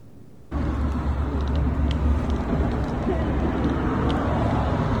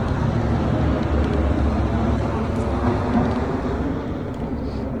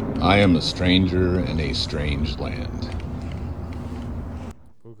I am a stranger in a strange land.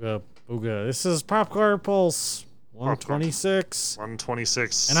 Booga, booga. This is Popcorn Pulse 126.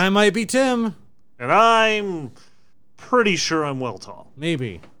 126. And I might be Tim. And I'm pretty sure I'm well tall.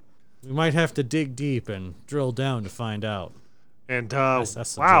 Maybe. We might have to dig deep and drill down to find out. And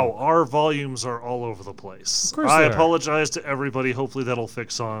That's wow, our volumes are all over the place. Of course I they are. apologize to everybody. Hopefully that'll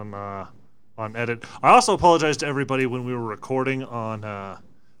fix on edit. I also apologize to everybody when we were recording on.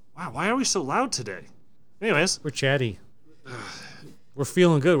 Wow, why are we so loud today? Anyways, We're chatty. We're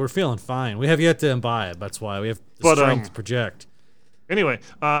feeling good. We're feeling fine. We have yet to imbibe. That's why we have the strength to project. Anyway,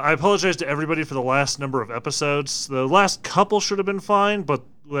 I apologize to everybody for the last number of episodes. The last couple should have been fine, but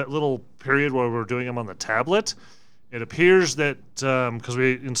that little period where we were doing them on the tablet, it appears that because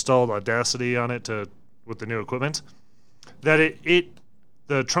we installed Audacity on it with the new equipment, that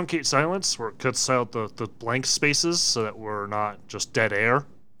the truncate silence, where it cuts out the blank spaces so that we're not just dead air,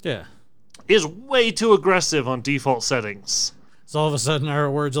 Yeah. is way too aggressive on default settings. So all of a sudden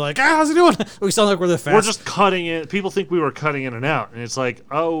our words are like, how's he doing? We sound like we're the fast. We're just cutting in. People think we were cutting in and out, and it's like,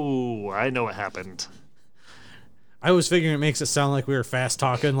 oh, I know what happened. I was figuring it makes it sound like we were fast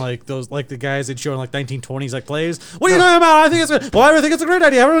talking, like the guys they'd show in like 1920s like plays. What are you talking about? I think it's well, I think it's a great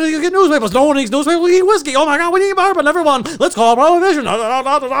idea. Everyone needs to get newspapers. No one needs newspapers. We need whiskey. Oh my God, we need bourbon. Everyone, let's call prohibition.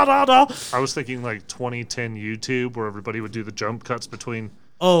 I was thinking like 2010 YouTube, where everybody would do the jump cuts between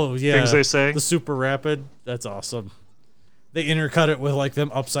Oh yeah, things they say. The super rapid. That's awesome. They intercut it with like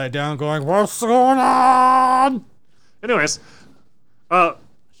them upside down, going, "What's going on?" Anyways,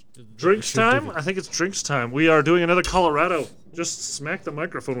 drinks time. I think it's drinks time. We are doing another Colorado. Just smack the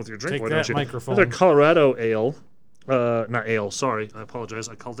microphone with your drink. Take why that don't you? microphone. Another Colorado ale. Not ale. Sorry, I apologize.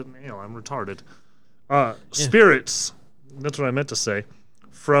 I called it an ale. I'm retarded. Spirits. That's what I meant to say.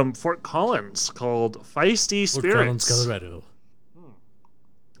 From Fort Collins, called Feisty Spirits. Fort Collins, Colorado.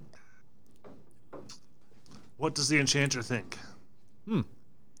 What does the enchanter think?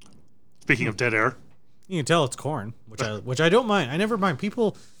 Speaking of dead air. You can tell it's corn, which I don't mind. I never mind.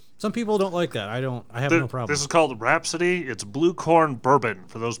 Some people don't like that. I have no problem. This is called Rhapsody. It's blue corn bourbon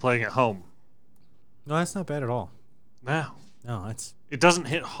for those playing at home. No, that's not bad at all. Now, No, that's it doesn't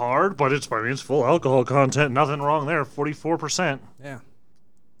hit hard, but it's full alcohol content. Nothing wrong there. 44%. yeah.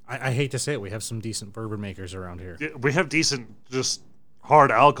 I hate to say it, we have some decent bourbon makers around here. Yeah, we have decent, just hard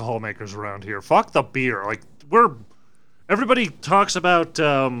alcohol makers around here. Fuck the beer. Like everybody talks about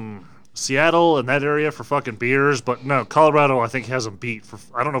Seattle and that area for fucking beers, but no, Colorado I think has them beat.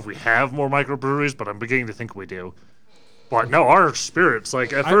 I don't know if we have more microbreweries, but I'm beginning to think we do. But no, our spirits,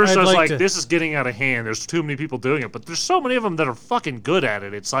 like at first I'd I was like like, this is getting out of hand. There's too many people doing it, but there's so many of them that are fucking good at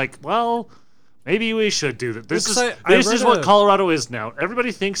it. It's like, well, maybe we should do that. This is what Colorado is now.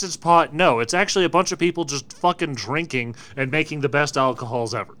 Everybody thinks it's pot. No, it's actually a bunch of people just fucking drinking and making the best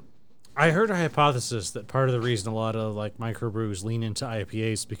alcohols ever. I heard a hypothesis that part of the reason a lot of like microbrews lean into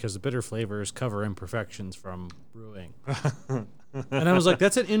IPAs because the bitter flavors cover imperfections from brewing. And I was like,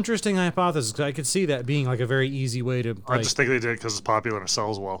 that's an interesting hypothesis. 'Cause I could see that being like a very easy way to. I just think they did it because it's popular and it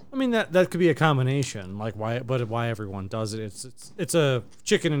sells well. I mean that could be a combination, like why everyone does it. It's a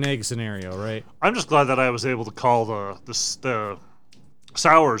chicken and egg scenario, right? I'm just glad that I was able to call the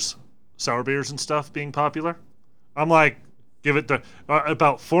sour beers and stuff being popular. I'm like, give it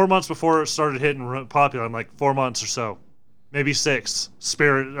about 4 months before it started hitting popular. I'm like 4 months or so, maybe 6.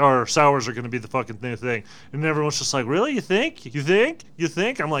 Spirit or sours are going to be the fucking new thing, and everyone's just like, really? You think?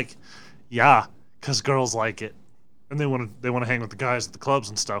 I'm like, yeah, because girls like it, and they want to hang with the guys at the clubs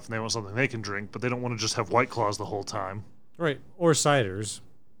and stuff, and they want something they can drink, but they don't want to just have White Claws the whole time. Right, or ciders.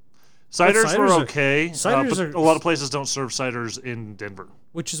 Ciders were okay, ciders but are, a lot of places don't serve ciders in Denver.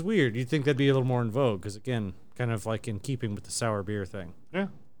 Which is weird. You'd think that'd be a little more in vogue, because again, kind of like in keeping with the sour beer thing. Yeah.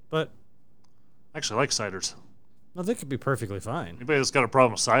 But I actually like ciders. no, they could be perfectly fine. Anybody that's got a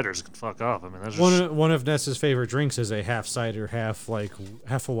problem with ciders can fuck off. I mean, that's One of Ness's favorite drinks is a half cider, half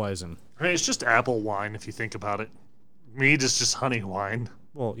Hefeweizen. I mean, it's just apple wine if you think about it. Mead is just honey wine.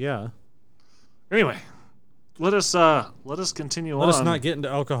 Well, yeah. Anyway, let us continue on. Let us not get into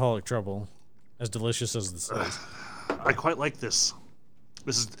alcoholic trouble. As delicious as this is. I quite like this.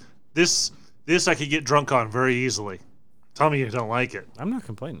 This I could get drunk on very easily. Tell me you don't like it. I'm not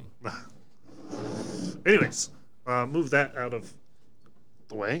complaining. Anyways, move that out of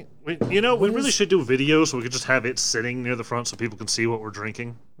the way. We really should do videos so we could just have it sitting near the front so people can see what we're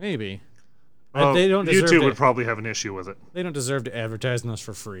drinking. Maybe. They don't deserve YouTube would probably have an issue with it. They don't deserve to advertise on us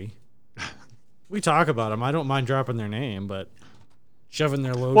for free. We talk about them. I don't mind dropping their name, but shoving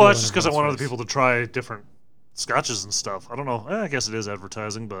their logo. Well, that's just because I want other people to try different scotches and stuff. I don't know. I guess it is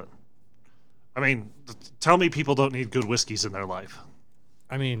advertising, but I mean, tell me people don't need good whiskeys in their life.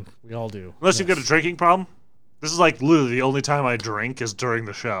 I mean, we all do. Unless you've got a drinking problem. This is like literally the only time I drink is during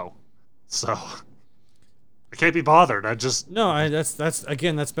the show. So I can't be bothered. I just No, that's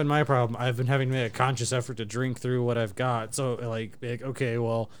again, that's been my problem. I've been having to make a conscious effort to drink through what I've got. So like, okay,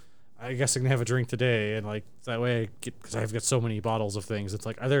 well, I guess I can have a drink today, and like that way, because I've got so many bottles of things. It's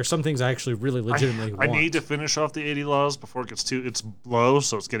like, are there some things I actually really legitimately I want? need to finish off the 80 laws before it gets too. It's low,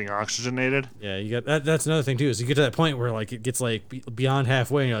 so it's getting oxygenated. Yeah, you get that. That's another thing too. Is you get to that point where like it gets like beyond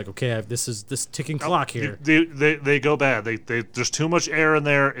halfway, and you're like, okay, this ticking clock here. They go bad. They there's too much air in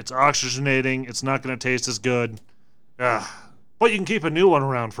there. It's oxygenating. It's not going to taste as good. But you can keep a new one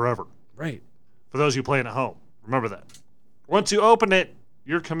around forever. Right. For those of you playing at home, remember that. Once you open it,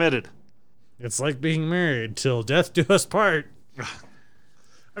 you're committed. It's like being married till death do us part.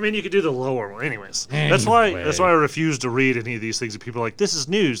 I mean, you could do the lower one, anyways. That's why I refuse to read any of these things. And people are like, "This is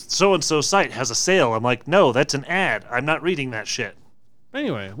news. So and so site has a sale." I'm like, "No, that's an ad. I'm not reading that shit."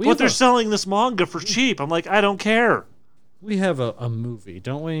 Anyway, But they're selling this manga for cheap. I'm like, I don't care. we have a movie,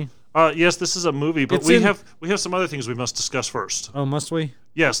 don't we? Yes, this is a movie, but we have some other things we must discuss first. Oh, must we?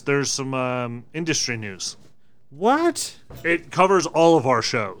 Yes, there's some industry news. What? It covers all of our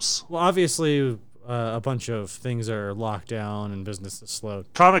shows. Well, obviously, a bunch of things are locked down and business is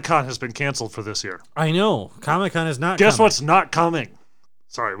slowed. Comic-Con has been canceled for this year. I know. Comic-Con is not Guess coming. what's not coming?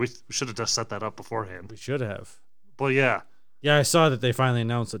 Sorry, we should have just set that up beforehand. We should have. But yeah. Yeah, I saw that they finally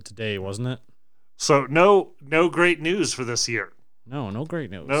announced it today, wasn't it? So no great news for this year. No great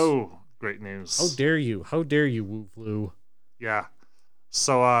news. No great news. How dare you? How dare you, Woo Flu? Yeah.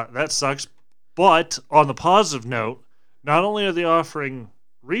 So that sucks. But on the positive note, not only are they offering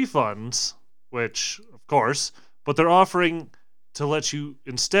refunds, which of course, but they're offering to let you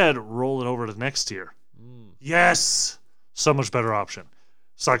instead roll it over to next year. Yes, so much better option.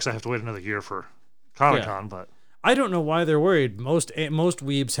 Sucks I have to wait another year for Comic-Con, but I don't know why they're worried. Most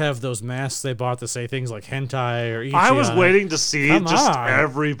weebs have those masks they bought to say things like hentai or ichi. I was on it. waiting to see Come just on.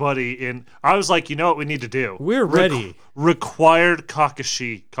 everybody in. I was like, you know what we need to do? We're ready. Required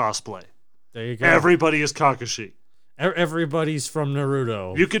Kakashi cosplay. There you go. Everybody is Kakashi. Everybody's from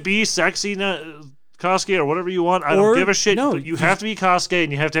Naruto. You could be sexy Kosuke or whatever you want. I Or- don't give a shit. no, but you have to be Kosuke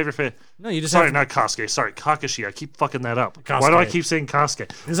and you have to have your face. No, you just Sorry, have not Kosuke. Sorry, Kakashi. I keep fucking that up. Kosuke. Why do I keep saying Kosuke?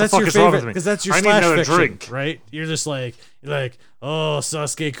 because that's your favorite. Because that's your I need slash another fiction, drink. right? You're just like, oh,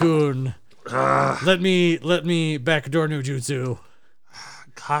 Sasuke-kun, let me backdoor no jutsu.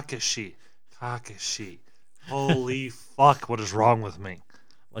 Kakashi. Holy fuck! What is wrong with me?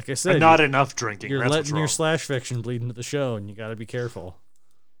 Like I said, And not enough drinking. you're That's what's letting your wrong. slash fiction bleed into the show, and you got to be careful.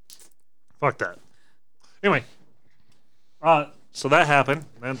 Fuck that. Anyway, so that happened.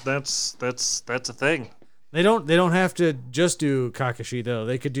 That's a thing. They don't have to just do Kakashi though.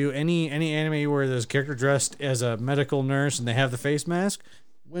 They could do any anime where there's a character dressed as a medical nurse and they have the face mask.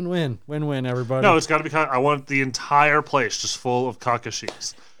 Win-win, everybody. No, it's got to be. I want the entire place just full of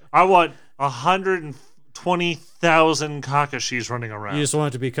Kakashis. I want 120,000 Kakashis running around. You just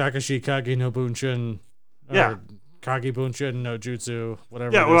want it to be Kakashi Kage no Bunshin. Or Yeah. Kage Bunshin no Jutsu,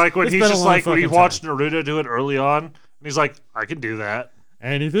 whatever. Yeah, it is. like when It's he's been a just long like when he fucking watched time. Naruto do it early on, and he's like, I can do that.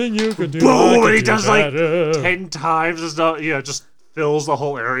 Anything you can do. I Boom! can And he do does like better. 10 times as though, just fills the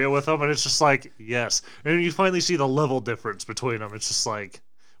whole area with them, and it's just like, yes. And you finally see the level difference between them. It's just like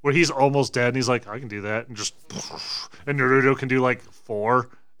where he's almost dead, and he's like, I can do that, and just, and Naruto can do like 4.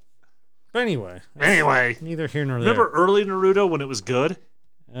 But anyway, Anyway, neither here nor there. remember early Naruto when it was good?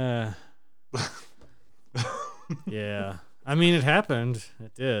 Yeah. I mean, it happened.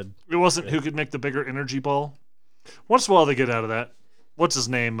 It did. It wasn't who could make the bigger energy ball. Once in a while they get out of that. What's his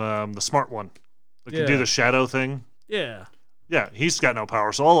name? The smart one that can do Yeah. the shadow thing. Yeah. Yeah, he's got no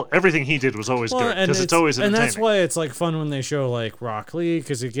power, so everything he did was always good because it's always and entertaining. that's why it's like fun when they show like Rock Lee,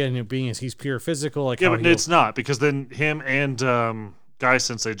 because again, being as he's pure physical, like Yeah, how but he'll- it's not because then him and Guy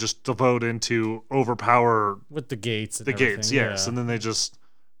Sensei just devote into overpower with the gates. And the everything, gates, yes, yeah. and then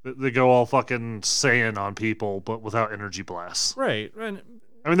they go all fucking Saiyan on people, but without energy blasts. Right. I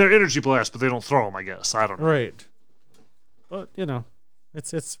mean, they're energy blasts, but they don't throw them. I guess I don't know. Right. But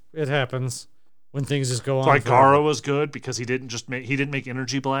it happens when things just go on. Why forever. Gaara was good because he didn't make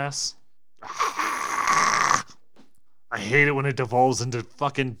energy blasts. I hate it when it devolves into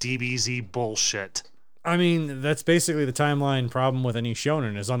fucking DBZ bullshit. I mean, that's basically the timeline problem with any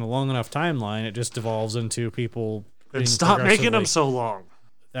shonen. Is on a long enough timeline, it just devolves into people. And being stop making them progressively- so long.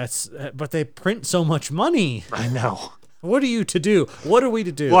 But they print so much money. I know. What are you to do? What are we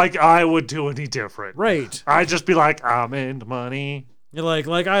to do? Like I would do any different. Right. I'd just be like, I'm into money. You're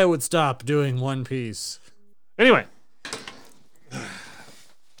like I would stop doing One Piece. Anyway.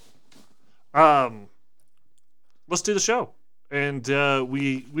 Let's do the show. and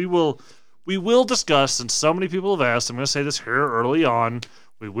we will discuss. And so many people have asked. I'm going to say this here early on.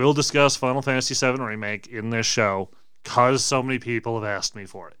 We will discuss Final Fantasy VII Remake in this show because so many people have asked me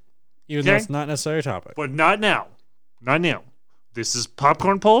for it. Even though it's not necessarily a topic. But not now. Not now. This is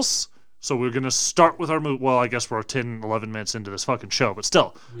Popcorn Pulse, so we're going to start with our movie. Well, I guess we're 10, 11 minutes into this fucking show, but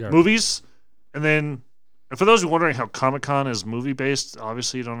still. Movies, and then, and for those who are wondering how Comic-Con is movie-based,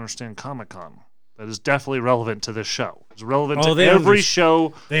 obviously you don't understand Comic-Con. That is definitely relevant to this show. It's relevant to every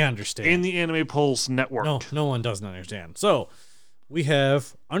show they understand. in the Anime Pulse network. No one doesn't understand. So, we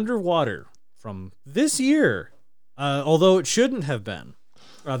have Underwater from this year, although it shouldn't have been.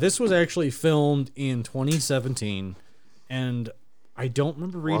 This was actually filmed in 2017, and I don't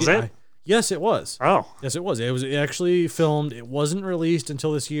remember reading. Was it? Yes, it was. Oh. Yes, it was. It was actually filmed. It wasn't released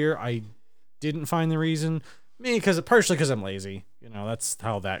until this year. I didn't find the reason. Partially because I'm lazy. That's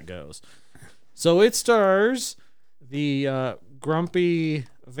how that goes. So it stars the grumpy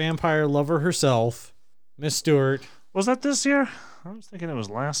vampire lover herself, Miss Stewart. Was that this year? I was thinking it was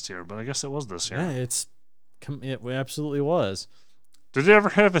last year, but I guess it was this year. Yeah, it absolutely was. Did it ever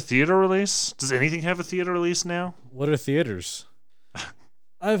have a theater release? Does anything have a theater release now? What are theaters?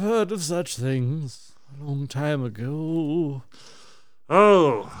 I've heard of such things a long time ago.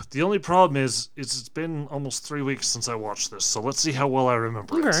 Oh, the only problem is it's been almost 3 weeks since I watched this, so let's see how well I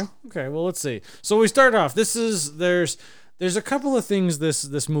remember it. Okay, well, let's see. So we start off. There's a couple of things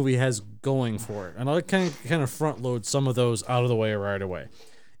this movie has going for it, and I'll kind of front load some of those out of the way right away.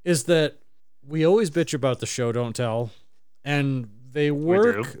 Is that we always bitch about the show don't tell, and they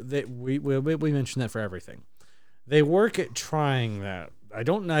work. We mention that for everything. They work at trying that. I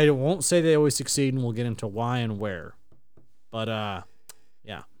won't say they always succeed, and we'll get into why and where. But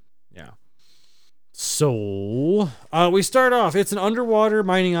yeah. So we start off. It's an underwater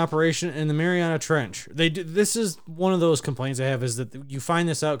mining operation in the Mariana Trench. This is one of those complaints I have, is that you find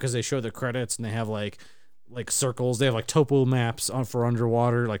this out because they show the credits and they have like circles. They have like topo maps for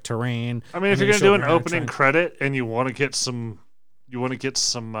underwater, like terrain. I mean, if you're gonna do an opening credit and you want to get some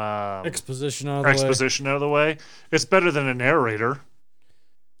exposition out of the way, it's better than a narrator.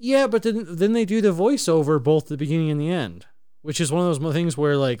 Yeah, but then they do the voiceover both the beginning and the end, which is one of those things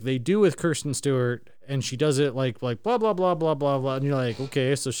where like they do with Kristen Stewart, and she does it like blah blah blah blah blah blah, and you're like,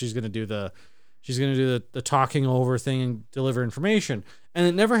 okay, so she's gonna do the talking over thing and deliver information, and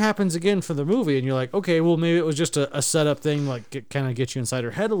it never happens again for the movie, and you're like, okay, well maybe it was just a setup thing, like kind of get you inside her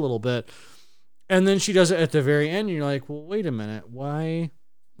head a little bit, and then she does it at the very end, and you're like, well, wait a minute, why?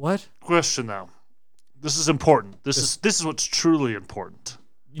 What? Question though, this is important. This is what's truly important.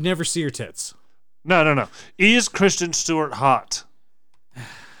 You never see her tits. No. Is Kristen Stewart hot?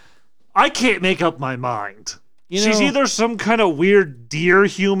 I can't make up my mind. She's either some kind of weird deer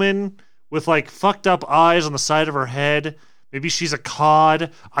human with like fucked up eyes on the side of her head. Maybe she's a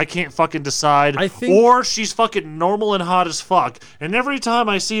cod. I can't fucking decide. Or she's fucking normal and hot as fuck. And every time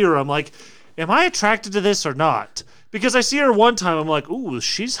I see her, I'm like, am I attracted to this or not? Because I see her one time, I'm like, ooh,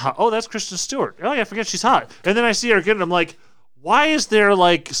 she's hot. Oh, that's Kristen Stewart. Oh, yeah, I forget she's hot. And then I see her again, and I'm like, why is there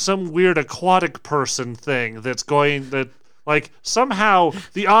like some weird aquatic person thing that's going that like somehow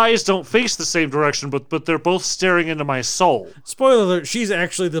the eyes don't face the same direction, but they're both staring into my soul? Spoiler alert, she's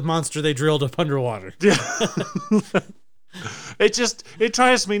actually the monster they drilled up underwater. Yeah. It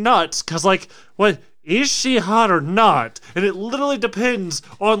drives me nuts because like, what is she hot or not? And it literally depends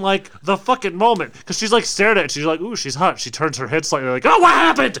on like the fucking moment, because she's like staring at it, she's like, ooh, she's hot. She turns her head slightly like, oh, what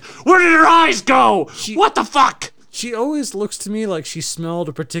happened? Where did her eyes go? What the fuck? She always looks to me like she smelled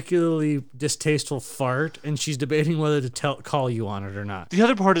a particularly distasteful fart, and she's debating whether to call you on it or not. The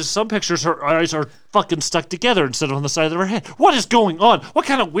other part is some pictures her eyes are fucking stuck together instead of on the side of her head. What is going on? What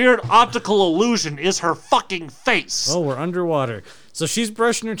kind of weird optical illusion is her fucking face? Oh, we're underwater. So she's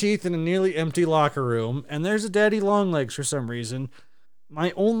brushing her teeth in a nearly empty locker room, and there's a daddy longlegs for some reason.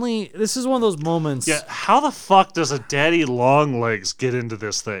 This is one of those moments. Yeah, how the fuck does a daddy longlegs get into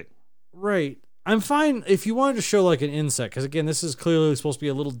this thing? Right. I'm fine if you wanted to show like an insect, because again, this is clearly supposed to be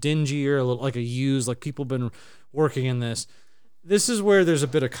a little dingy or a little like a used, like people have been working in this. This is where there's a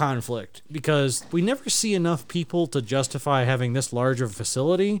bit of conflict, because we never see enough people to justify having this large of a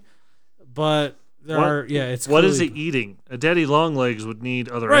facility, but what is it eating? A daddy longlegs would need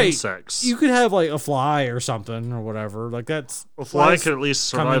other insects. You could have like a fly or something or whatever. Like that's a fly could at least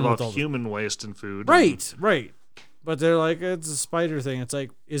survive off human waste and food. Right. But they're like, it's a spider thing. It's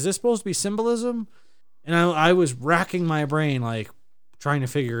like, is this supposed to be symbolism? And I was racking my brain, like, trying to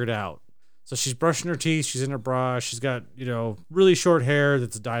figure it out. So she's brushing her teeth. She's in her bra. She's got, really short hair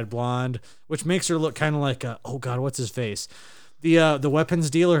that's dyed blonde, which makes her look kind of like, oh, God, what's his face? The weapons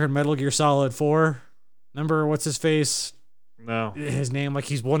dealer in Metal Gear Solid 4. Remember, what's his face? No. his name like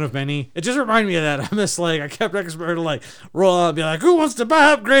he's one of many. It just reminded me of that. I'm just like I kept expecting to like roll out and be like, who wants to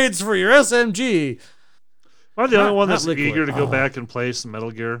buy upgrades for your SMG? Am I the only one that's Liquid. eager to go back and play some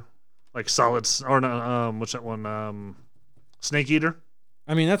Metal Gear? Like Solid, or not, what's that one? Snake Eater?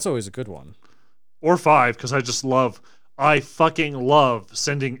 I mean, that's always a good one. Or 5, because I fucking love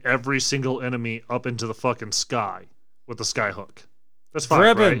sending every single enemy up into the fucking sky with the skyhook. That's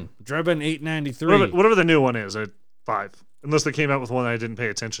 5, right? Drebin 893. Whatever the new one is, 5. Unless they came out with one I didn't pay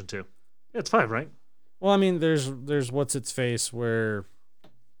attention to. Yeah, it's 5, right? Well, I mean, there's what's its face where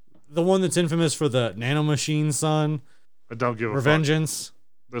the one that's infamous for the nanomachine son. I don't give a Revengeance. fuck.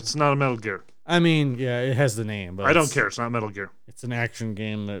 That's not a Metal Gear. I mean, yeah, it has the name, but I don't care. It's not Metal Gear. It's an action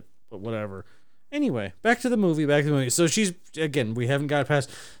game but whatever. Anyway, back to the movie. So she's, again, we haven't got past.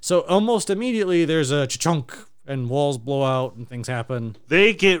 So almost immediately there's a chunk and walls blow out and things happen.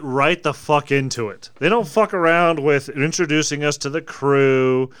 They get right the fuck into it. They don't fuck around with introducing us to the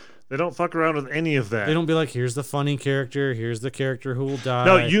crew. They don't fuck around with any of that. They don't be like, here's the funny character, here's the character who will die.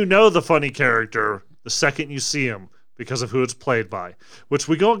 No, you know the funny character the second you see him because of who it's played by, which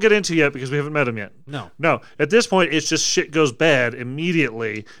we won't get into yet because we haven't met him yet. No. At this point, it's just shit goes bad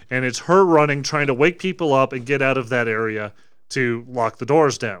immediately, and it's her running, trying to wake people up and get out of that area to lock the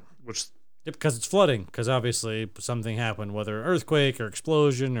doors down, which... Yep, because it's flooding, because obviously something happened, whether an earthquake or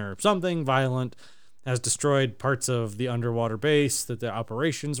explosion or something violent has destroyed parts of the underwater base that the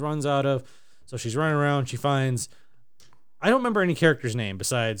operations runs out of. So she's running around, she finds... I don't remember any character's name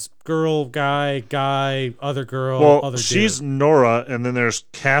besides girl, guy, other girl, other dude. She's Nora, and then there's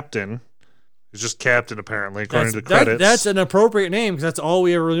Captain. He's just Captain, apparently, according to the credits. That's an appropriate name, because that's all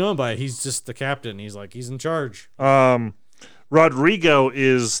we ever really know by it. He's just the captain. He's in charge. Rodrigo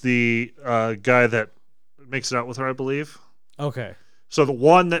is the guy that makes it out with her, I believe. Okay. So the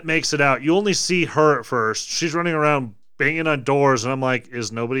one that makes it out, you only see her at first. She's running around banging on doors, and I'm like,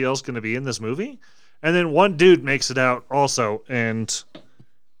 is nobody else going to be in this movie? And then one dude makes it out also, and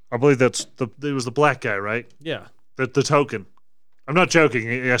I believe it was the black guy, right? Yeah. The token. I'm not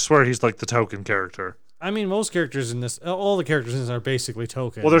joking. I swear he's like the token character. I mean, most characters in this, all the characters in this are basically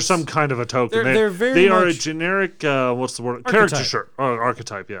tokens. Well, there's some kind of a token. They are a generic, what's the word? Archetype.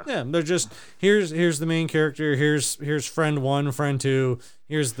 Archetype, yeah. Yeah, they're just, here's the main character, here's friend 1, friend 2,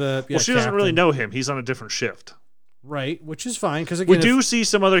 here's the Well, she doesn't really know him. He's on a different shift. Right, which is fine, because again... We do see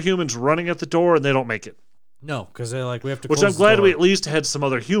some other humans running at the door, and they don't make it. No, because they're like, we have to Which close I'm glad the door. we at least had some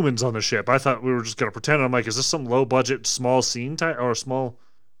other humans on the ship. I thought we were just going to pretend. I'm like, is this some low-budget, small scene type, or small,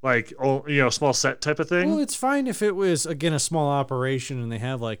 small set type of thing? Well, it's fine if it was, again, a small operation, and they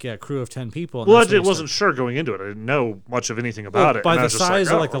have, a crew of 10 people. Well, I wasn't sure going into it. I didn't know much of anything about it. By and the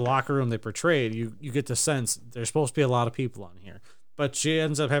size of, oh. the locker room they portrayed, you get the sense there's supposed to be a lot of people on here. But she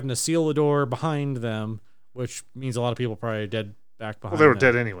ends up having to seal the door behind them, which means a lot of people probably are dead back behind Well, they were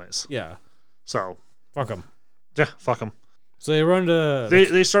them. dead anyways. Yeah. So. Fuck them. Yeah, fuck them. So they run to...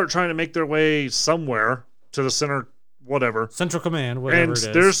 They start trying to make their way somewhere to the center, whatever. Central Command, whatever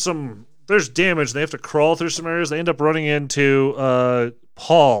it is. There's damage. They have to crawl through some areas. They end up running into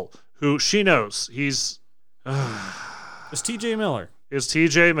Paul, who she knows. He's... It's T.J. Miller. It's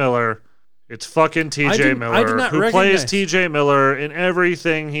T.J. Miller. It's fucking T.J. Miller, who plays T.J. Miller in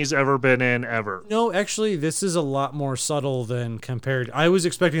everything he's ever been in, ever. No, actually, this is a lot more subtle than compared. I was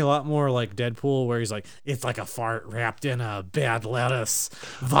expecting a lot more like Deadpool, where he's like, it's like a fart wrapped in a bad lettuce.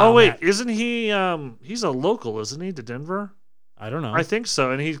 Vomit. Oh, wait, isn't he, he's a local, isn't he, to Denver? I don't know. I think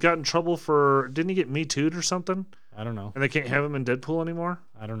so, and he's got in trouble for, didn't he get Me Too'd or something? I don't know. And they can't have him in Deadpool anymore?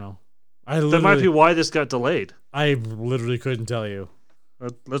 I don't know. That might be why this got delayed. I literally couldn't tell you.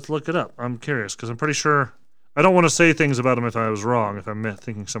 Let's look it up. I'm curious because I'm pretty sure. I don't want to say things about him if I was wrong. If I'm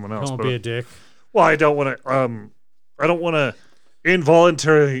thinking someone else. Don't be a dick. Well, I don't want to. I don't want to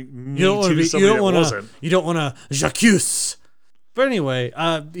involuntarily. You don't want to be. You don't want to. J'accuse. But anyway,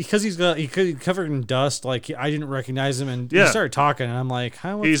 because he covered in dust, I didn't recognize him, and he started talking, and I'm like,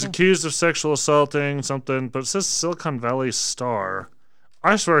 "How?" He's accused of sexual assaulting something, but it says Silicon Valley Star.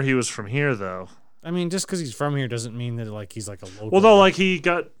 I swear he was from here, though. I mean, just because he's from here doesn't mean that he's like a local. Well, no, he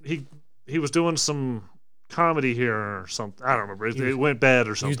was doing some comedy here or something. I don't remember. It went bad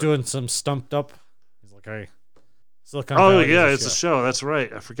or something. He was doing some stumped up. He's like, hey, Silicon Oh Valley yeah, it's a show. That's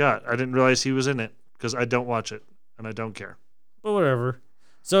right. I forgot. I didn't realize he was in it because I don't watch it and I don't care. But whatever.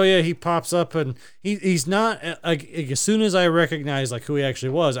 So yeah, he pops up and he's not as soon as I recognized who he actually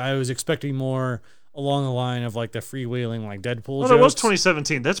was, I was expecting more along the line of the freewheeling Deadpool. Well, that was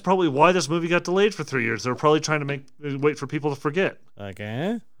 2017. That's probably why this movie got delayed for 3 years. They were probably trying to wait for people to forget.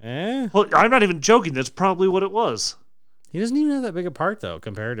 Well, I'm not even joking. That's probably what it was. He doesn't even have that big a part though,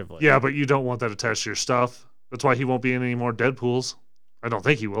 comparatively. Yeah, but you don't want that attached to your stuff. That's why he won't be in any more Deadpools. I don't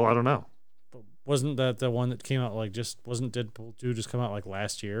think he will. I don't know. But wasn't that the one that came out wasn't Deadpool 2 just come out like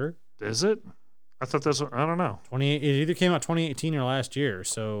last year? Is it? I thought that's. I don't know. It either came out 2018 or last year,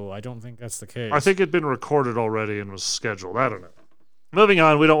 so I don't think that's the case. I think it'd been recorded already and was scheduled. I don't know. Moving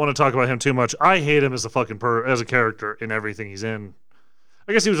on, we don't want to talk about him too much. I hate him as as a character in everything he's in.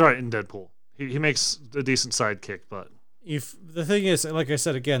 I guess he was right in Deadpool. He makes a decent sidekick, but if the thing is, like I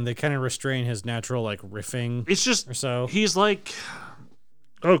said again, they kind of restrain his natural like riffing. it's just or so. he's like,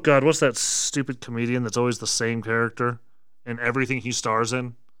 oh god, what's that stupid comedian that's always the same character in everything he stars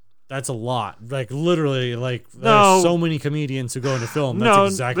in? That's a lot. Like literally, like No. there's so many comedians who go into film. That's No,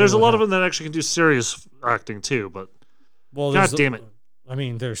 exactly. there's a what lot of happened. them that actually can do serious acting too, but Well, god there's damn it. I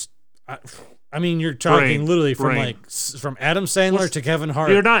mean, I mean, you're talking literally from brain. from Adam Sandler to Kevin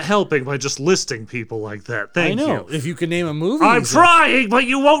Hart. You're not helping by just listing people like that. Thank I know. you. If you could name a movie, I'm trying, but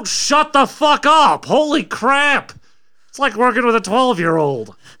you won't shut the fuck up. Holy crap. It's like working with a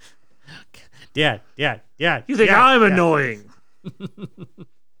 12-year-old. Yeah. You think I'm annoying.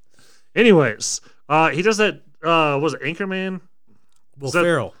 Anyways, he does that, was it Anchorman? Will that-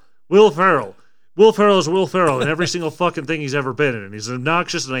 Ferrell. Will Ferrell. Will Ferrell is Will Ferrell in every single fucking thing he's ever been in. And he's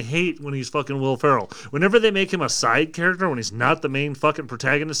obnoxious, and I hate when he's fucking Will Ferrell. Whenever they make him a side character, when he's not the main fucking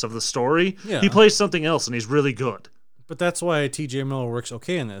protagonist of the story, Yeah. he plays something else, and he's really good. But that's why T.J. Miller works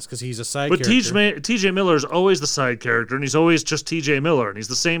okay in this, because he's a side But character. T.J. Miller is always the side character, and he's always just T.J. Miller, and he's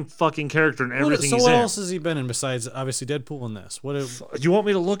the same fucking character in everything So he's what in. else has he been in besides obviously Deadpool in this? You want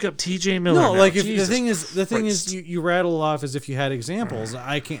me to look up T.J. Miller? No, now? like if Jesus the thing is Christ. you rattle off as if you had examples.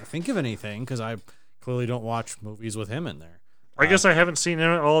 I can't think of anything because I clearly don't watch movies with him in there. I guess I haven't seen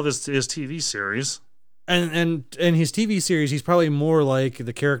all of his TV series. And his TV series, he's probably more like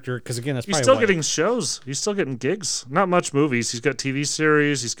the character because again, that's He's probably still why- getting shows. He's still getting gigs. Not much movies. He's got TV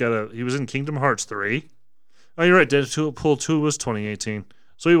series. He was in Kingdom Hearts 3. Oh, you're right. Deadpool 2 was 2018.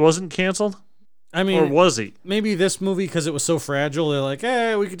 So he wasn't canceled? I mean, Or was he? maybe this movie because it was so fragile. They're like,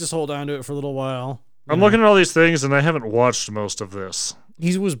 we could just hold on to it for a little while. I'm looking at all these things, and I haven't watched most of this.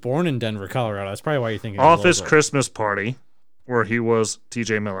 He was born in Denver, Colorado. That's probably why you're thinking Office local. Christmas Party, where he was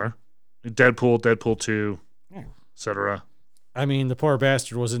T.J. Miller. Deadpool 2, Yeah. etc. I mean, the poor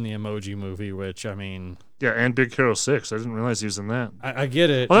bastard was in the Emoji Movie, which I mean, Yeah, and Big Hero 6. I didn't realize he was in that. I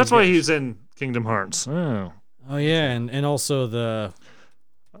get it. Well, that's I why get- he's in Kingdom Hearts. Oh. Oh yeah, and also the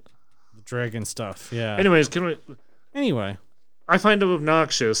dragon stuff. Yeah. Anyways, Anyway, I find him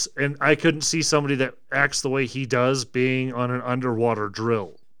obnoxious, and I couldn't see somebody that acts the way he does being on an underwater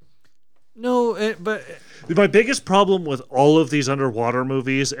drill. no, but My biggest problem with all of these underwater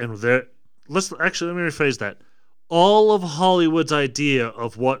movies, and let me rephrase that. All of Hollywood's idea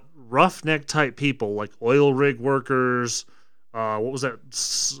of what roughneck type people, like oil rig workers, what was that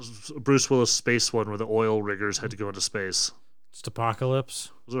Bruce Willis space one where the oil riggers had to go into space? just Apocalypse.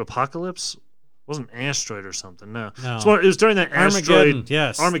 Was it Apocalypse? It wasn't Asteroid or something. No. No. It was during that Armageddon. asteroid.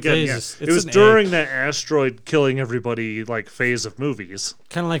 Yes. Armageddon. Jesus. Yeah. It It's was an during egg. that asteroid killing everybody like phase of movies.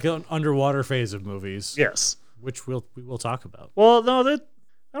 Kind of like an underwater phase of movies, Yes. which we will talk about. Well, no, I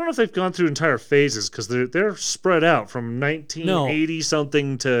don't know if they've gone through entire phases because they're spread out from 1980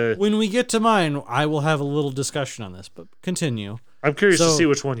 something to. When we get to mine, I will have a little discussion on this, but continue. I'm curious to So- see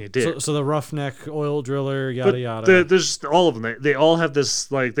which one you did. So the roughneck oil driller, yada But yada. there's all of them. They all have this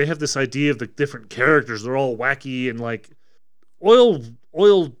they have this idea of the different characters. They're all wacky and like oil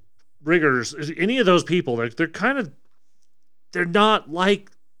riggers. Any of those people, they're not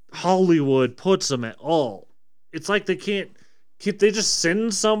like Hollywood puts them at all. It's like they can't they just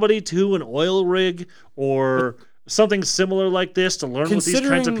send somebody to an oil rig or something similar like this to learn what these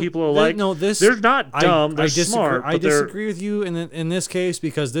kinds of people are like. No, this They're not dumb. They're disagree, smart. I but they're- disagree with you in this case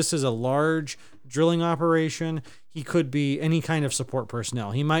because this is a large drilling operation. He could be any kind of support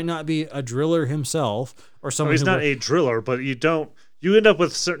personnel. He might not be a driller himself or someone. He's who not would- a driller, but you end up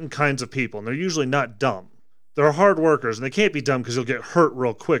with certain kinds of people, and they're usually not dumb. They're hard workers, and they can't be dumb because you'll get hurt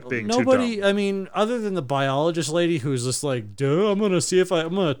real quick being too Nobody, dumb. I mean, other than the biologist lady who's just like, duh, I'm gonna see if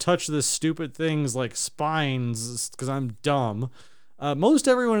I'm gonna touch this stupid thing's like spines because I'm dumb. Most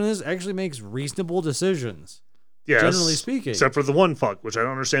everyone in this actually makes reasonable decisions. Yes, generally speaking. except for the one fuck, which I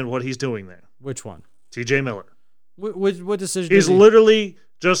don't understand what he's doing there. Which one? T.J. Miller. What decision? He's did he- literally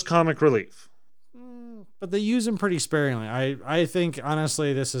just comic relief. But they use him pretty sparingly. I think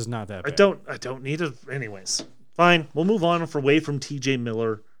honestly, this is not that bad. I don't need it. Anyways, fine. We'll move on away from T.J.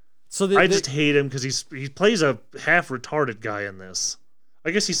 Miller. So I just hate him because he plays a half retarded guy in this.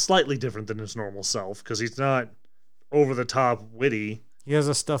 I guess he's slightly different than his normal self because he's not over the top witty. he has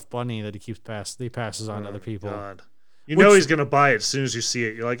a stuffed bunny that he passes on to other people. God. You know Which- he's gonna buy it as soon as you see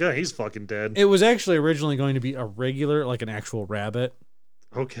it. You're like, oh, he's fucking dead. It was actually originally going to be a regular, like an actual rabbit.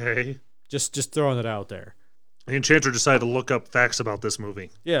 Okay. Just throwing it out there. The Enchanter decided to look up facts about this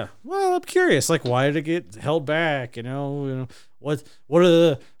movie. Yeah. Well, I'm curious. Like, why did it get held back? What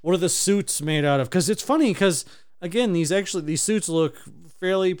are the suits made out of? Because it's funny. Because again, these suits look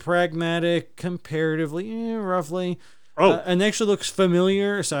fairly pragmatic, comparatively, roughly. Oh. And actually looks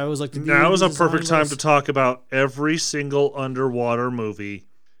familiar. So I was like, Now is a perfect time to talk about every single underwater movie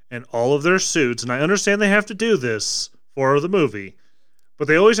and all of their suits. And I understand they have to do this for the movie, but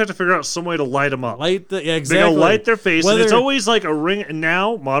they always have to figure out some way to light them up. exactly. They gotta light their face, and it's Whether- always like a ring. And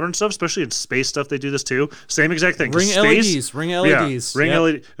now, modern stuff, especially in space stuff, they do this too. Same exact thing. 'Cause Ring space, LEDs. Ring LEDs. Yeah, ring Yep.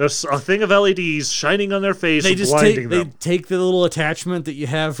 LED. A thing of LEDs shining on their face They and just blinding they them. take the little attachment that you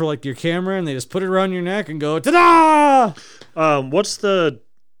have for like your camera, and they just put it around your neck and go ta-da! What's the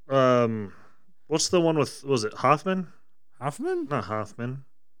one with, was it Hoffman? Hoffman? Not Hoffman.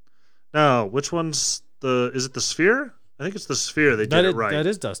 No, which one's is it the Sphere? I think it's the Sphere. They did it right. That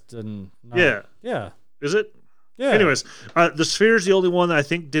is Dustin. No. Yeah. Yeah. Is it? Yeah. Anyways, the Sphere is the only one that I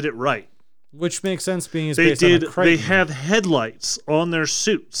think did it right. Which makes sense being it's They based on a did. They Crichton. have headlights on their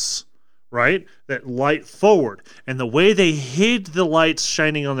suits, right? That light forward, and the way they hid the lights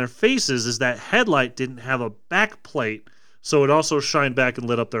shining on their faces is that headlight didn't have a back plate, so it also shined back and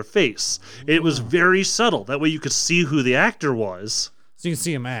lit up their face. It was very subtle. That way you could see who the actor was. So you can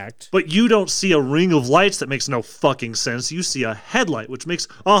see him act. But you don't see a ring of lights that makes no fucking sense. You see a headlight, which makes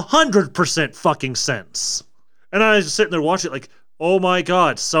 100% fucking sense. And I was sitting there watching it like, oh my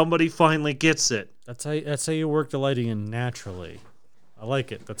god, somebody finally gets it. That's how you work the lighting in naturally. I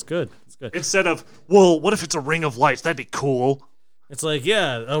like it. That's good. That's good. Instead of, well, what if it's a ring of lights? That'd be cool. It's like,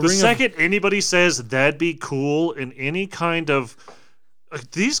 yeah, a The ring second anybody says that'd be cool in any kind of,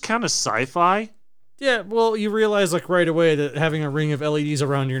 these kind of sci-fi, Yeah, well, you realize like right away that having a ring of LEDs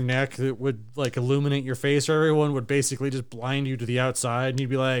around your neck that would like illuminate your face or everyone would basically just blind you to the outside, and you'd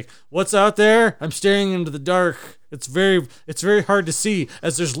be like, "What's out there? I'm staring into the dark. It's very hard to see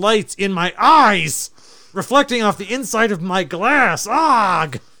as there's lights in my eyes reflecting off the inside of my glass.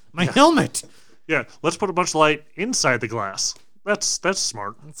 My helmet." yeah, let's put a bunch of light inside the glass. That's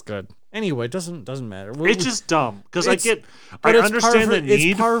smart. That's good. Anyway, doesn't matter. It's just dumb because I But it's understand par the for, need.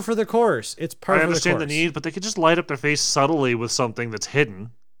 It's par for the course. It's par I for understand the the course. need, but they could just light up their face subtly with something that's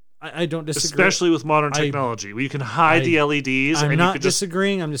hidden, I don't disagree. especially with modern I- technology, where you can hide the LEDs I'm and you not could just.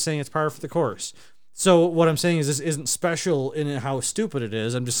 disagreeing. I'm just saying it's par for the course. So what I'm saying is this isn't special in how stupid it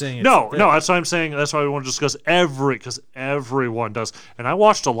is. I'm just saying it's No, that's what I'm saying. That's why we want to discuss because everyone does. And I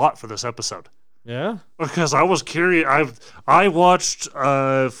watched a lot for this episode Yeah. because I was curious. I watched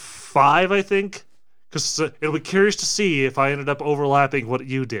 5, I think, because it'll be curious to see if I ended up overlapping what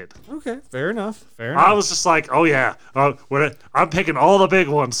you did. Okay. Fair enough. Fair enough. I was just like, oh yeah, I'm picking all the big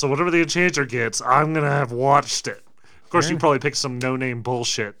ones. So whatever the Enchanter gets, I'm gonna have watched it. Of course, Fair you probably picked some no-name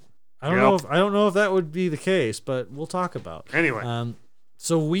bullshit. I don't know if that would be the case, but we'll talk about. Anyway.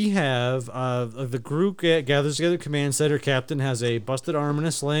 So we have the group gathers together. Command center captain has a busted arm and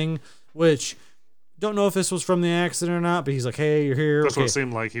a sling, which don't know if this was from the accident or not. But he's like, "Hey, you're here." That's okay. what it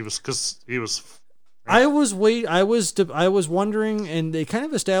seemed like. He was. I was wondering, and they kind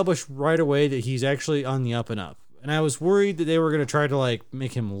of established right away that he's actually on the up and up. And I was worried that they were going to try to like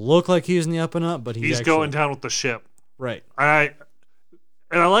make him look like he's in the up and up, but He's actually, going down with the ship. right.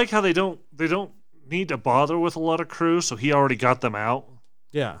 And I like how they don't need to bother with a lot of crew, so he already got them out.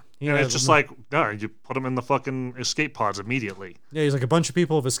 Yeah, And it's just like, no, you put them in the fucking escape pods immediately. yeah, he's like a bunch of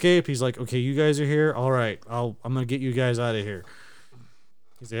people have escaped. He's like, okay, you guys are here. All right, I'm gonna get you guys out of here.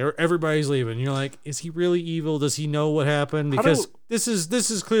 He's like, everybody's leaving. You're like, is he really evil? Does he know what happened? Because this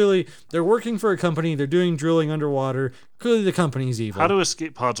is clearly they're working for a company. They're doing drilling underwater. Clearly, the company's evil. How do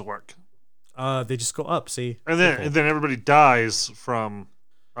escape pods work? They just go up? See, And then everybody dies from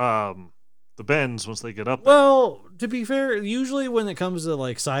the bends once they get up there. well, to be fair, usually when it comes to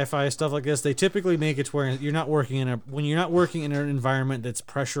like sci-fi stuff like this, they typically make it to where you're not working in an environment that's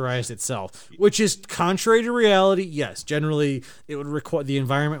pressurized itself, which is contrary to reality. Yes, generally it would require the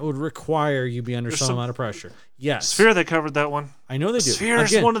environment would require you be under some amount of pressure. Yes, Sphere, they covered that one. I know they do. Sphere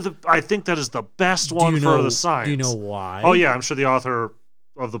is Again, one of the. I think that is the best do one you for know- the science. Do you know why? Oh yeah, I'm sure the author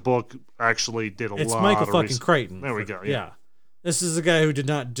of the book actually did a It's lot. Michael of fucking research. Crichton. There we go. Yeah. This is a guy who did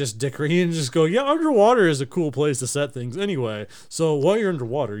not just dick. He didn't just go, yeah, underwater is a cool place to set things anyway. So while you're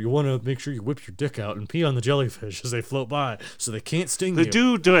underwater, you want to make sure you whip your dick out and pee on the jellyfish as they float by so they can't sting They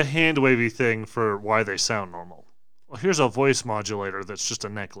you. do a hand wavy thing for why they sound normal. Well, here's a voice modulator that's just a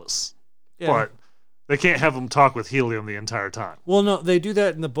necklace. Yeah. But They can't have them talk with helium the entire time. Well, no, they do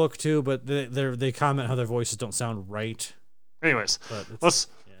that in the book too, but they comment how their voices don't sound right. Anyways, But it's-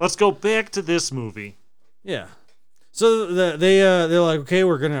 let's go back to this movie. Yeah. So they're like, okay,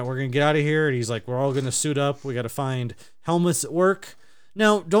 we're gonna get out of here, and he's like, we're all gonna suit up. We got to find helmets at work.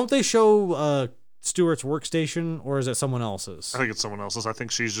 Now, don't they show Stewart's workstation, or is it someone else's? I think it's someone else's. I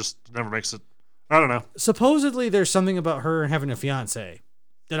think she's just never makes it. I don't know. Supposedly, there's something about her having a fiance.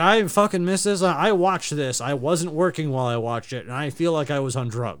 Did I fucking miss this? I watched this. I wasn't working while I watched it, and I feel like I was on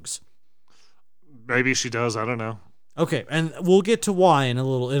drugs. Maybe she does. I don't know. Okay, and we'll get to why in a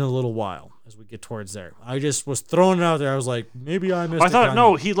little while as we get towards there. I just was throwing it out there. I was like, maybe I missed. I thought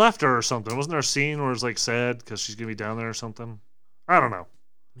no, he left her or something. Wasn't there a scene where it's like sad because she's gonna be down there or something? I don't know.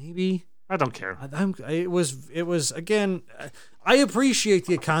 Maybe. I don't care. It was again. I appreciate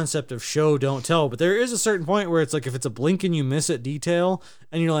the concept of show don't tell, but there is a certain point where it's like if it's a blink and you miss it detail,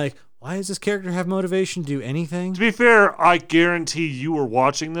 and you're like, why does this character have motivation to do anything? To be fair, I guarantee you were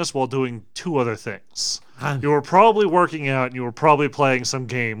watching this while doing two other things. You were probably working out and you were probably playing some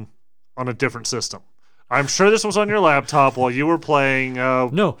game on a different system. I'm sure this was on your laptop while you were playing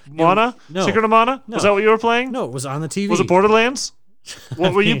Mana? no. Secret of Mana? No. Was that what you were playing? No, it was on the TV. Was it Borderlands?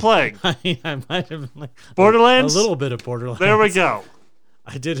 What were you playing? I might have been like Borderlands? a little bit of Borderlands. There we go.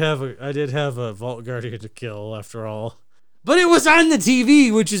 I did have a Vault Guardian to kill after all, but it was on the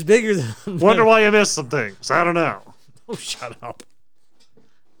TV, which is bigger than. Wonder why you missed some things. I don't know. Oh, shut up.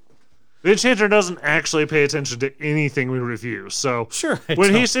 The Enchanter doesn't actually pay attention to anything we review, so Sure.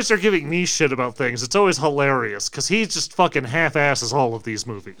 when he sits there giving me shit about things, it's always hilarious because he just fucking half-asses all of these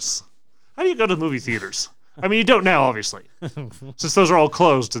movies. How do you go to movie theaters? I mean, you don't now, obviously, since those are all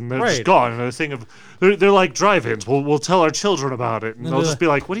closed and they're just Right. gone. And the thing of they're like drive-ins. We'll tell our children about it, and they'll just be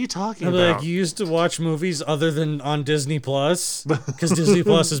like, "What are you talking I'd be about?" like, you used to watch movies other than on Disney Plus because Disney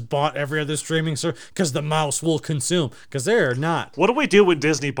Plus has bought every other streaming service because the mouse will consume because they're not. What do we do when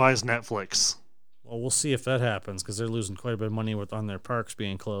Disney buys Netflix? Well, we'll see if that happens because they're losing quite a bit of money on their parks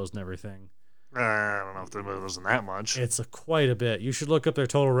being closed and everything. I don't know if they're losing that much. It's quite a bit. You should look up their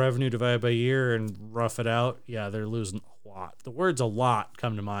total revenue divided by year and rough it out. Yeah, they're losing a lot. The words "a lot"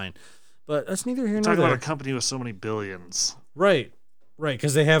 come to mind, but that's neither here nor Talking there. about a company with so many billions. Right,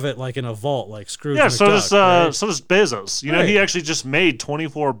 because they have it like in a vault, like Scrooge. Yeah, McDuck, right? so does Bezos. You know, he Right. actually just made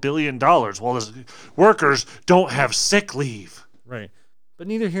 $24 billion while his workers don't have sick leave. Right, but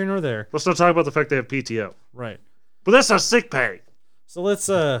neither here nor there. Let's not talk about the fact they have PTO. Right. But that's not sick pay. So let's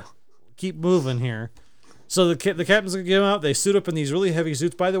keep moving here. So the captain's gonna get them out. They suit up in these really heavy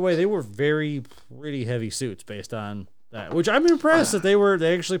suits. By the way, they were pretty heavy suits based on that, which I'm impressed that they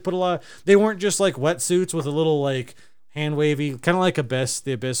actually put a lot. They weren't just like wetsuits with a little like hand wavy, kind of like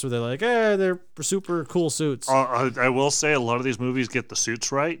the Abyss, where they're like, they're super cool suits. I will say a lot of these movies get the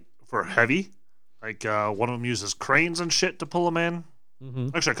suits right for heavy. Like one of them uses cranes and shit to pull them in.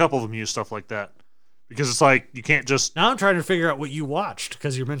 Mm-hmm. Actually, a couple of them use stuff like that because it's like you can't just. Now I'm trying to figure out what you watched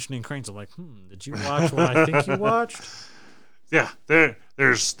because you're mentioning cranes. I'm like, did you watch what I think you watched? Yeah,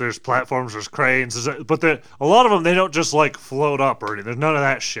 there's platforms, there's cranes, but a lot of them they don't just like float up or anything. There's none of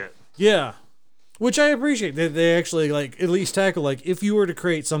that shit. Yeah. Which I appreciate. They actually like at least tackle like if you were to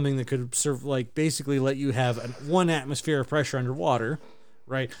create something that could serve like basically let you have one atmosphere of pressure underwater,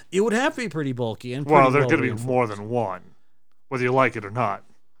 right? It would have to be pretty bulky and Well, pretty there's going to be reinforced. more than one, whether you like it or not.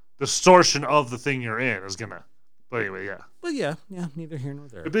 The distortion of the thing you're in is gonna. But anyway, yeah. But yeah, neither here nor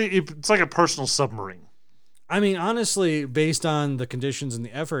there. It's like a personal submarine. I mean, honestly, based on the conditions and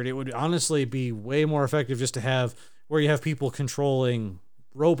the effort, it would honestly be way more effective just to have where you have people controlling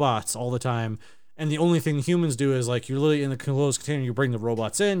robots all the time. And the only thing humans do is like you're literally in the closed container, you bring the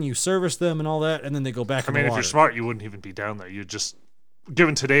robots in, you service them and all that, and then they go back in the I mean, if water. you're smart, you wouldn't even be down there. You just,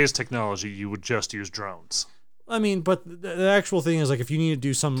 given today's technology, you would just use drones. I mean, but the actual thing is like if you need to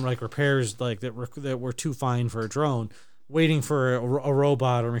do some like repairs like that were too fine for a drone, waiting for a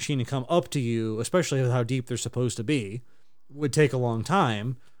robot or machine to come up to you, especially with how deep they're supposed to be, would take a long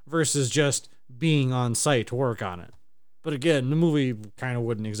time versus just being on site to work on it. But again, the movie kind of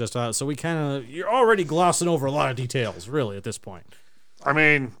wouldn't exist without it, so you're already glossing over a lot of details, really, at this point. I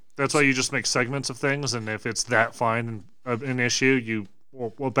mean, that's why you just make segments of things, and if it's that fine an issue,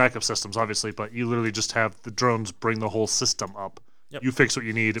 well, backup systems, obviously, but you literally just have the drones bring the whole system up. Yep. You fix what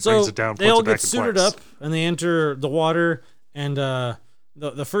you need, it So brings it down, they puts all it back get in suited place. up, and they enter the water, and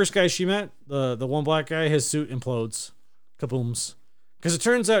the first guy she met, the one black guy, his suit implodes. Kabooms. Because it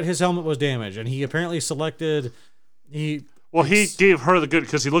turns out his helmet was damaged, and he apparently selected... He gave her the good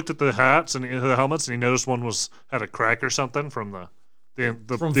because he looked at the hats and the helmets and he noticed one had a crack or something from the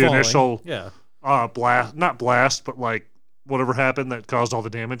from falling. initial Yeah. blast, not blast, but like whatever happened that caused all the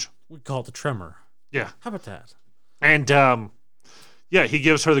damage. We call it the tremor. Yeah. How about that? And yeah, he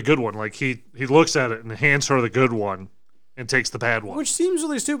gives her the good one. Like he looks at it and hands her the good one and takes the bad one. Which seems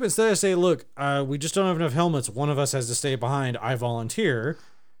really stupid. Instead of say, look, we just don't have enough helmets. One of us has to stay behind. I volunteer.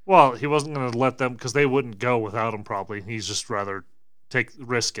 Well, he wasn't going to let them because they wouldn't go without him probably. He's just rather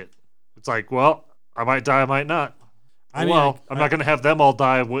risk it. It's like, well, I might die, I might not. I'm not going to have them all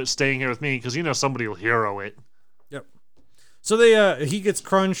die staying here with me because somebody will hero it. Yep. So he gets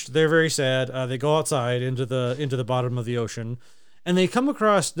crunched. They're very sad. They go outside into the bottom of the ocean, and they come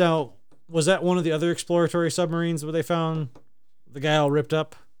across. Now, was that one of the other exploratory submarines where they found the guy all ripped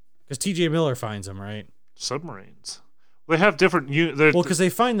up? Because T.J. Miller finds him, right? Submarines. They have different. Well, because they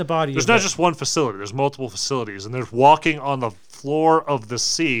find the body. There's not just one facility. There's multiple facilities, and they're walking on the floor of the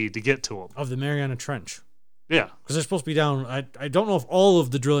sea to get to them. Of the Mariana Trench. Yeah. Because they're supposed to be down. I don't know if all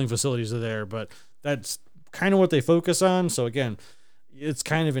of the drilling facilities are there, but that's kind of what they focus on. So again, it's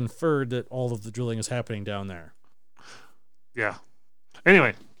kind of inferred that all of the drilling is happening down there. Yeah.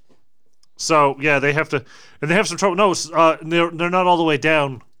 Anyway, so yeah, they have some trouble. No, they're not all the way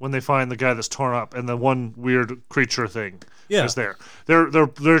down when they find the guy that's torn up and the one weird creature thing is there.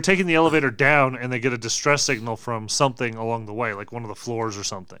 They're taking the elevator down and they get a distress signal from something along the way, like one of the floors or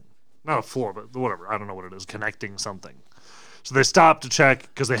something. Not a floor, but whatever. I don't know what it is, connecting something. So they stop to check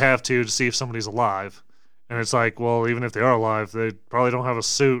because they have to see if somebody's alive. And it's like, well, even if they are alive, they probably don't have a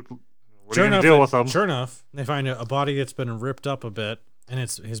suit. What are you going to deal with them? Sure enough, they find a body that's been ripped up a bit, and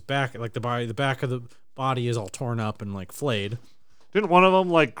it's his back, like the back of the body is all torn up and like flayed. Didn't one of them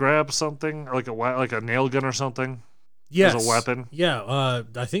like grab something, like a nail gun or something? Yes. As a weapon? Yeah,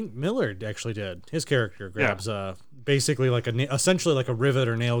 I think Millard actually did. His character grabs basically like essentially like a rivet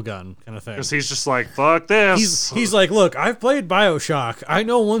or nail gun kind of thing. Because he's just like, fuck this. He's like, look, I've played BioShock. I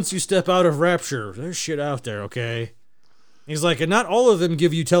know once you step out of Rapture, there's shit out there, okay? He's like, and not all of them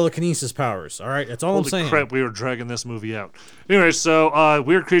give you telekinesis powers, all right? That's all I'm saying. Holy crap, we were dragging this movie out. Anyway, so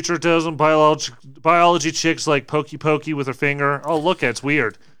weird creature does them. Biology chicks like pokey with her finger. Oh, look, it's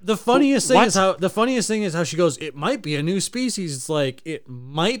weird. The funniest thing is how she goes, it might be a new species. It's like, it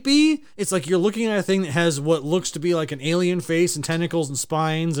might be. It's like you're looking at a thing that has what looks to be like an alien face and tentacles and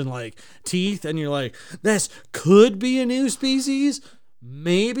spines and like teeth, and you're like, this could be a new species?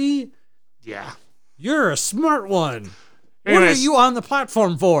 Maybe? Yeah. You're a smart one. Anyways, what are you on the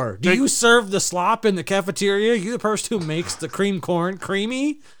platform for? Do you serve the slop in the cafeteria? You the person who makes the cream corn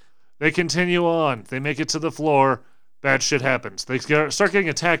creamy? They continue on. They make it to the floor. Bad shit happens. They start getting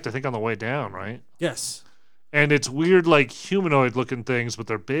attacked, I think, on the way down, right? Yes. And it's weird, like, humanoid-looking things, but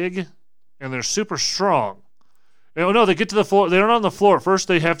they're big, and they're super strong. Oh, no, they get to the floor. They're not on the floor. First,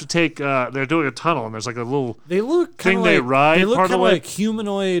 they have to take, they're doing a tunnel, and there's, like, a little thing they ride. They look kind of like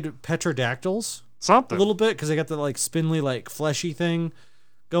humanoid petrodactyls. Something. A little bit, because they got the, like, spindly, like, fleshy thing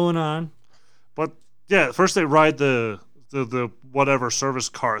going on. But, yeah, first they ride the whatever service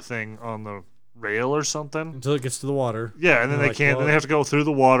car thing on the rail or something until it gets to the water. Yeah, and then they can't. Then they have to go through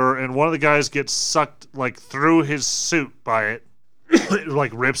the water, and one of the guys gets sucked like through his suit by it. It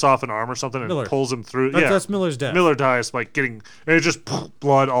like rips off an arm or something and pulls him through. That's Miller's death. Miller dies like getting, and it just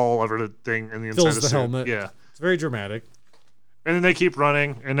blood all over the thing in the inside fills of the suit. helmet. Yeah, it's very dramatic. And then they keep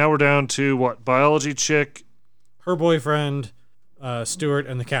running, and now we're down to what? Biology chick, her boyfriend, Stuart,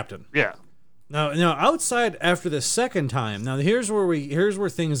 and the captain. Yeah. Now, outside after the second time, now here's where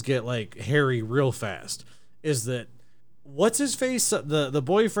things get like hairy real fast. Is that what's his face? The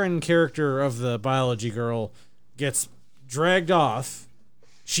boyfriend character of the biology girl gets dragged off.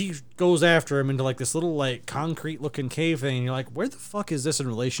 She goes after him into like this little like concrete looking cave thing. And you're like, where the fuck is this in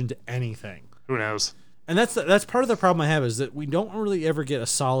relation to anything? Who knows? And that's part of the problem I have is that we don't really ever get a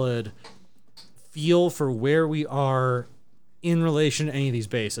solid feel for where we are in relation to any of these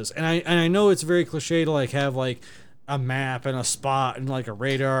bases. And I know it's very cliche to like have like a map and a spot and like a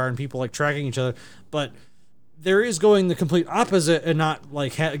radar and people like tracking each other, but there is going the complete opposite and not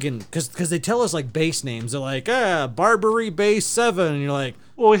like again because they tell us like base names. They're like Barbary Base 7 and you're like,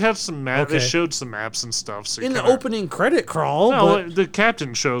 well, we have some maps. Okay. They showed some maps and stuff. So in the opening credit crawl. No, the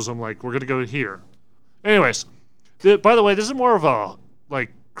captain shows them like we're gonna go here. Anyways, by the way, this is more of a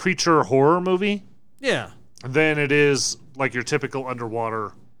like creature horror movie. Yeah. Than it is like your typical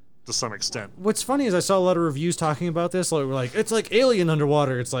underwater to some extent. What's funny is I saw a lot of reviews talking about this. Like it's like Alien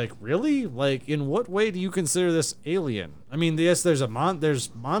underwater. It's like, really? Like, in what way do you consider this Alien? I mean, yes, there's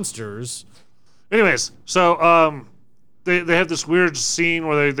monsters. Anyways, so they have this weird scene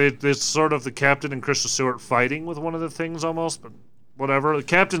where they sort of the captain and Kristen Stewart fighting with one of the things almost, but whatever. The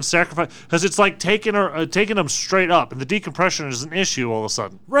captain sacrificed because it's like taking them straight up, and the decompression is an issue all of a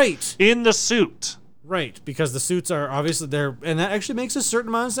sudden. Right. In the suit. Right, because the suits are obviously and that actually makes a certain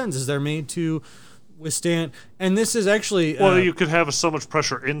amount of sense. Is they're made to withstand. And this is actually Well, you could have so much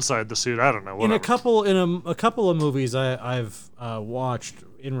pressure inside the suit. I don't know. in Whatever. a couple of movies I've watched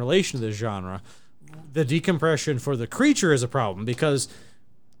in relation to this genre. The decompression for the creature is a problem because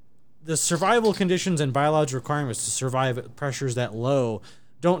the survival conditions and biological requirements to survive at pressures that low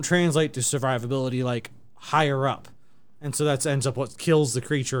don't translate to survivability like higher up. And so that ends up what kills the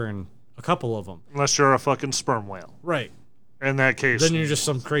creature in a couple of them. Unless you're a fucking sperm whale. Right. In that case, Then you're just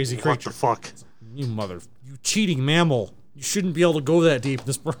some crazy what creature. the fuck? You cheating mammal. You shouldn't be able to go that deep.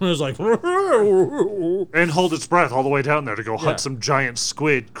 This sperm is like... And hold its breath all the way down there to go Yeah. hunt some giant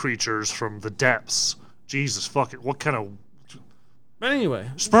squid creatures from the depths. Jesus fuck it. What kind of... But anyway,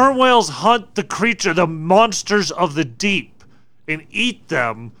 Sperm whales hunt the monsters of the deep, and eat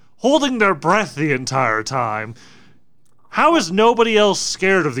them, holding their breath the entire time. How is nobody else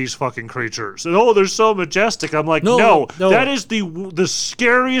scared of these fucking creatures? And, oh, they're so majestic. I'm like, no, that is the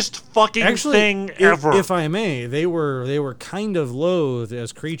scariest fucking actually, thing ever. if I may, they were kind of loathed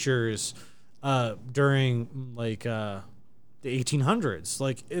as creatures during like the 1800s.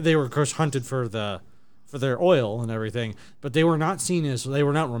 Like they were of course hunted for their oil and everything, but they were not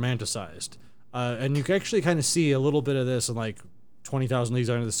romanticized. And you can actually kind of see a little bit of this in like 20,000 Leagues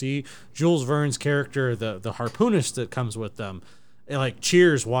Under the Sea. Jules Verne's character, the harpoonist that comes with them, it like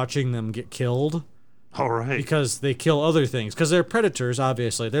cheers watching them get killed. All right. Because they kill other things. Because they're predators,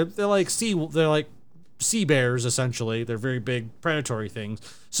 obviously. They're like sea bears, essentially. They're very big predatory things.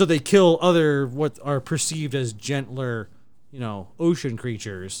 So they kill other what are perceived as gentler, ocean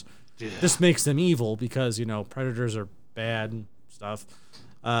creatures. Yeah. This makes them evil because predators are bad and stuff.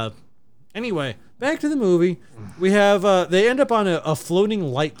 Anyway, back to the movie. We have they end up on a floating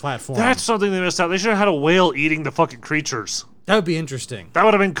light platform. That's something they missed out. They should have had a whale eating the fucking creatures. That would be interesting. That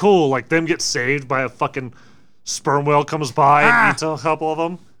would have been cool. Like them get saved by a fucking sperm whale comes by and eats a couple of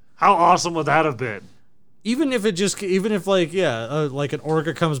them. How awesome would that have been? Even if like an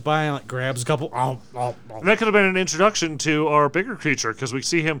orca comes by and like grabs a couple. And that could have been an introduction to our bigger creature because we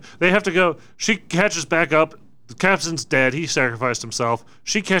see him. They have to go. She catches back up. The captain's dead. He sacrificed himself.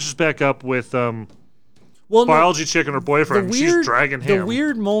 She catches back up with biology chick and her boyfriend. She's dragging him. The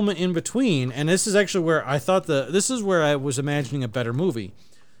weird moment in between, and this is actually where I thought this is where I was imagining a better movie,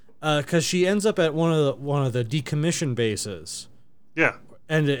 because she ends up at one of the decommissioned bases. Yeah.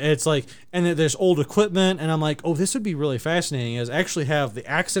 And it's like, and there's old equipment, and I'm like, oh, this would be really fascinating. Is actually have the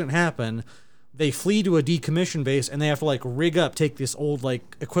accident happen, they flee to a decommissioned base, and they have to like rig up, take this old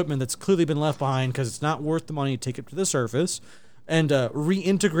like equipment that's clearly been left behind because it's not worth the money to take it to the surface, and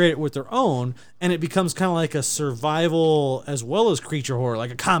reintegrate it with their own, and it becomes kind of like a survival as well as creature horror,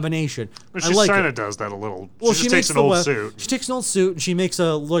 like a combination. But she kind of does that a little. Well, she just takes an old suit. She takes an old suit and she makes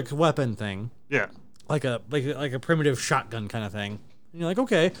a weapon thing. Yeah. Like a primitive shotgun kind of thing. And you're like,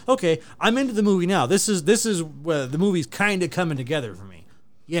 okay, I'm into the movie now. This is where the movie's kind of coming together for me.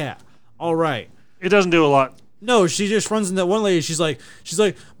 Yeah, all right. It doesn't do a lot. No, she just runs into that one lady. She's like,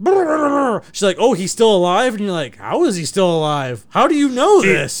 oh, he's still alive, and you're like, how is he still alive? How do you know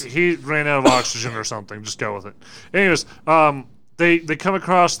this? He ran out of oxygen or something. Just go with it. Anyways, they come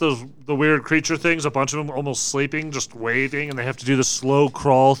across the weird creature things. A bunch of them almost sleeping, just waiting, and they have to do the slow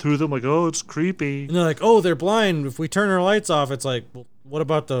crawl through them. Like, oh, it's creepy. And they're like, oh, they're blind. If we turn our lights off, it's like, well, what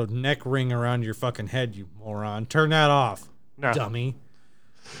about the neck ring around your fucking head, you moron? Turn that off, dummy.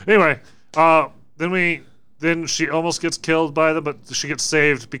 Anyway, then she almost gets killed by them, but she gets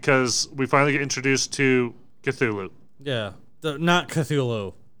saved because we finally get introduced to Cthulhu. Yeah, not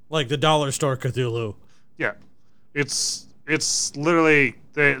Cthulhu, like the dollar store Cthulhu. Yeah, it's literally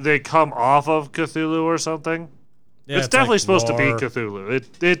they come off of Cthulhu or something. Yeah, it's definitely like supposed to be Cthulhu.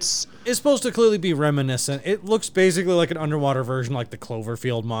 It's supposed to clearly be reminiscent. It looks basically like an underwater version, like the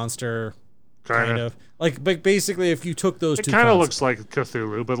Cloverfield monster. Kind of. Like, but basically, if you took those two, it kind of looks like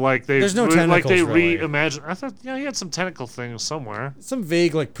Cthulhu, but like there's no tentacles, like they really. reimagine. I thought, he had some tentacle things somewhere. Some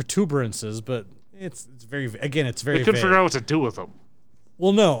vague like protuberances, but it's very it's very. They couldn't figure out what to do with them.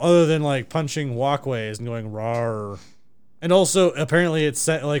 Well, no, other than like punching walkways and going rawr. And also, apparently, it's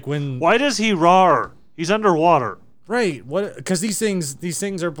set like when. Why does he rawr? He's underwater. Right. What? Because these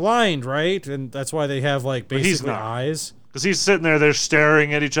things are blind, right? And that's why they have like basically eyes. Because he's sitting there, they're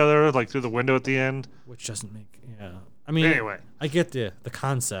staring at each other like through the window at the end. Which doesn't make I mean, anyway, I get the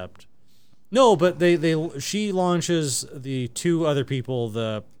concept. No, but she launches the two other people,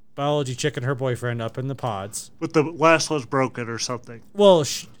 the biology chick and her boyfriend, up in the pods. But the last one's broken or something. Well,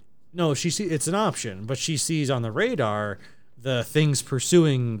 it's an option, but she sees on the radar the things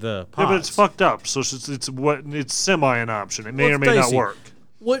pursuing the pods. Yeah, but it's fucked up, so it's semi an option. It may or may not work.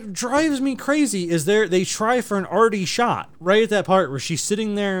 What drives me crazy is they try for an arty shot right at that part where she's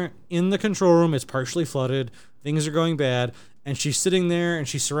sitting there in the control room. It's partially flooded. Things are going bad. And she's sitting there and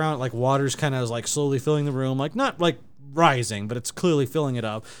she's surrounded, like water's kind of like slowly filling the room. Like not like rising, but it's clearly filling it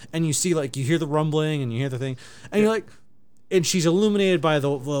up. And you see like, you hear the rumbling and you hear the thing. And you're like, and she's illuminated by the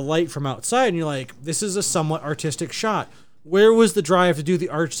light from outside. And you're like, this is a somewhat artistic shot. Where was the drive to do the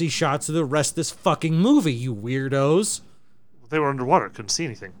artsy shots of the rest of this fucking movie, you weirdos? They were underwater, couldn't see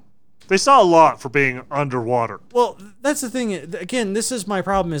anything. They saw a lot for being underwater. Well, that's the thing. Again, this is my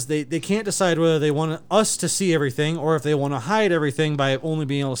problem, is they can't decide whether they want us to see everything or if they want to hide everything by only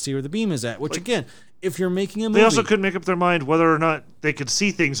being able to see where the beam is at. Which, again, if you're making a movie... They also couldn't make up their mind whether or not they could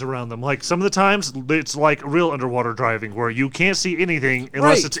see things around them. Like, some of the times, it's like real underwater driving, where you can't see anything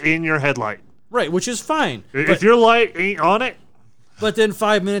unless it's in your headlight. Right, which is fine. If your light ain't on it... But then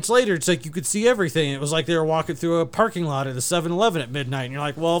 5 minutes later, it's like you could see everything. It was like they were walking through a parking lot at a 7-Eleven at midnight, and you're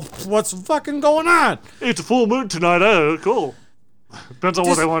like, well, what's fucking going on? It's a full moon tonight. Oh, cool. Depends on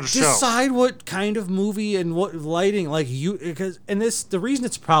what they want to show. Decide what kind of movie and what lighting, like you, because, and this, the reason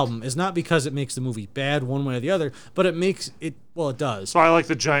it's a problem is not because it makes the movie bad one way or the other, but it makes it, well, it does. So I like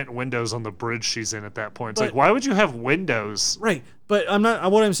the giant windows on the bridge she's in at that point. It's like, why would you have windows? Right. But I'm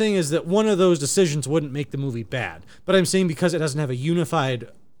not, what I'm saying is that one of those decisions wouldn't make the movie bad. But I'm saying because it doesn't have a unified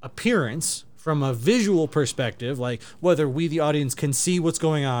appearance from a visual perspective, like whether we, the audience, can see what's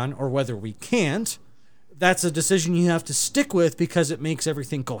going on or whether we can't, that's a decision you have to stick with because it makes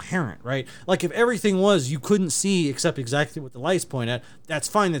everything coherent, right? Like if everything was you couldn't see except exactly what the lights point at, that's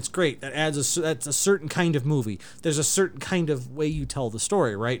fine, that's great. That adds that's a certain kind of movie. There's a certain kind of way you tell the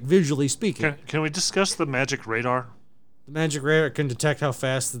story, right? Visually speaking. Can we discuss the magic radar? The magic radar can detect how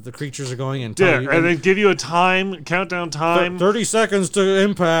fast the creatures are going and tell you, and then give you a countdown time. 30 seconds to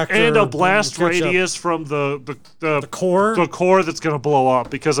impact. And a blast radius from the core? The core that's going to blow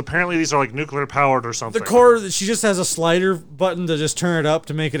up, because apparently these are like nuclear powered or something. The core, she just has a slider button to just turn it up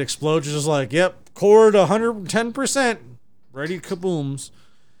to make it explode. She's just like, yep, core to 110%. Ready, kabooms.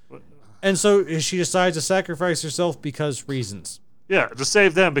 And so she decides to sacrifice herself because reasons. Yeah, to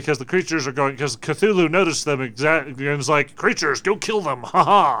save them, because the creatures are going... Because Cthulhu noticed them exactly and was like, creatures, go kill them,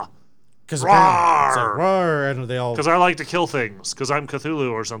 haha. Because it's like, roar, and they all... Because I like to kill things, because I'm Cthulhu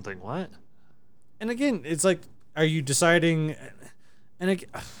or something. What? And again, it's like, are you deciding... And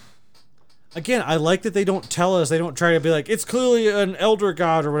again, I like that they don't tell us, they don't try to be like, it's clearly an elder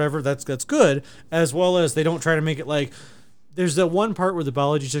god or whatever, that's good, as well as they don't try to make it like... There's that one part where the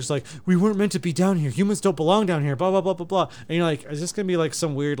biology chick's like, we weren't meant to be down here. Humans don't belong down here, blah, blah, blah, blah, blah. And you're like, is this going to be like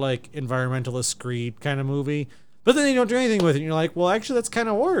some weird, like, environmentalist Creed kind of movie? But then they don't do anything with it. And you're like, well, actually, that's kind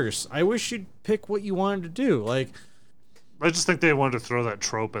of worse. I wish you'd pick what you wanted to do. Like, I just think they wanted to throw that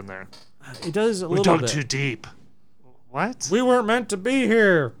trope in there. It does a little bit. We dug too deep. What? We weren't meant to be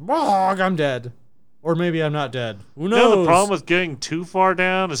here. Bog, I'm dead. Or maybe I'm not dead. Who knows? You know, the problem with getting too far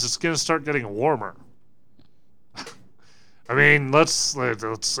down is it's going to start getting warmer. I mean, let's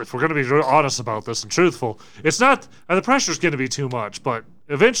if we're going to be honest about this and truthful, it's not, the pressure's going to be too much, but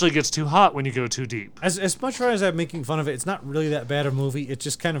eventually it gets too hot when you go too deep. As much as I'm making fun of it, it's not really that bad a movie. It's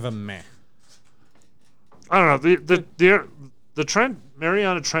just kind of a meh. I don't know. The Trent,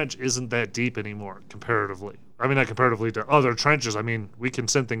 Mariana Trench isn't that deep anymore, comparatively. I mean, not comparatively to other trenches. I mean, we can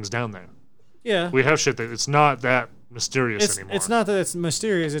send things down there. Yeah. We have shit that it's not that mysterious anymore. It's not that it's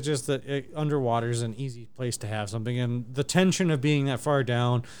mysterious, it's just that underwater is an easy place to have something, and the tension of being that far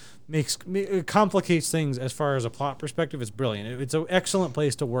down it complicates things as far as a plot perspective. It's brilliant. It's an excellent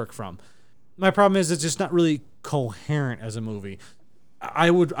place to work from. My problem is it's just not really coherent as a movie.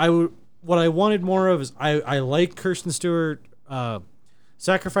 What I wanted more of is I like Kirsten Stewart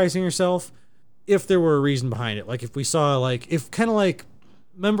sacrificing herself if there were a reason behind it. Like if we saw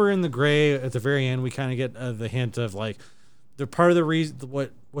remember in The Gray at the very end, we kind of get the hint of like the part of the reason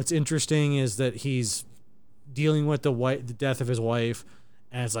what's interesting is that he's dealing with the death of his wife,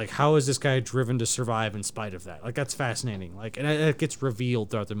 and it's like, how is this guy driven to survive in spite of that? Like that's fascinating. Like, and it gets revealed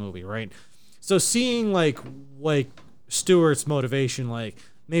throughout the movie, right? So seeing like Stewart's motivation, like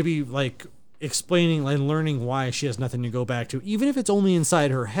maybe like explaining and learning why she has nothing to go back to, even if it's only inside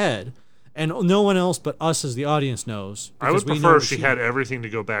her head. And no one else but us as the audience knows. I would prefer if she had everything to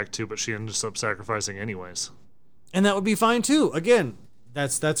go back to, but she ended up sacrificing anyways. And that would be fine too. Again,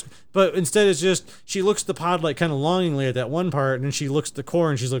 that's. But instead, it's just she looks at the pod like kind of longingly at that one part, and then she looks at the core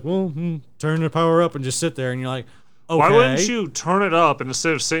and she's like, "Well, turn the power up and just sit there." And you're like, "Okay." Why wouldn't you turn it up and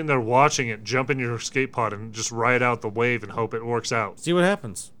instead of sitting there watching it, jump in your escape pod and just ride out the wave and hope it works out? See what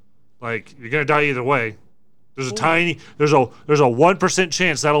happens. Like you're gonna die either way. There's a 1%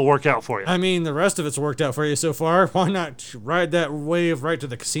 chance that'll work out for you. I mean, the rest of it's worked out for you so far. Why not ride that wave right to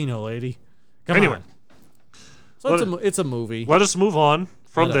the casino, lady? Come Anyway. on. So it's a movie. Let us move on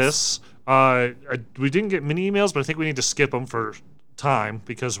from Let us. this. We didn't get many emails, but I think we need to skip them for time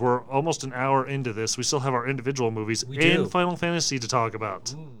because we're almost an hour into this. We still have our individual movies We and do. Final Fantasy to talk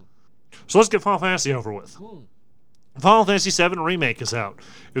about. So let's get Final Fantasy over with. Final Fantasy VII Remake is out.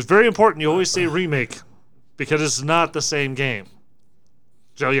 It's very important you always say remake because it's not the same game.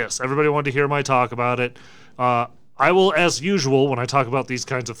 So yes, everybody wanted to hear my talk about it. I will, as usual, when I talk about these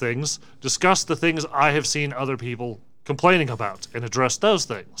kinds of things, discuss the things I have seen other people complaining about and address those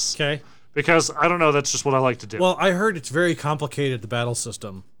things. Okay. Because, I don't know, that's just what I like to do. Well, I heard it's very complicated, the battle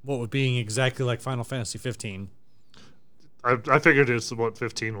system. What with being exactly like Final Fantasy 15. I figured it's what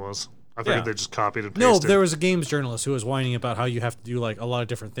 15 was. I figured Yeah. they just copied and No, pasted. there was a games journalist who was whining about how you have to do like a lot of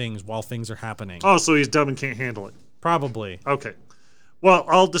different things while things are happening. Oh, so he's dumb and can't handle it. Probably. Okay. Well,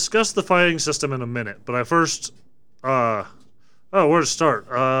 I'll discuss the fighting system in a minute, but I first... where to start?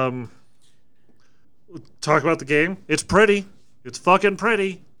 Talk about the game. It's pretty. It's fucking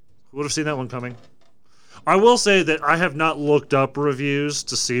pretty. Who would have seen that one coming? I will say that I have not looked up reviews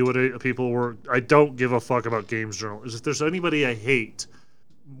to see what people were... I don't give a fuck about games journalists. If there's anybody I hate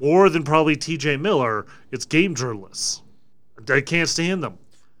more than probably TJ Miller, it's game journalists. I can't stand them.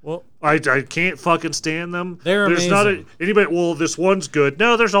 Well, I can't fucking stand them. They're there's amazing. not anybody. Well, this one's good.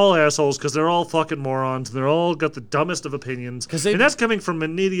 No, there's all assholes because they're all fucking morons. And they're all got the dumbest of opinions. And that's coming from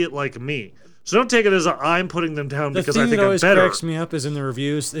an idiot like me. So don't take it as I'm putting them down because I thing think that I'm always better. cracks me up is in the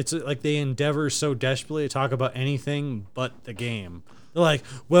reviews. It's like they endeavor so desperately to talk about anything but the game. They're like,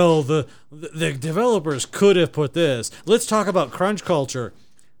 well, the developers could have put this. Let's talk about crunch culture.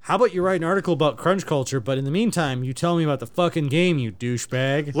 How about you write an article about crunch culture, but in the meantime, you tell me about the fucking game, you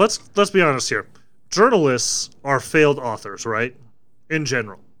douchebag. Let's be honest here. Journalists are failed authors, right? In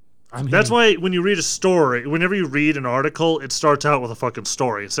general. I mean, That's why when you read a story, whenever you read an article, it starts out with a fucking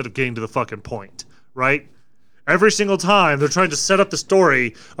story instead of getting to the fucking point, right? Every single time they're trying to set up the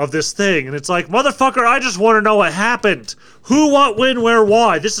story of this thing, and it's like, motherfucker, I just want to know what happened. Who, what, when, where,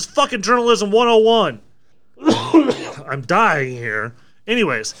 why. This is fucking journalism 101. I'm dying here.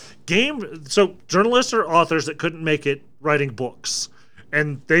 Anyways, so journalists are authors that couldn't make it writing books.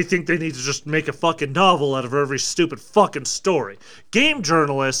 And they think they need to just make a fucking novel out of every stupid fucking story. Game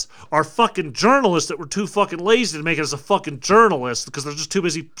journalists are fucking journalists that were too fucking lazy to make it as a fucking journalist because they're just too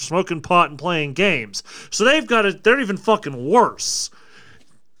busy smoking pot and playing games. So they've got it, they're even fucking worse.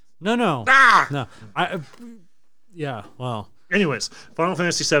 No. No. Yeah, well. Anyways, Final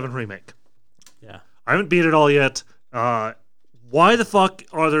Fantasy VII Remake. Yeah. I haven't beat it all yet. Why the fuck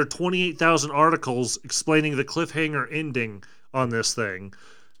are there 28,000 articles explaining the cliffhanger ending on this thing?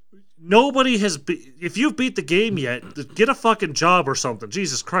 Nobody has... if you've beat the game yet, get a fucking job or something.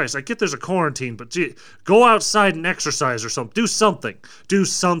 Jesus Christ. I get there's a quarantine, but go outside and exercise or something. Do something. Do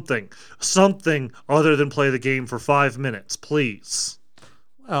something. Something other than play the game for 5 minutes, please.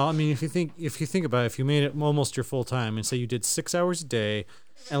 Well, I mean, if you think about it, if you made it almost your full time and say you did 6 hours a day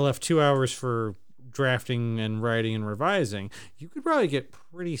and left 2 hours for drafting and writing and revising, you could probably get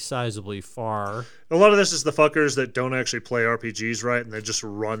pretty sizably far. A lot of this is the fuckers that don't actually play RPGs right, and they just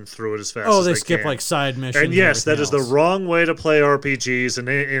run through it as fast as they can. Oh, they skip like side missions. And yes, that is the else. wrong way to play RPGs,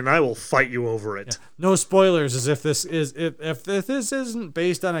 and I will fight you over it. Yeah. No spoilers, as if this is if this isn't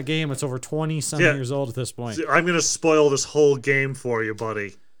based on a game that's over 20-some years old at this point. I'm gonna spoil this whole game for you,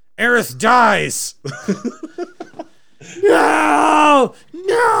 buddy. Aerith dies. No.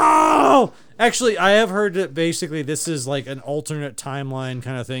 Actually, I have heard that basically this is like an alternate timeline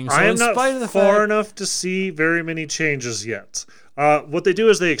kind of thing. So I am in not spite of the far fact, enough to see very many changes yet. What they do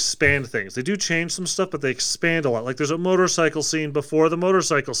is they expand things. They do change some stuff, but they expand a lot. Like there's a motorcycle scene before the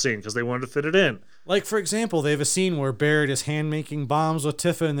motorcycle scene because they wanted to fit it in. like for example, they have a scene where Barrett is hand making bombs with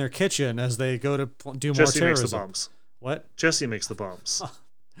Tifa in their kitchen as they go to do more Jesse terrorism. makes the bombs. What? Jesse makes the bombs.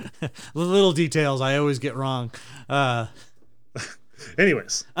 The little details I always get wrong.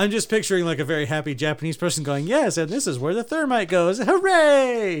 Anyways, I'm just picturing like a very happy Japanese person going, yes, and this is where the thermite goes.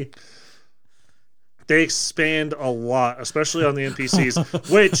 Hooray! they expand a lot, especially on the NPCs.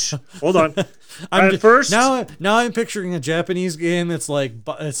 Which, hold on, First, now I'm picturing a Japanese game that's like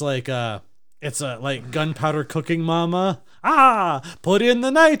it's a like gunpowder cooking mama. Put in the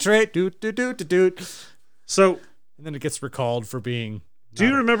nitrate. Doot doot doot doot doot. So, and then it gets recalled for being. Do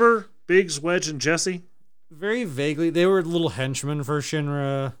you remember Biggs, Wedge, and Jesse? Very vaguely, they were little henchmen for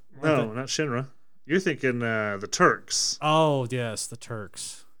Shinra. No, not Shinra. You're thinking the Turks. Oh yes, the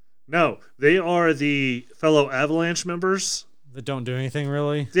Turks. No, they are the fellow Avalanche members. That don't do anything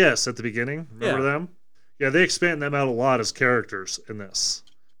really. Yes, at the beginning. Remember them? Yeah, they expand them out a lot as characters in this.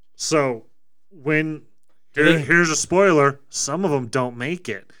 So when here's a spoiler, some of them don't make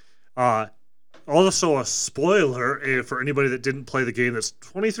it. Also a spoiler for anybody that didn't play the game that's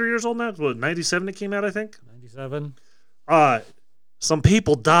 23 years old now. What, 97 it came out, I think? 97. Some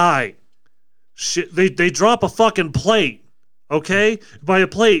people die. Shit, they drop a fucking plate. Okay? By a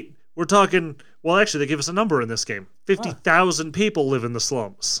plate, we're talking, well, actually, they give us a number in this game. 50,000 people live in the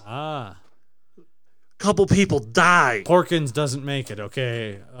slums. Couple people die. Porkins doesn't make it,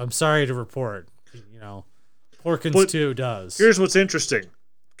 okay? I'm sorry to report. Porkins 2 does. Here's what's interesting.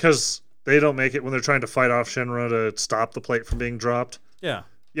 Because they don't make it when they're trying to fight off Shenron to stop the plate from being dropped. Yeah.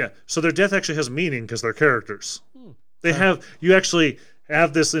 Yeah. So their death actually has meaning because they're characters. You actually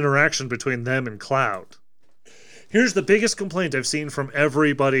have this interaction between them and Cloud. Here's the biggest complaint I've seen from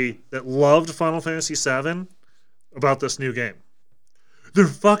everybody that loved Final Fantasy VII about this new game. They're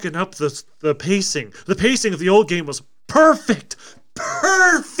fucking up the pacing. The pacing of the old game was perfect.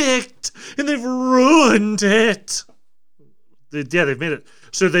 Perfect! And they've ruined it. They've made it.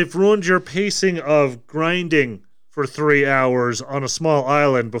 So they've ruined your pacing of grinding for 3 hours on a small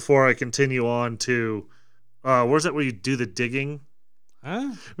island before I continue on to... where's that where you do the digging?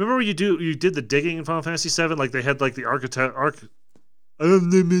 Huh? Remember where you did the digging in Final Fantasy VII? Like they had like the they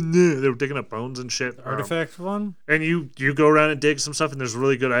were digging up bones and shit. The artifact one? And you go around and dig some stuff, and there's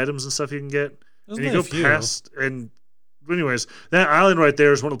really good items and stuff you can get. And you go past, and anyways, that island right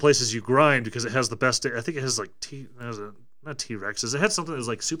there is one of the places you grind because it has the best. I think it has like not T-Rexes. It had something that was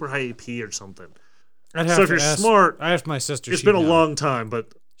like super high AP or something. So if you're smart, I asked my sister. It's been a long time,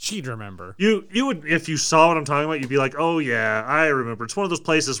 but she'd remember. You would, if you saw what I'm talking about, you'd be like, oh yeah, I remember. It's one of those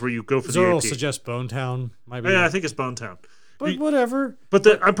places where you go for the AP. Suggest Bone Town. Might be. Yeah, I think it's Bone Town. But whatever.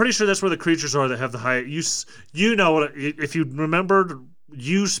 But I'm pretty sure that's where the creatures are that have the high. You know what? If you remembered,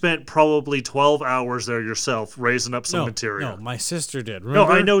 you spent probably 12 hours there yourself raising up some materia. No, my sister did. Remember?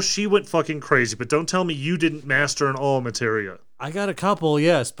 No, I know she went fucking crazy, but don't tell me you didn't master an all materia. I got a couple,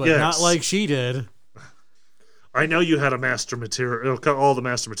 yes, but not like she did. I know you had a master materia, all the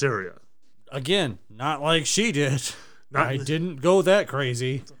master materia. Again, not like she did. I didn't go that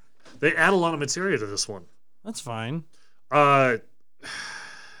crazy. They add a lot of materia to this one. That's fine.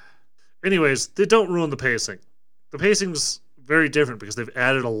 Anyways, they don't ruin the pacing. The pacing's very different because they've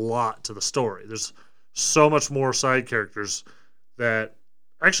added a lot to the story. There's so much more side characters that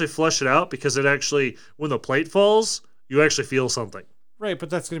actually flesh it out because it actually, when the plate falls, you actually feel something. Right, but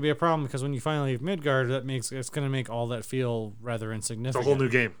that's going to be a problem because when you finally leave Midgard, it's going to make all that feel rather insignificant. It's a whole new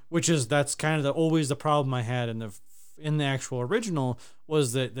game. That's kind of always the problem I had in the actual original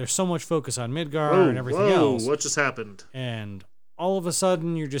was that there's so much focus on Midgard and everything else. What just happened? And all of a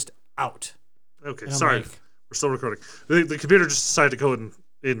sudden, you're just out. Okay, sorry. We're still recording. The computer just decided to go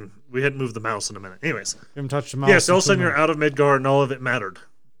in. We hadn't moved the mouse in a minute. Anyways. You haven't touched the mouse. Yes, all of a sudden you're out of Midgard and all of it mattered.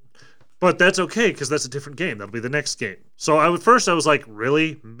 But that's okay because that's a different game. That'll be the next game. So I was like,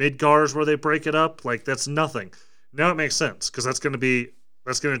 really? Midgard's where they break it up? Like, that's nothing. Now it makes sense because that's going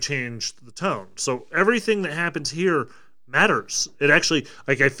to change the tone. So everything that happens here matters. It actually,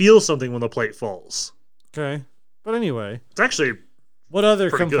 like, I feel something when the plate falls. Okay. But anyway. It's actually what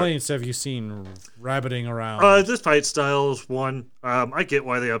other complaints have you seen rabbiting around? This fight style is one. I get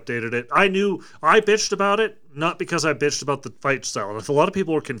why they updated it. I bitched about it, not because I bitched about the fight style. A lot of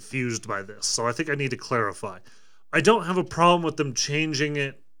people were confused by this, so I think I need to clarify. I don't have a problem with them changing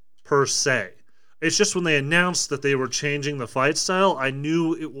it per se. It's just when they announced that they were changing the fight style, I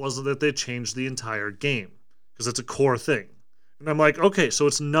knew it wasn't that they changed the entire game, because it's a core thing. And I'm like, okay, so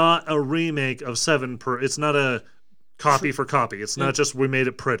it's not a remake of 7 it's not a copy for copy. It's not just we made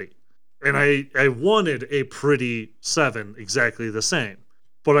it pretty. And I wanted a pretty 7 exactly the same.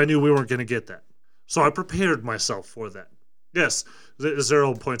 But I knew we weren't going to get that. So I prepared myself for that. Yes,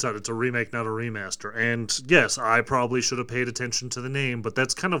 Zero points out it's a remake, not a remaster. And yes, I probably should have paid attention to the name, but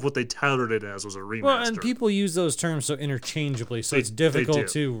that's kind of what they touted it as, was a remaster. Well, and people use those terms so interchangeably, so it's difficult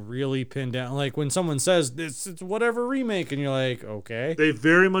to really pin down. Like when someone says, it's whatever remake, and you're like, okay. They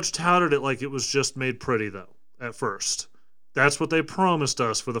very much touted it like it was just made pretty, though. At first, that's what they promised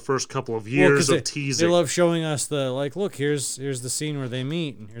us for the first couple of years of teasing. They love showing us look, here's the scene where they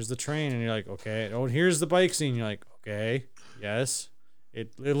meet, and here's the train, and you're like, okay. Oh, and here's the bike scene. You're like, okay, yes,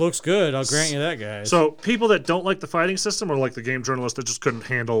 it looks good. I'll grant you that, guys. So people that don't like the fighting system, or like the game journalists that just couldn't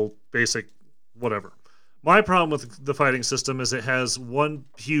handle basic whatever. My problem with the fighting system is it has one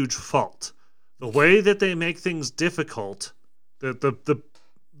huge fault: the way that they make things difficult.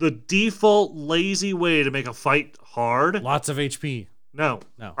 The default lazy way to make a fight hard. Lots of HP. No.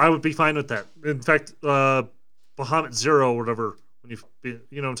 I would be fine with that. In fact, Bahamut Zero or whatever, when you know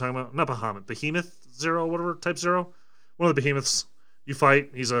what I'm talking about? Not Bahamut, Behemoth Zero, whatever, Type Zero. One of the behemoths you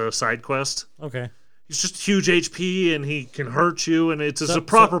fight. He's a side quest. Okay. He's just huge HP, and he can hurt you, and it's a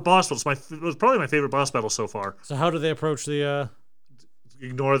proper boss battle. It was probably my favorite boss battle so far. So how do they approach the?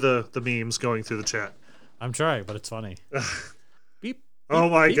 Ignore the memes going through the chat. I'm trying, but it's funny. Beep. Oh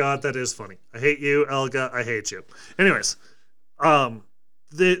my beep. god, that is funny. I hate you, Elga. I hate you. Anyways,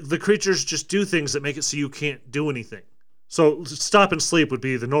 the creatures just do things that make it so you can't do anything. So stop and sleep would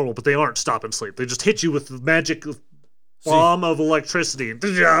be the normal, but they aren't stop and sleep. They just hit you with the magic bomb of electricity.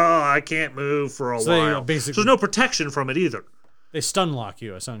 I can't move for a while. Basically, so there's no protection from it either. They stun lock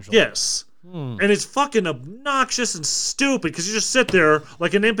you, essentially. Yes. And it's fucking obnoxious and stupid because you just sit there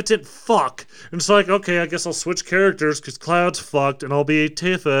like an impotent fuck. And it's like, okay, I guess I'll switch characters because Cloud's fucked and I'll be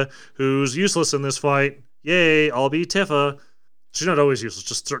Tifa, who's useless in this fight. Yay, I'll be Tifa. She's not always useless,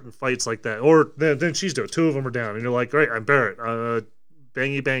 just certain fights like that. Or then she's doing. Two of them are down. And you're like, great, I'm Barrett.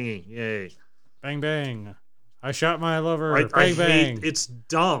 Bangy, bangy. Yay. Bang, bang. I shot my lover. I Bang, bang. hate, it's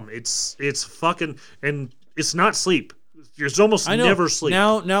dumb. It's fucking, and it's not sleep. It's almost never sleep.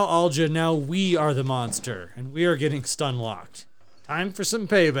 Now, Alja, now we are the monster, and we are getting stun locked. Time for some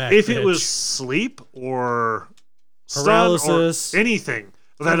payback. If bitch. it was sleep or paralysis stun or anything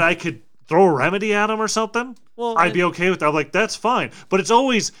that I could throw a remedy at him or something, well, I'd be okay with that. I'm like, that's fine. But it's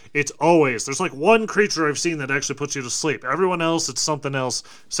always. There's like one creature I've seen that actually puts you to sleep. Everyone else, it's something else,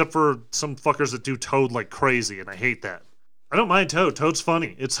 except for some fuckers that do Toad like crazy, and I hate that. I don't mind Toad. Toad's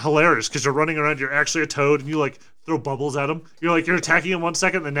funny. It's hilarious because you're running around, you're actually a Toad, and you like throw bubbles at him. You're attacking him 1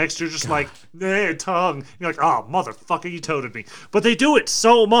 second, the next you're just like, nah, tongue. You're like, oh, motherfucker, you toaded me. But they do it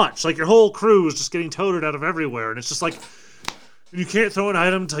so much. Like your whole crew is just getting toaded out of everywhere, and it's just like, you can't throw an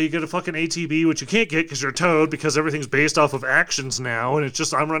item until you get a fucking ATB, which you can't get because you're a Toad because everything's based off of actions now, and it's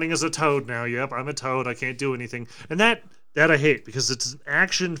just, I'm running as a Toad now. Yep, I'm a Toad. I can't do anything. And that I hate because it's an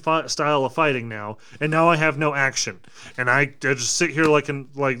action style of fighting now, and now I have no action, and I just sit here like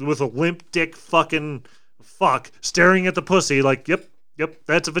with a limp dick fucking fuck staring at the pussy like, yep,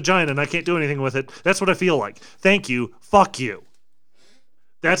 that's a vagina, and I can't do anything with it. That's what I feel like. Thank you, fuck you.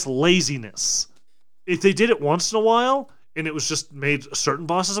 That's laziness. If they did it once in a while and it was just made certain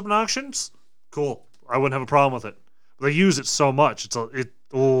bosses obnoxious, cool. I wouldn't have a problem with it. But they use it so much. That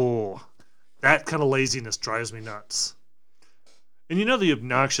kind of laziness drives me nuts. And you know the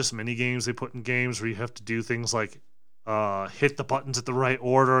obnoxious mini games they put in games where you have to do things like hit the buttons at the right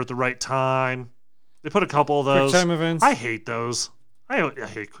order at the right time. They put a couple of those. QuickTime events. I hate those. I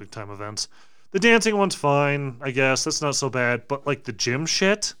hate QuickTime events. The dancing one's fine, I guess. That's not so bad. But like the gym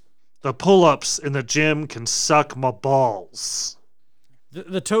shit, the pull-ups in the gym can suck my balls.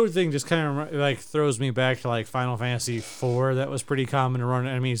 The Toad thing just kind of like throws me back to like Final Fantasy IV. That was pretty common to run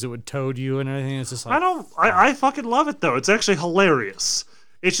enemies that would toad you and everything. It's just like I fucking love it though. It's actually hilarious.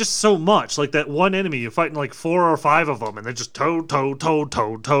 It's just so much like that one enemy you're fighting like 4 or 5 of them, and they just toad.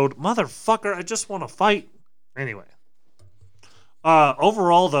 Motherfucker, I just want to fight. Anyway,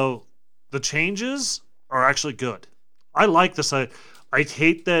 overall though, the changes are actually good. I like this. I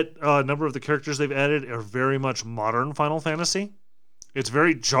hate that a number of the characters they've added are very much modern Final Fantasy. It's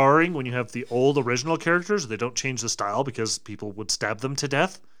very jarring when you have the old original characters. They don't change the style because people would stab them to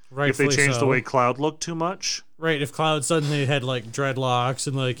death if they changed the way Cloud looked too much. Right, if Cloud suddenly had like dreadlocks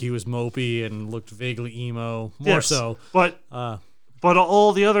and like he was mopey and looked vaguely emo, more so. But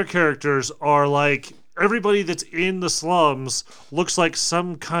all the other characters are like, everybody that's in the slums looks like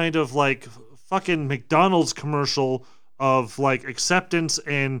some kind of like fucking McDonald's commercial of like acceptance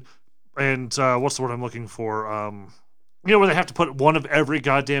and what's the word I'm looking for? Where they have to put one of every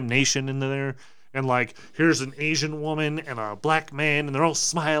goddamn nation in there, and like, here's an Asian woman and a black man, and they're all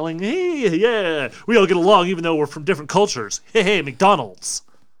smiling. Hey, yeah, we all get along even though we're from different cultures. Hey, McDonald's.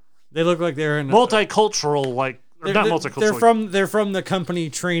 They look like they're in multicultural, like not multicultural. They're from the company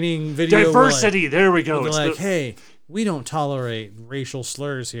training video. Diversity. There we go. They're like, hey, we don't tolerate racial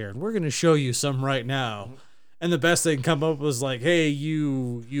slurs here, and we're gonna show you some right now. And the best they can come up was like, hey,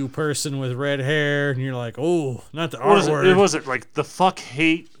 you person with red hair. And you're like, oh, not the R word. It was like the fuck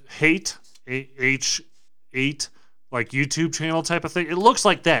hate H8 like YouTube channel type of thing. It looks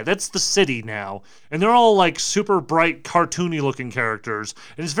like that. That's the city now. And they're all like super bright, cartoony looking characters.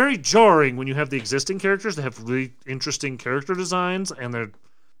 And it's very jarring when you have the existing characters that have really interesting character designs, and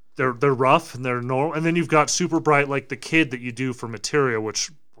they're rough and they're normal. And then you've got super bright like the kid that you do for Materia, which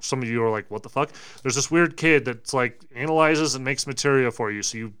some of you are like, what the fuck? There's this weird kid that's like analyzes and makes materia for you.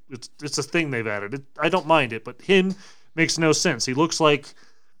 So it's a thing they've added. I don't mind it, but him makes no sense. He looks like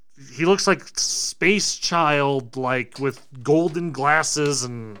Space Child, like with golden glasses,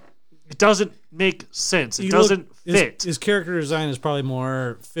 and It doesn't make sense. It You doesn't look- fit. His character design is probably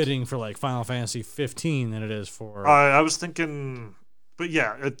more fitting for like Final Fantasy 15 than it is for. I was thinking, but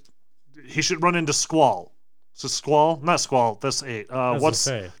yeah, he should run into Squall. So Squall, not Squall. That's 8. was What's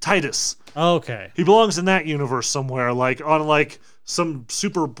gonna say. Titus? Okay. He belongs in that universe somewhere, like on like some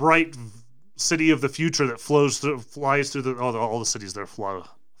super bright city of the future that flies through the all the cities there flew.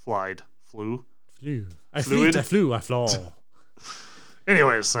 Flew. I Fluid? flew, I flew.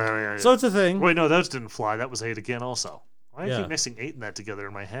 Anyways, So it's a thing. wait, no, those didn't fly. That was 8 again, also. Why do I Yeah. keep mixing 8 and that together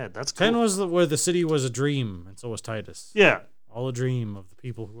in my head? That's cool. 10 was where the city was a dream, and so was Titus. Yeah. All a dream of the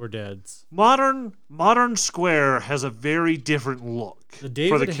people who were dead. Modern Square has a very different look The for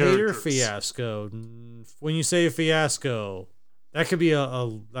David the Hayter characters. fiasco. When you say fiasco, that could be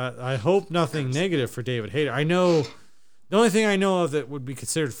I hope nothing negative for David Hayter. I know the only thing I know of that would be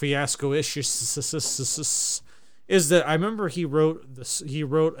considered fiasco-ish is that I remember he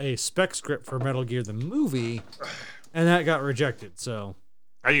wrote a spec script for Metal Gear the movie, and that got rejected. So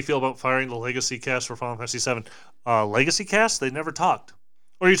How do you feel about firing the Legacy cast for Final Fantasy VII? Legacy cast? They never talked.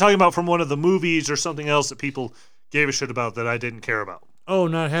 Or are you talking about from one of the movies or something else that people gave a shit about that I didn't care about?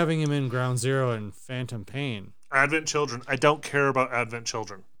 not having him in Ground Zero and Phantom Pain. Advent Children. I don't care about Advent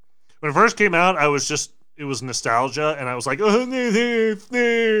Children. When it first came out, it was nostalgia, and I was like, oh,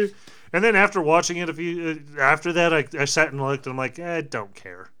 and then after watching it after that, I sat and looked, and I'm like, I don't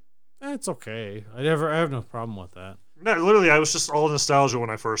care. That's okay. I have no problem with that. No, literally, I was just all nostalgia when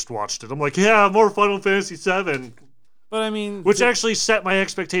I first watched it. I'm like, yeah, more Final Fantasy VII, But I mean, which actually set my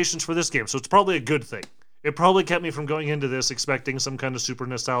expectations for this game, so it's probably a good thing. It probably kept me from going into this expecting some kind of super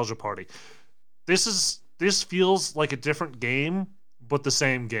nostalgia party. This feels like a different game, but the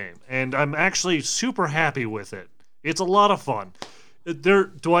same game, and I'm actually super happy with it. It's a lot of fun.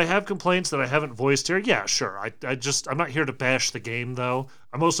 Do I have complaints that I haven't voiced here? Yeah, sure. I'm not here to bash the game, though.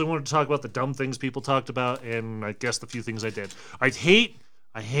 I mostly wanted to talk about the dumb things people talked about, and I guess the few things I did. I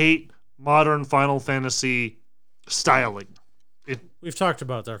hate modern Final Fantasy styling. we've talked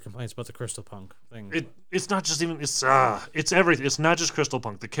about our complaints about the Crystal Punk thing. It's not just even it's everything. It's not just Crystal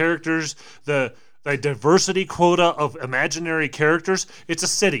Punk. The characters, the diversity quota of imaginary characters. It's a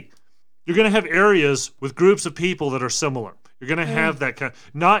city. You're gonna have areas with groups of people that are similar. You're gonna have that kind.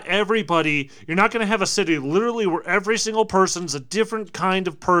 Not everybody. You're not gonna have a city literally where every single person's a different kind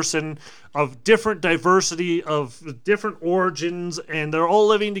of person, of different diversity, of different origins, and they're all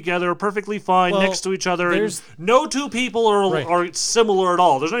living together perfectly fine Well, next to each other. And there's- no two people Right. are similar at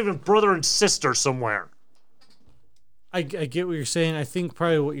all. There's not even brother and sister somewhere. I get what you're saying. I think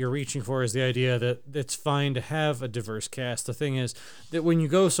probably what you're reaching for is the idea that it's fine to have a diverse cast. The thing is that when you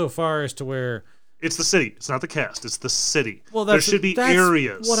go so far as to where, It's the city. It's not the cast. It's the city. well, There should be that's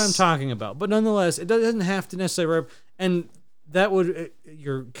areas. what I'm talking about. But nonetheless, it doesn't have to necessarily. And that would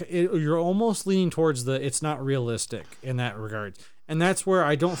you're almost leaning towards it's not realistic in that regard. And that's where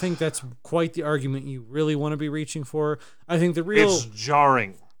I don't think that's quite the argument you really want to be reaching for. I think the real It's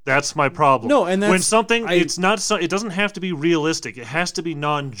jarring. That's my problem. No, and when that's- something I- it's not so it doesn't have to be realistic. It has to be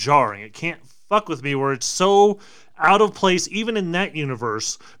non-jarring. It can't fuck with me where it's so out of place even in that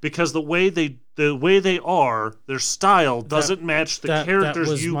universe because the way they are, their style doesn't match the characters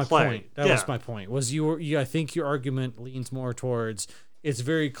that was you my play. Point. That was my point. Was I think your argument leans more towards it's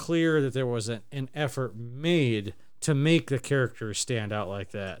very clear that there was an effort made to make the characters stand out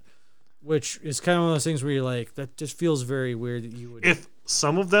like that, which is kind of one of those things where you're like, that just feels very weird that you would. If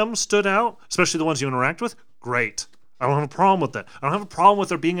some of them stood out, especially the ones you interact with, great. I don't have a problem with that. I don't have a problem with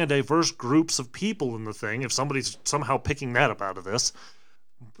there being a diverse groups of people in the thing if somebody's somehow picking that up out of this.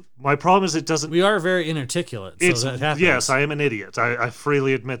 My problem is it doesn't. We are very inarticulate, so It's that happens. yes, I am an idiot. I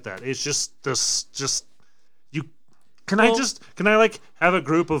freely admit that. It's just this. Just you. Can I like have a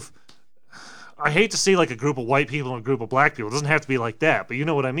group of? I hate to see like a group of white people and a group of black people. It doesn't have to be like that, but you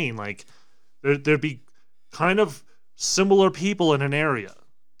know what I mean. Like there'd be kind of similar people in an area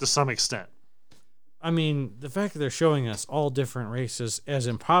to some extent. I mean, the fact that they're showing us all different races as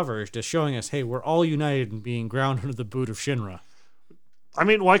impoverished is showing us, hey, we're all united in being ground under the boot of Shinra. I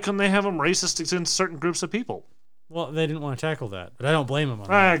mean, why couldn't they have them racist in certain groups of people? Well, they didn't want to tackle that, but I don't blame them on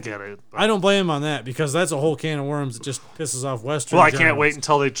that. I get it. I don't blame them on that because that's a whole can of worms that just pisses off Western. Well, I can't journalists. wait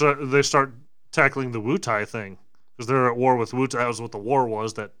until they start tackling the Wu-Tai thing because they're at war with Wu-Tai. That was what the war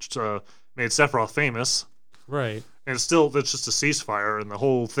was that made Sephiroth famous. Right. And it's just a ceasefire, and the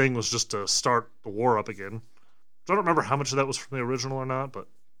whole thing was just to start the war up again. So I don't remember how much of that was from the original or not, but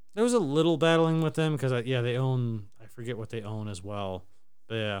There was a little battling with them because, they own, I forget what they own as well.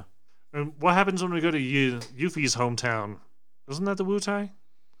 But yeah. and what happens when we go to Yuffie's hometown? Isn't that the Wu-Tai?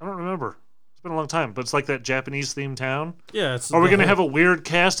 I don't remember. It's been a long time, but it's like that Japanese themed town. Yeah, it's. Are we the going to whole- have a weird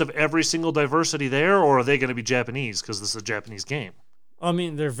cast of every single diversity there, or are they going to be Japanese because this is a Japanese game? I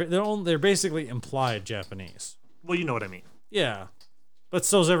mean, they're basically implied Japanese. Well, you know what I mean. Yeah, but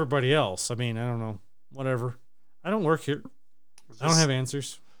so's everybody else. I mean, I don't know. Whatever. I don't work here. I don't have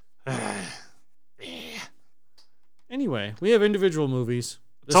answers. Anyway, we have individual movies.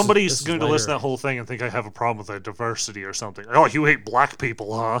 Somebody's this going to lighter. listen to that whole thing and think I have a problem with that diversity or something. Oh, you hate black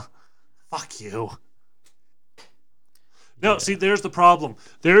people, huh? Fuck you. No, Yeah. see, there's the problem.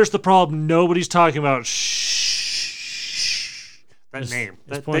 There's the problem. Nobody's talking about shh. That Just- name,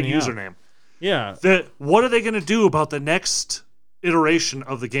 just that pointing out. username. Yeah, What are they going to do about the next iteration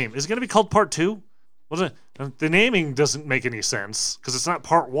of the game? Is it going to be called Part 2? The naming doesn't make any sense because it's not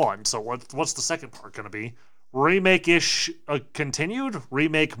Part 1. So what's the second part going to be? Remake-ish continued?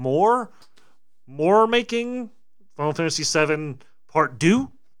 Remake more? More making? Final Fantasy VII Part 2?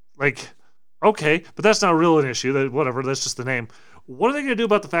 Like, okay, but that's not really an issue. Whatever, that's just the name. What are they going to do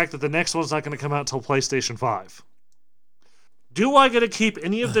about the fact that the next one's not going to come out until PlayStation 5? Do I get to keep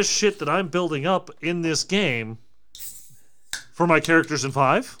any of this shit that I'm building up in this game for my characters in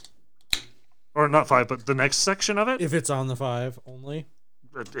 5? Or not 5, but the next section of it? if it's on the 5 only.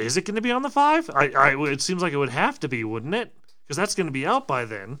 Is it going to be on the 5? It seems like it would have to be, wouldn't it? Because that's going to be out by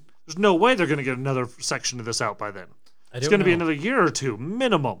then. There's no way they're going to get another section of this out by then. It's going to be another year or two,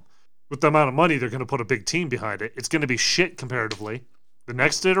 minimum. With the amount of money they're going to put a big team behind it, it's going to be shit comparatively. The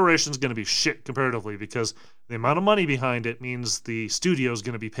next iteration is going to be shit comparatively because the amount of money behind it means the studio is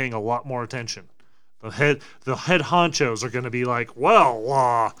going to be paying a lot more attention. The head honchos are going to be like,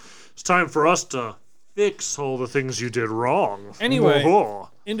 well, it's time for us to fix all the things you did wrong. Anyway. Whoa.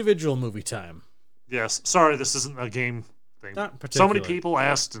 Individual movie time. Yes, sorry, this isn't a game thing. Not So many particularly. people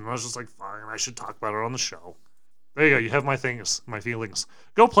asked, and I was just like, fine, I should talk about it on the show. There you go. You have my things, my feelings.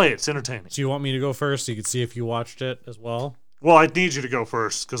 Go play it. It's entertaining. So you want me to go first so you can see if you watched it as well? Well, I need you to go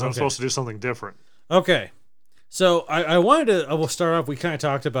first because I'm Okay. supposed to do something different. Okay. So I will start off, we kind of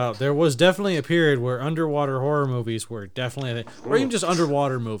talked about, there was definitely a period where underwater horror movies were definitely a thing, or even just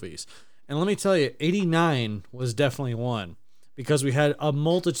underwater movies. And let me tell you, 89 was definitely one because we had a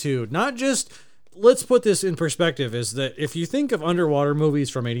multitude, not just, let's put this in perspective, is that if you think of underwater movies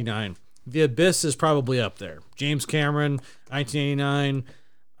from 89, The Abyss is probably up there. James Cameron, 1989.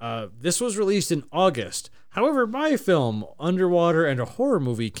 This was released in August. However, my film, Underwater and a Horror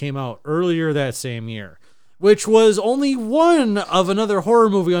Movie, came out earlier that same year, which was only one of another horror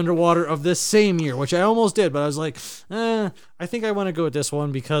movie underwater of this same year, which I almost did, but I was like, I think I want to go with this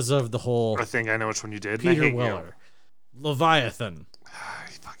one because of the whole I think I know which one you did. and I Peter hate Weller. Leviathan. You. I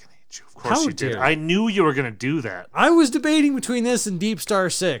fucking hate you. Of course How you did. dare I knew you were going to do that. I was debating between this and Deep Star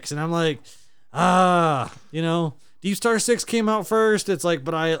 6, and I'm like, Deep Star 6 came out first. It's like,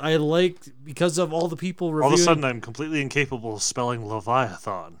 but I liked, because of all the people reviewing. All of a sudden, I'm completely incapable of spelling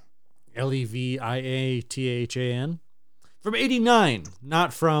Leviathan. Leviathan. From 89,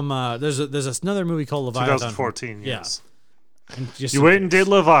 not from, there's another movie called Leviathan. 2014, Yeah. yes. And just You went and did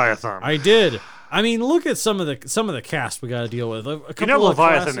Leviathan. I did. I mean, look at some of the cast we got to deal with. A couple You know, of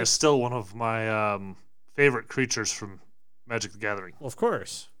Leviathan classic- is still one of my favorite creatures from Magic the Gathering. Well, of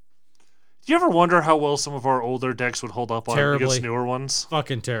course. Do you ever wonder how well some of our older decks would hold up on Terribly. against newer ones?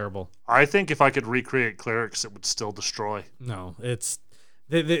 Fucking terrible. I think if I could recreate clerics, it would still destroy. No, it's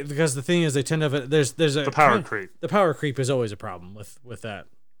because the thing is they tend to have there's a The power creep. The power creep is always a problem with that.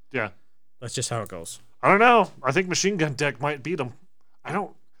 Yeah. That's just how it goes. I don't know. I think machine gun deck might beat them.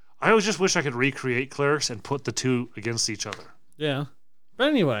 I always just wish I could recreate clerics and put the two against each other. Yeah, but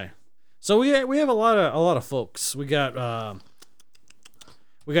anyway, so we have a lot of folks. We got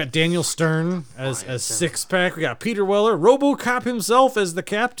Daniel Stern as Six Pack. We got Peter Weller, RoboCop himself as the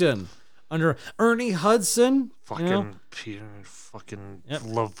captain, under Ernie Hudson. Fucking Peter, fucking Yep.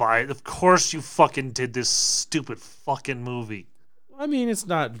 Leviathan. Of course you fucking did this stupid fucking movie. I mean, it's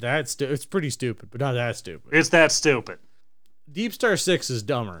not that it's pretty stupid, but not that stupid. It's that stupid. Deep Star 6 is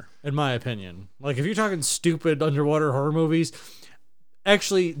dumber, in my opinion. Like, if you're talking stupid underwater horror movies,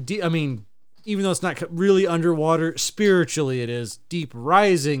 actually, even though it's not really underwater, spiritually it is. Deep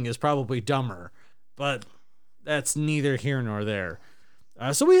Rising is probably dumber, but that's neither here nor there.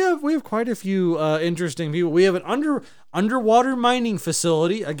 So we have quite a few interesting people. We have an underwater mining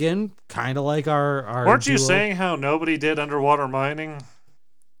facility, again, kind of like our Weren't you duo. saying how nobody did underwater mining?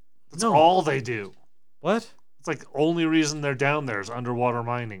 That's No. all they do. What? It's like only reason they're down there is underwater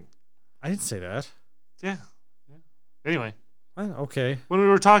mining. I didn't say that. Yeah. Anyway, Okay. when we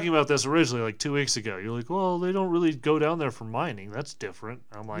were talking about this originally, like 2 weeks ago, you're like, well, they don't really go down there for mining. That's different.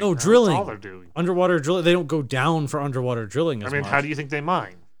 I'm like, No, that's drilling. all they're doing. Underwater drilling. They don't go down for underwater drilling I as mean, much. how do you think they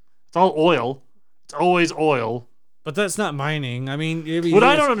mine? It's all oil. It's always oil. But that's not mining. I mean, What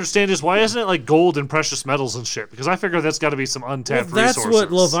I don't understand is why isn't it like gold and precious metals and shit? Because I figure that's got to be some untapped that's resources.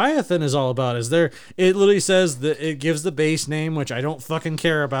 what Leviathan is all about. Is there? It literally says that it gives the base name, which I don't fucking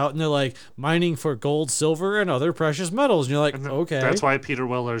care about, and they're like mining for gold, silver, and other precious metals. And you're like, okay, That's why Peter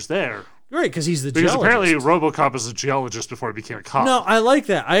Weller's there. right? Because he's the Because geologist. apparently RoboCop is a geologist before he became a cop. No, I like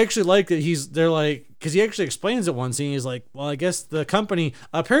that. I actually like that they're like, because he actually explains it one scene. He's like, well, I guess the company,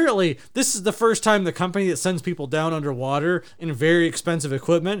 apparently, this is the first time the company that sends people down underwater in very expensive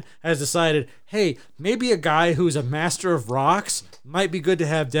equipment has decided, hey, maybe a guy who's a master of rocks might be good to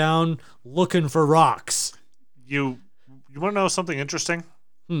have down looking for rocks. You want to know something interesting?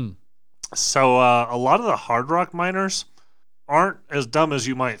 So a lot of the hard rock miners aren't as dumb as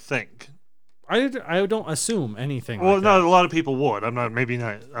you might think. I don't assume anything. Well, like no, that. a lot of people would. I'm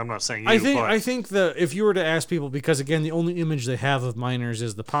not saying you. I but think that if you were to ask people, because again, the only image they have of miners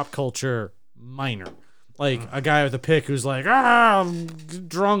is the pop culture miner, like a guy with a pick who's like, I'm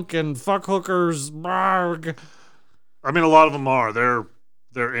drunk and fuck hookers. Barg. I mean, a lot of them are.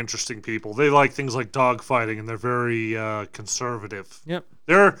 They're interesting people. They like things like dogfighting, and they're very conservative. Yep.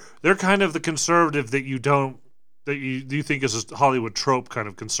 They're kind of the conservative that you think is a Hollywood trope kind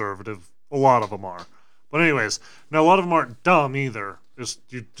of conservative. A lot of them are. But anyways, now a lot of them aren't dumb either.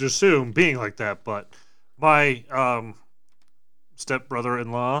 You assume being like that. But my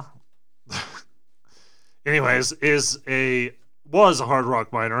stepbrother-in-law, anyways, was a hard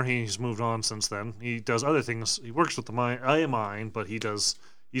rock miner. He's moved on since then. He does other things. He works with the mine, but he's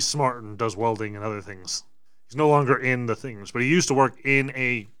smart and does welding and other things. He's no longer in the things, but he used to work in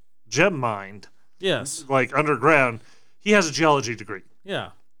a gem mine, Yes. like underground. He has a geology degree.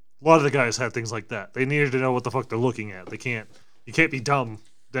 Yeah. A lot of the guys have things like that. They needed to know what the fuck they're looking at. You can't be dumb.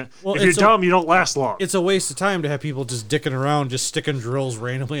 Well, if you're dumb, you don't last long. It's a waste of time to have people just dicking around, just sticking drills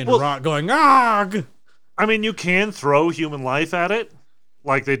randomly in rock, going "Arg!" I mean, you can throw human life at it,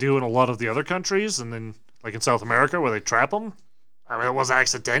 like they do in a lot of the other countries, and then like in South America where they trap them. I mean, it was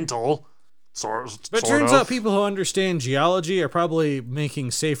accidental, But it turns out people who understand geology are probably making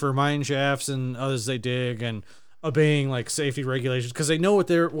safer mine shafts and others they dig and obeying like safety regulations because they know what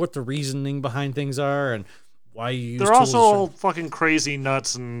the reasoning behind things are and why you use They're tools. also all fucking crazy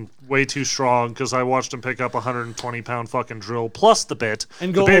nuts and way too strong because I watched him pick up a 120-pound fucking drill plus the bit.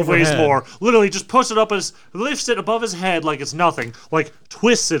 And go the bit weighs overhead. more. Literally just puts it up lifts it above his head like it's nothing. Like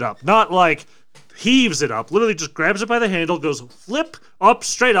twists it up, not like heaves it up. Literally just grabs it by the handle, goes flip up,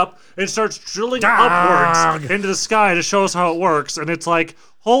 straight up, and starts drilling upwards into the sky to show us how it works. And it's like,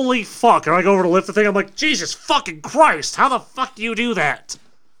 holy fuck. And I go over to lift the thing. I'm like, Jesus fucking Christ. How the fuck do you do that?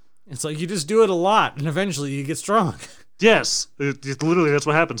 It's like you just do it a lot and eventually you get strong. Yes, literally that's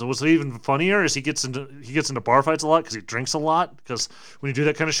what happens. And what's even funnier is he gets into bar fights a lot because he drinks a lot. Because when you do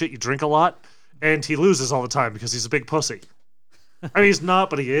that kind of shit, you drink a lot, and he loses all the time because he's a big pussy. I mean, he's not,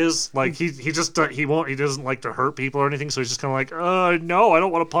 but he is. Like he just he doesn't like to hurt people or anything. So he's just kind of like, no, I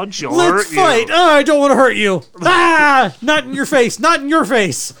don't want to punch you. I'll Let's hurt fight. you. I don't want to hurt you. Not in your face. Not in your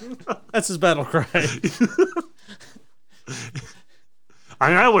face. That's his battle cry. I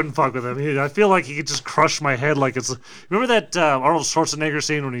mean, I wouldn't fuck with him. I feel like he could just crush my head like it's. Remember that Arnold Schwarzenegger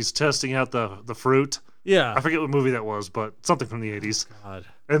scene when he's testing out the fruit? Yeah. I forget what movie that was, but something from the 80s. God.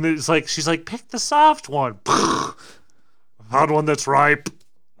 And it's like she's like, pick the soft one. Hard one that's ripe.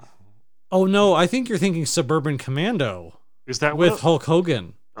 Oh no, I think you're thinking Suburban Commando Is that with what? Hulk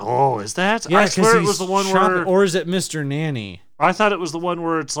Hogan. Oh, is that? Yeah, I because swear it was the one where. or is it Mr. Nanny? I thought it was the one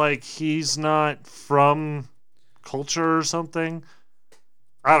where it's like he's not from culture or something.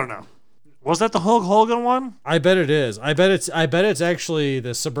 I don't know. Was that the Hulk Hogan one? I bet it is. I bet it's actually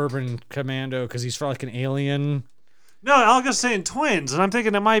the Suburban Commando because he's like an alien. No, Alga's saying twins, and I'm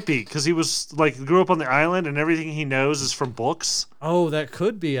thinking it might be because he was like grew up on the island and everything he knows is from books. Oh, that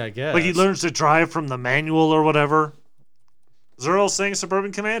could be, I guess. Like he learns to drive from the manual or whatever. Zerl saying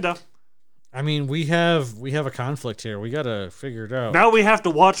Suburban Commando. I mean, we have a conflict here. We gotta figure it out. Now we have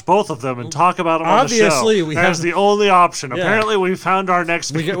to watch both of them and talk about them Obviously, on the show. we That's have- the only option. Yeah. Apparently, we found our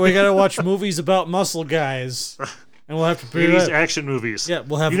next we gotta watch movies about muscle guys, and we'll have to figure 80s it out. action movies. Yeah,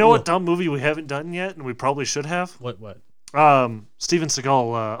 we'll have. You know what dumb movie we haven't done yet, and we probably should have? What? Steven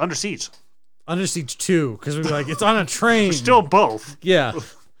Seagal, Under Siege. Under Siege 2, because we'd be like, it's on a train. Still both. Yeah.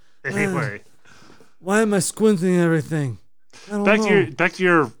 Anyway, Why am I squinting everything? I don't know. back to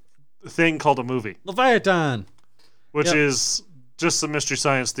your thing called a movie, Leviathan. which Yep. is just the Mystery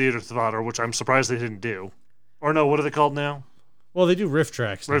Science Theater Theater, which I'm surprised they didn't do. Or no, what are they called now? Well, they do riff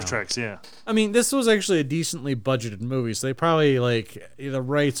tracks now. Riff tracks, yeah. I mean, this was actually a decently budgeted movie, so they probably, like, the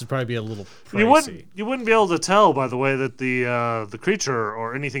rights would probably be a little pricey. You wouldn't be able to tell by the way that the creature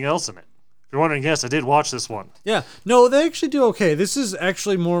or anything else in it. If you're wondering, yes, I did watch this one. Yeah. No, they actually do okay. This is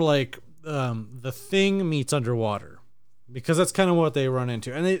actually more like The Thing meets Underwater, because that's kind of what they run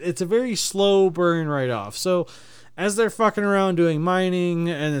into. And it's a very slow burn right off. So as they're fucking around doing mining,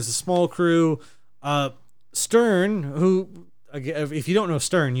 and it's a small crew, Stern, who... If you don't know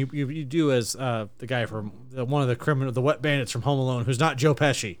Stern, you do as the guy from one of the wet bandits from Home Alone, who's not Joe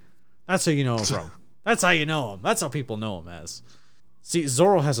Pesci. That's who you know him from. That's how you know him. That's how people know him as. See,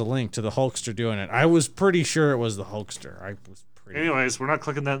 Zorro has a link to the Hulkster doing it. I was pretty sure it was the Hulkster. Anyways, we're not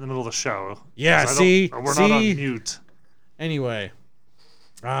clicking that in the middle of the show. Yeah, we're not on mute. Anyway,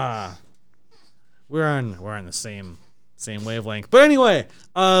 we're on the same wavelength. But anyway,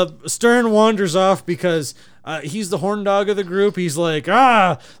 Stern wanders off because he's the horn dog of the group. He's like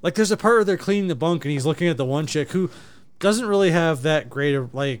there's a part where they're cleaning the bunk and he's looking at the one chick who doesn't really have that great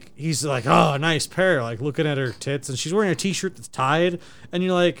of, like, he's like, oh, nice pair, like looking at her tits, and she's wearing a t-shirt that's tied, and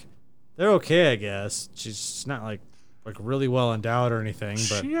you're like, they're okay, I guess. She's not like really well endowed or anything,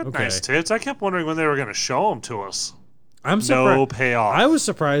 but she had okay. nice tits. I kept wondering when they were going to show them to us. I'm surprised. No payoff. I was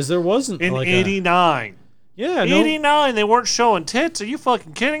surprised there wasn't in like 89. Yeah, 89, they weren't showing tits. Are you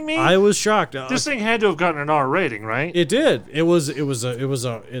fucking kidding me? I was shocked. This thing had to have gotten an R rating, right? It did. It was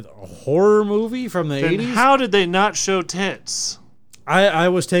a horror movie from the Then 80s. how did they not show tits? I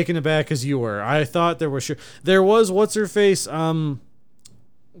was taken aback as you were. I thought there was what's her face, the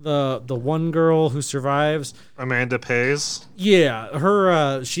one girl who survives, Amanda Pays. Yeah,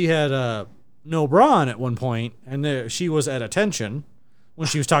 her she had no bra on at one point, and she was at attention when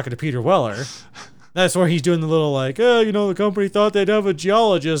she was talking to Peter Weller. That's where he's doing the little like, the company thought they'd have a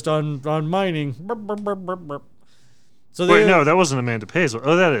geologist on mining. So Wait, no, that wasn't Amanda Pays.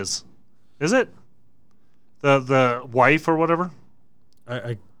 Oh, that is. Is it? The wife or whatever?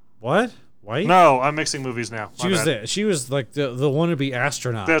 What? Wife? No, I'm mixing movies now. She was there. She was like the wannabe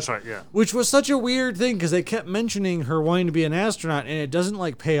astronaut. That's right, yeah. Which was such a weird thing because they kept mentioning her wanting to be an astronaut, and it doesn't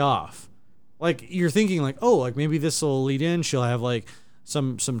like pay off. Like you're thinking like, oh, like maybe this will lead in. She'll have like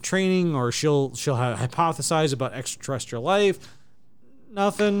some training, or she'll hypothesize about extraterrestrial life.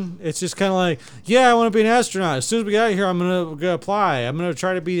 Nothing. It's just kind of like, yeah, I want to be an astronaut. As soon as we get out of here, I'm gonna apply. I'm gonna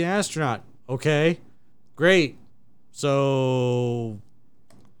try to be an astronaut. Okay, great. So,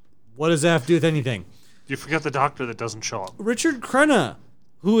 what does that have to do with anything? You forget the doctor that doesn't show up. Richard Crenna,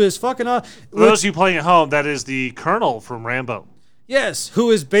 who is fucking For those of you playing at home, that is the Colonel from Rambo. Yes,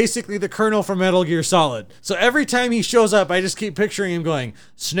 who is basically the Colonel from Metal Gear Solid. So every time he shows up, I just keep picturing him going,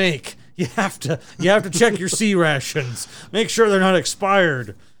 Snake, you have to check your C rations. Make sure they're not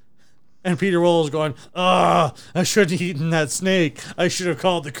expired. And Peter Weller's going, I shouldn't have eaten that snake. I should have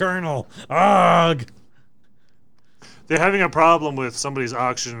called the Colonel. Ugh. They're having a problem with somebody's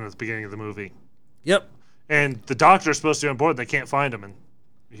oxygen at the beginning of the movie. Yep. And the doctor's supposed to be on board, and they can't find him. And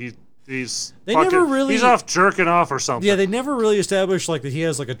he's off jerking off or something. Yeah, they never really established like that he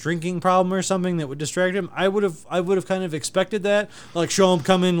has like a drinking problem or something that would distract him. I would have kind of expected that. Like show him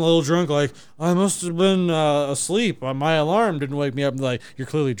come in a little drunk, like I must have been asleep. My alarm didn't wake me up. And like you're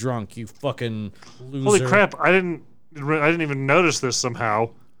clearly drunk, you fucking loser. Holy crap! I didn't even notice this somehow.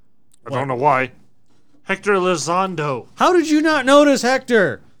 I don't know why. Hector Elizondo. How did you not notice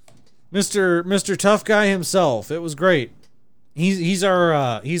Hector? Mr. Tough Guy himself. It was great. He's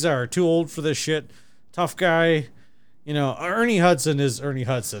our too old for this shit tough guy. You know, Ernie Hudson is Ernie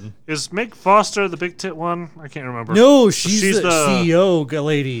Hudson. Is Meg Foster the big tit one? I can't remember. No, she's the CEO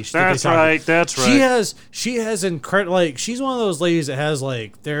lady. That's right. She has incredible, like, she's one of those ladies that has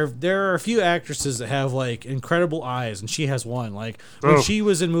like there are a few actresses that have like incredible eyes, and she has one. Like when she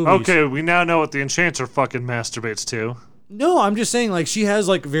was in movies. Okay, we now know what the Enchanter fucking masturbates to. No, I'm just saying, like, she has,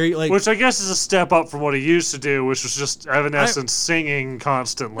 like, very, like... Which I guess is a step up from what he used to do, which was just Evanescence singing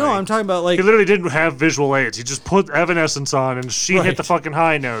constantly. No, I'm talking about, like... He literally didn't have visual aids. He just put Evanescence on, and she hit the fucking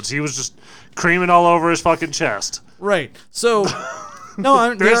high notes. He was just creaming all over his fucking chest. Right. So...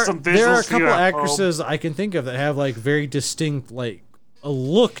 No, there are a couple actresses I can think of that have, like, very distinct, like, a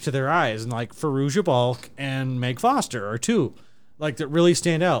look to their eyes. And, like, Fairuza Balk and Meg Foster are two, like, that really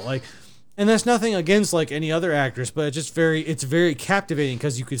stand out. Like... And that's nothing against like any other actress, but it's very captivating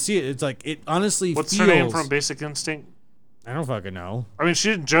because you can see it. It's like it honestly. What's her name from Basic Instinct? I don't fucking know. I mean, she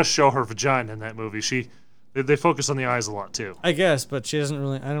didn't just show her vagina in that movie. They focus on the eyes a lot too. I guess, but she doesn't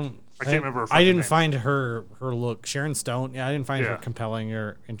really. I can't remember. I didn't find her look. Sharon Stone. Yeah, I didn't find her compelling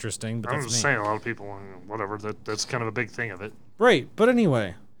or interesting. But I'm just saying, a lot of people, whatever. That's kind of a big thing of it. Right, but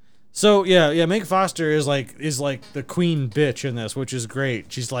anyway, So yeah, Meg Foster is like the queen bitch in this, which is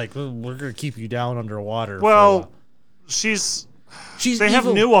great. She's like, we're gonna keep you down underwater. Well, she's they have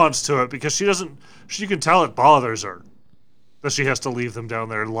evil. nuance to it because she doesn't. You can tell it bothers her that she has to leave them down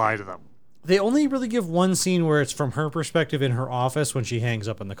there and lie to them. They only really give one scene where it's from her perspective in her office when she hangs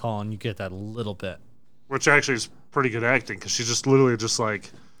up on the call, and you get that a little bit. Which actually is pretty good acting because she's just literally just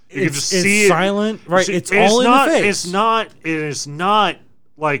like you can just It's see silent, right? It's all not, in the face. It is not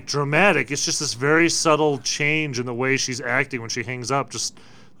like dramatic. It's just this very subtle change in the way she's acting when she hangs up. Just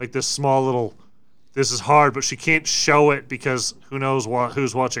like this small little. This is hard, but she can't show it because who knows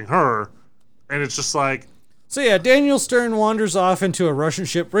who's watching her, and it's just like. So yeah, Daniel Stern wanders off into a Russian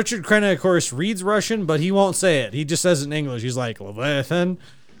ship. Richard Crenna, of course, reads Russian, but he won't say it. He just says it in English. He's like, Leviathan.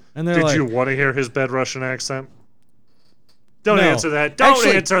 And they're Did you want to hear his bad Russian accent? Don't No. answer that. Don't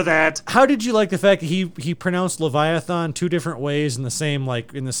Actually, answer that. How did you like the fact that he pronounced Leviathan two different ways in the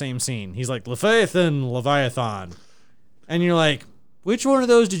same scene? He's like, Leviathan. And you're like, which one of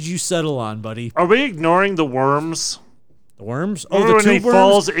those did you settle on, buddy? Are we ignoring the worms? The worms? Remember the when he tube worms?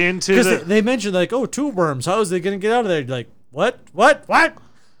 falls into Because they mentioned like, tube worms. How is they going to get out of there? You're like, what?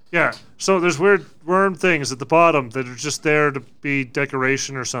 Yeah. So there's weird worm things at the bottom that are just there to be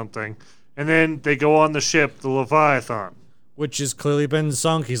decoration or something, and then they go on the ship, the Leviathan. Which has clearly been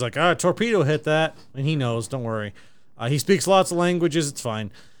sunk. He's like, torpedo hit that. And he knows, don't worry. He speaks lots of languages, it's fine.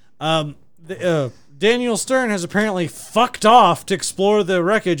 Daniel Stern has apparently fucked off to explore the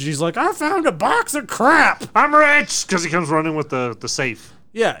wreckage. He's like, I found a box of crap. I'm rich! Because he comes running with the safe.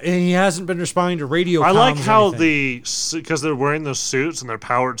 Yeah, and he hasn't been responding to radio I like comms or how anything. because they're wearing those suits and they're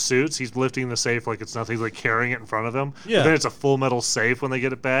powered suits, he's lifting the safe like it's nothing, he's like carrying it in front of him. Yeah. But then it's a full metal safe when they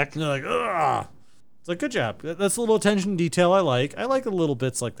get it back. And they're like, ugh. It's like, good job. That's a little attention to detail I like. I like the little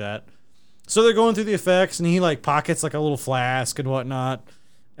bits like that. So they're going through the effects, and he like pockets like a little flask and whatnot.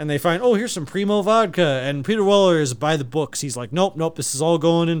 And they find, here's some Primo vodka. And Peter Weller is by the books. He's like, nope, this is all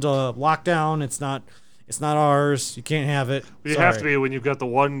going into lockdown. It's not ours. You can't have it. You Sorry. have to be when you've got the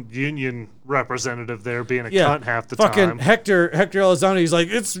one union representative there being a cunt half the fucking time. Hector Elizondo, he's like,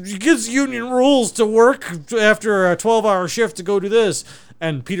 he gives union rules to work after a 12-hour shift to go do this.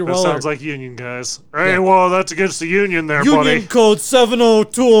 And Peter That Weller. sounds like union guys. Hey, well, that's against the union there, Union buddy. code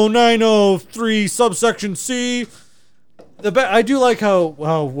 7020903 subsection C. I do like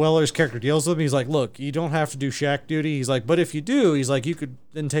how Weller's character deals with him. He's like, look, you don't have to do shack duty. He's like, but if you do, he's like, you could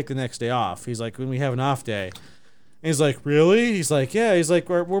then take the next day off. He's like, when we have an off day. And he's like, really? He's like, yeah. He's like,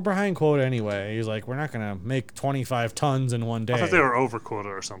 we're behind quota anyway. He's like, we're not going to make 25 tons in one day. I thought they were over quota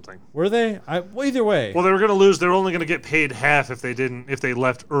or something. Were they? Well, either way. Well, they were going to lose. They were only going to get paid half if they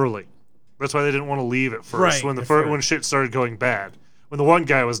left early. That's why they didn't want to leave at first Right, when shit started going bad. When the one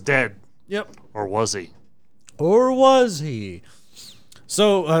guy was dead. Yep. Or was he? Or was he?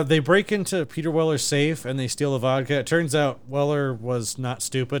 So they break into Peter Weller's safe and they steal the vodka. It turns out Weller was not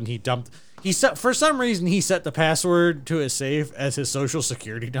stupid, and for some reason he set the password to his safe as his social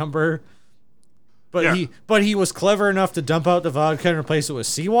security number. But he was clever enough to dump out the vodka and replace it with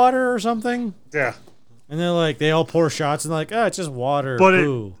seawater or something. Yeah. And they're like, they all pour shots and they're like, it's just water.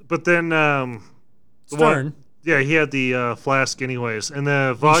 But then Stern. he had the flask anyways, and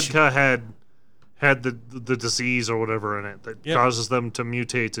the vodka had the disease or whatever in it that causes them to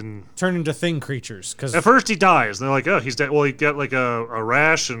mutate and turn into thing creatures. Because at first he dies, and they're like, oh, he's dead. Well, he got like a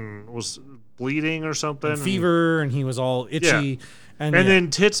rash and was bleeding or something, and fever, and he was all itchy. Yeah. And then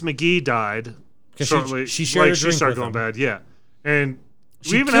Tits McGee died shortly. She shared a drink started with going him. bad. Yeah, and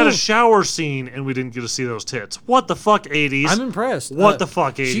we even had a shower scene, and we didn't get to see those tits. What the fuck, 80s? I'm impressed. What the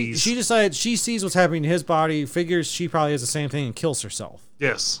fuck, 80s? She decides she sees what's happening to his body, figures she probably has the same thing, and kills herself.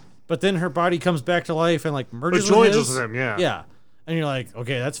 Yes. But then her body comes back to life and like merges joins with his. with him, yeah. Yeah, and you're like,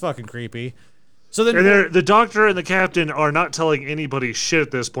 okay, that's fucking creepy. So then, and the doctor and the captain are not telling anybody shit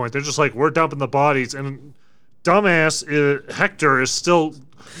at this point. They're just like, we're dumping the bodies, and dumbass Hector is still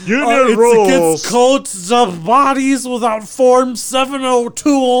union rules. Against codes of bodies without form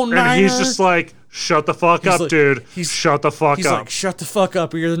 70209. And he's just like, shut the fuck up, dude. Shut the fuck up. He's like, shut the fuck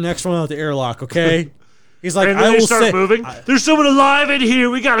up, or you're the next one out the airlock, okay? He's like, and then they start moving. There's someone alive in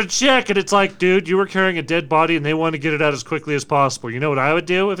here. We gotta check. And it's like, dude, you were carrying a dead body, and they want to get it out as quickly as possible. You know what I would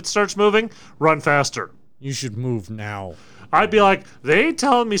do if it starts moving? Run faster. You should move now. I'd be like, they ain't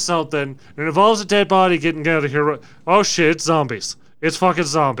telling me something. And it involves a dead body getting out of here. Oh shit, it's zombies. It's fucking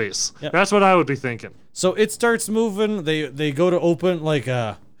zombies. Yep. That's what I would be thinking. So it starts moving. They go to open, like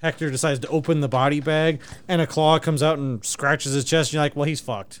Hector decides to open the body bag, and a claw comes out and scratches his chest. And you're like, well, he's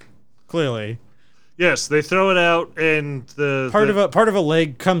fucked. Clearly. Yes, they throw it out, and Part of a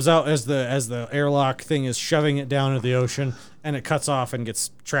leg comes out as the airlock thing is shoving it down into the ocean, and it cuts off and gets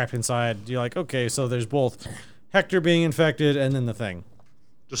trapped inside. You're like, okay, so there's both Hector being infected and then the thing.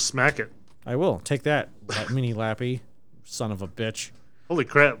 just smack it. I will take that mini lappy, son of a bitch. Holy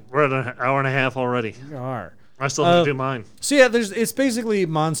crap! We're at an hour and a half already. You are. I still have to do mine. So yeah, it's basically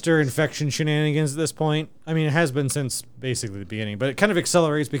monster infection shenanigans at this point. I mean, it has been since basically the beginning, but it kind of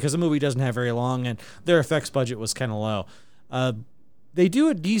accelerates because the movie doesn't have very long and their effects budget was kind of low. They do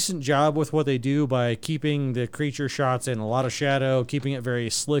a decent job with what they do by keeping the creature shots in a lot of shadow, keeping it very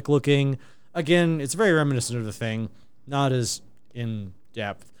slick looking. Again, it's very reminiscent of The Thing, not as in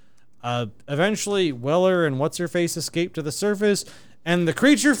depth. Eventually, Weller and What's-Her-Face escape to the surface, and the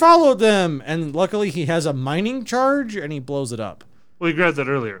creature followed them, and luckily he has a mining charge, and he blows it up. Well, you grabbed that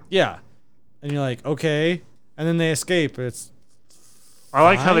earlier. Yeah. And you're like, okay. And then they escape. It's I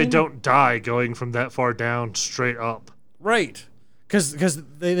like how they fine. don't die going from that far down straight up. right. Because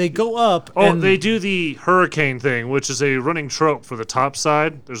they go up. Oh, and they do the hurricane thing, which is a running trope for the top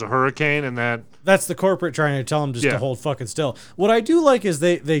side. There's a hurricane, and that's the corporate trying to tell them just to hold fucking still. What I do like is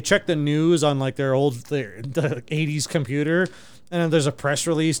they check the news on like the 80s computer, and then there's a press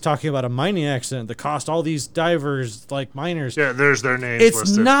release talking about a mining accident that cost all these divers like miners. yeah, there's their names It's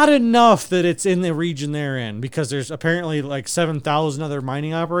listed. not enough that it's in the region they're in because there's apparently like 7,000 other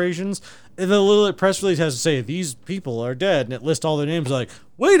mining operations. And the little press release has to say these people are dead, and it lists all their names. Like,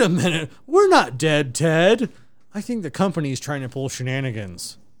 wait a minute, we're not dead, Ted. I think the company's trying to pull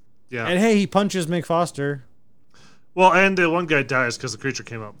shenanigans. Yeah. And hey, he punches Mick Foster, Well, and the one guy dies because the creature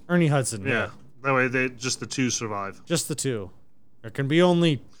came up. Ernie Hudson. Yeah. That way, just the two survive. Just the two. There can be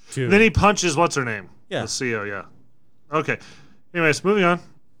only two. Then he punches what's her name? Yeah. The CEO. Yeah. Okay. Anyways, moving on.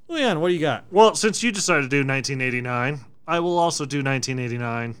 Leon, what do you got? Well, since you decided to do 1989, I will also do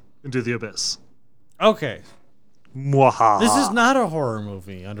 1989 and do The Abyss. Okay. Mwahaha. This is not a horror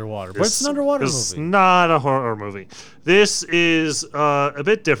movie underwater, but it's an underwater It's movie. not a horror movie. This is a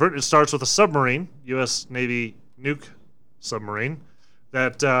bit different. It starts with a submarine, U.S. Navy nuke submarine,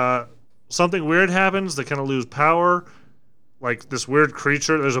 that something weird happens. They kind of lose power. Like this weird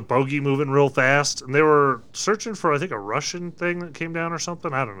creature. There's a bogey moving real fast. And they were searching for, I think, a Russian thing that came down or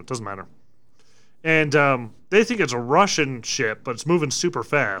something. I don't know. It doesn't matter. And they think it's a Russian ship, but it's moving super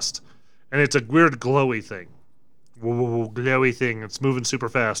fast. And it's a weird glowy thing. Glowy thing. It's moving super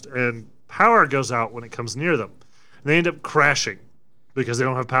fast. And power goes out when it comes near them. And they end up crashing because they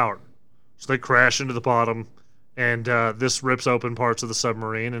don't have power. So they crash into the bottom. And this rips open parts of the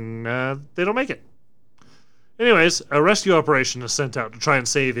submarine. And they don't make it. Anyways, a rescue operation is sent out to try and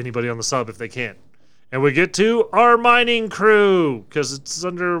save anybody on the sub if they can. And we get to our mining crew because it's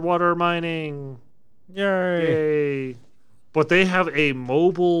underwater mining. Yay. Yay. But they have a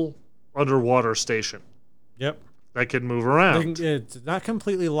mobile underwater station Yep. that can move around. It's not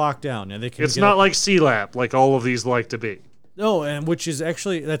completely locked down. And they can It's get not up- like CLAP, like all of these like to be. No, and which is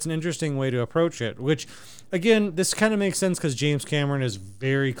actually, that's an interesting way to approach it. Which, again, this kind of makes sense because James Cameron is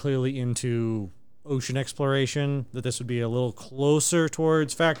very clearly into ocean exploration, that this would be a little closer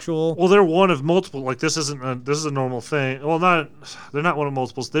towards factual. Well, they're one of multiple. Like this is a normal thing. Well, they're not one of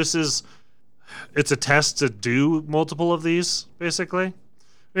multiples. It's a test to do multiple of these, basically.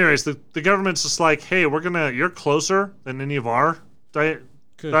 Anyways, the government's just like, hey, you're closer than any of our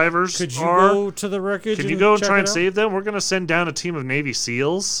divers Could you are. go to the wreckage? Can you go and check try it and out? save them? We're going to send down a team of Navy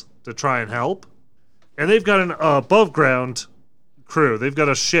SEALs to try and help. And they've got an above ground crew. They've got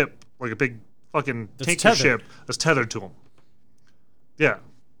a ship, like a big fucking That's tanker tethered. ship that's tethered to them. Yeah.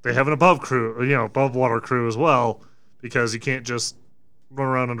 They have an above water crew as well, because you can't just run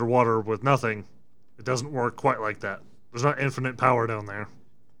around underwater with nothing. It doesn't work quite like that. There's not infinite power down there.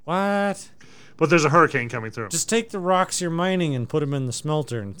 What? But there's a hurricane coming through. Just take the rocks you're mining and put them in the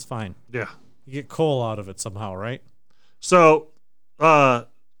smelter, and it's fine. Yeah. You get coal out of it somehow, right? So,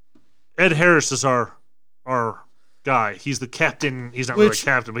 Ed Harris is our guy. He's the captain. He's not really a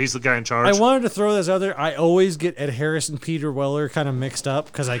captain, but he's the guy in charge. I wanted to throw this out there. I always get Ed Harris and Peter Weller kind of mixed up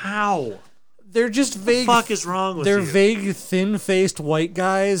because How? they're just vague. What the fuck is wrong with they're you? vague, thin-faced white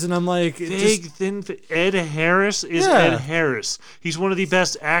guys, and I'm like, Ed Harris is Yeah. Ed Harris. He's one of the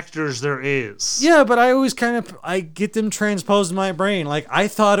best actors there is. yeah, but I always I get them transposed in my brain. Like I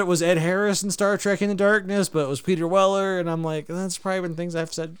thought it was Ed Harris in Star Trek Into Darkness, but it was Peter Weller, and I'm like, that's probably been things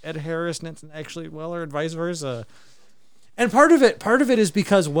I've said Ed Harris and it's actually Weller, and vice versa. And part of it is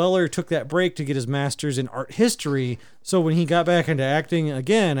because Weller took that break to get his master's in art history. So when he got back into acting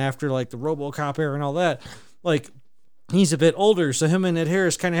again after like the RoboCop era and all that, like he's a bit older. So him and Ed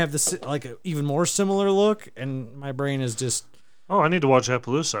Harris kind of have this like a even more similar look. And my brain is just Oh, I need to watch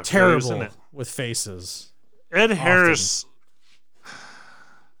Appaloosa. Terrible with faces. Ed Harris.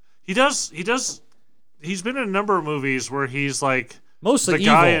 He does. He's been in a number of movies where he's like Mostly the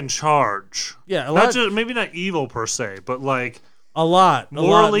guy evil. in charge. Yeah, Not just, maybe not evil per se, but like lot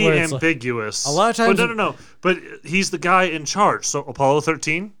morally where it's ambiguous. a lot of times- But no. But he's the guy in charge. So Apollo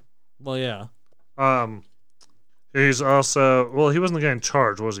 13. well, yeah. He's also he wasn't the guy in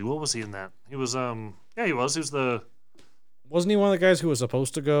charge, was he? What was he in that? He was he was. He was the Wasn't he one of the guys who was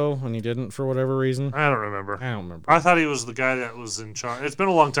supposed to go and he didn't for whatever reason? I don't remember. I don't remember. I thought he was the guy that was in charge. It's been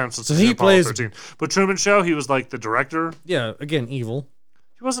a long time since So I've seen he Apollo plays- 13. But Truman Show, he was like the director. Yeah, again, evil.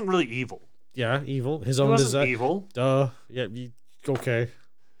 He wasn't really evil. Yeah, evil. His He own wasn't design. evil. Duh. Yeah. Okay.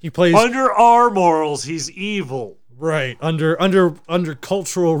 He plays Under our morals, he's evil. right under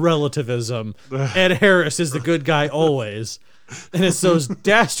cultural relativism. Ed Harris is the good guy always, and it's those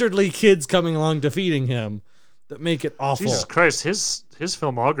dastardly kids coming along defeating him that make it awful. Jesus Christ, his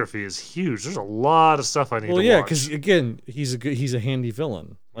filmography is huge. There's a lot of stuff I need Well, to yeah, watch. because again, he's a handy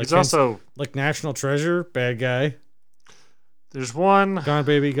villain. Like He's also like National Treasure, bad guy. there's one Gone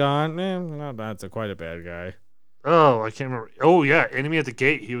Baby Gone, not quite a bad guy. oh I can't remember. Oh yeah, Enemy at the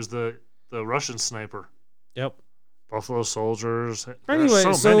Gate. He was the Russian sniper. Yep. Buffalo Soldiers. Anyway,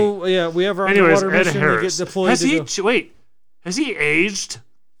 There's so many. yeah, we have our Anyways, underwater Ed mission Harris. to get deployed. Has to he go- wait? Has he aged?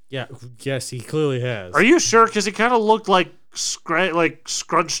 Yeah, yes, he clearly has. Are you sure? Because he kind of looked like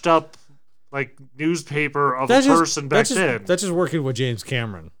scrunched up, like newspaper of a person back then. That's just working with James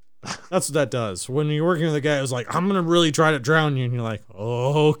Cameron. That's what that does. When you're working with a guy who's like, I'm gonna really try to drown you, and you're like,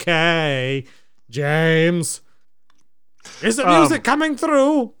 okay, James, is the music coming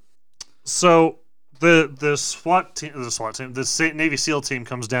through? So the SWAT team, the Navy SEAL team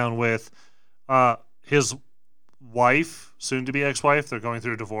comes down with his wife, soon to be ex-wife. They're going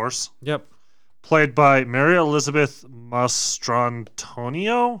through a divorce. Yep. Played by Mary Elizabeth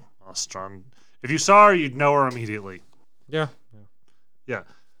Mastrantonio. If you saw her, you'd know her immediately. Yeah. Yeah.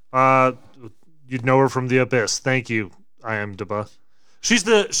 You'd know her from The Abyss. Thank you, I am Deba. She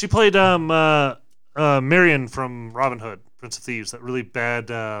played Marion from Robin Hood, Prince of Thieves, that really bad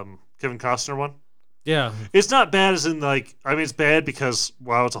Kevin Costner one. Yeah. It's not bad as in like, I mean, it's bad because,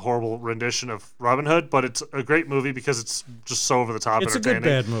 wow, it's a horrible rendition of Robin Hood, but it's a great movie because it's just so over the top It's a good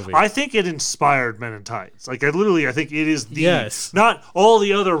entertaining. bad movie. I think it inspired Men in Tights. Like, I think it is the, Yes. not all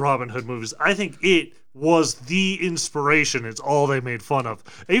the other Robin Hood movies. I think it was the inspiration. It's all they made fun of.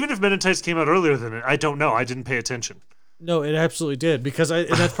 Even if Men in Tights came out earlier than it, I don't know. I didn't pay attention. No, it absolutely did because and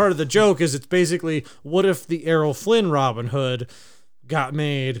that's part of the joke is it's basically what if the Errol Flynn Robin Hood got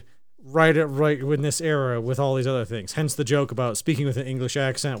made right in this era with all these other things. Hence the joke about speaking with an English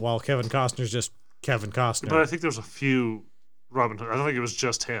accent while Kevin Costner's just Kevin Costner. But I think there's a few Robin Hood. I don't think it was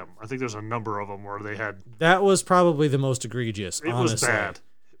just him. I think there's a number of them where they had. That was probably the most egregious. It honestly. was bad.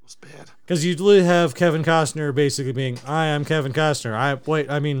 It was bad. Because you'd literally have Kevin Costner basically being, I am Kevin Costner.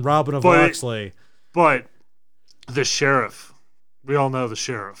 I mean Robin of Locksley. But the sheriff, we all know the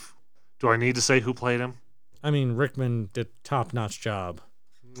sheriff. Do I need to say who played him? I mean, Rickman did top-notch job.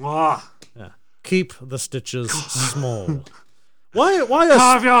 Mwah. Yeah. Keep the stitches small.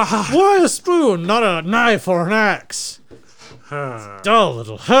 Why a spoon, not a knife or an axe? Dull,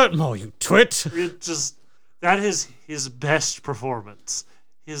 it'll hurt more, you twit. That is his best performance.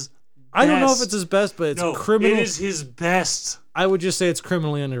 I don't know if it's his best, but it's criminal. It is his best. I would just say it's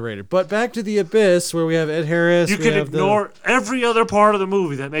criminally underrated. But back to The Abyss, where we have Ed Harris. You can ignore every other part of the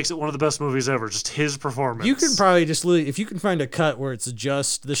movie that makes it one of the best movies ever. Just his performance. You can probably just if you can find a cut where it's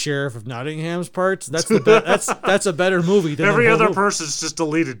just the sheriff of Nottingham's parts. That's that's a better movie than every the whole other movie. person's just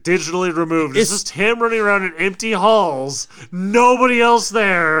deleted, digitally removed. It's just him running around in empty halls. Nobody else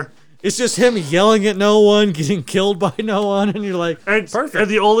there. It's just him yelling at no one, getting killed by no one, and you're like, perfect.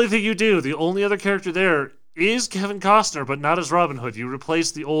 And the only thing you do, the only other character there is Kevin Costner, but not as Robin Hood. You replace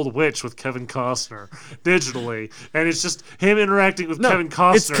the old witch with Kevin Costner digitally, and it's just him interacting with Kevin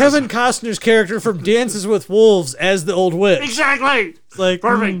Costner. It's Kevin Costner's character from Dances with Wolves as the old witch. Exactly. It's like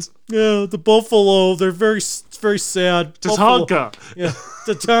perfect. Yeah, the buffalo. They're very sad. Tatanka. Yeah,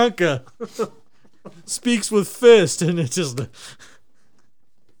 Tatanka speaks with fist, and it's just.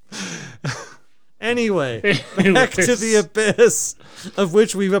 Anyway, back to The Abyss, of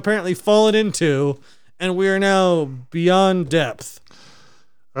which we've apparently fallen into, and we are now beyond depth.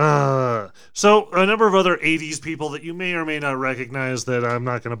 So a number of other 80s people that you may or may not recognize that I'm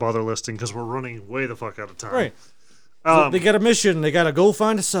not going to bother listing because we're running way the fuck out of time. Right. So they got a mission. They got to go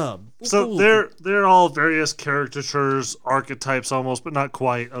find a sub. So they're all various caricatures, archetypes almost, but not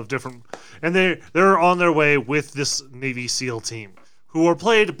quite, of different. And they're on their way with this Navy SEAL team, who are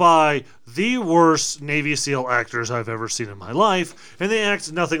played by the worst Navy SEAL actors I've ever seen in my life, and they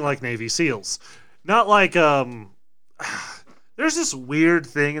act nothing like Navy SEALs. Not like, there's this weird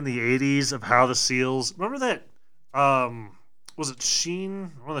thing in the 80s of how the SEALs, remember that, was it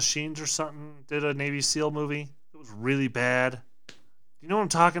Sheen? One of the Sheens or something did a Navy SEAL movie. It was really bad. You know what I'm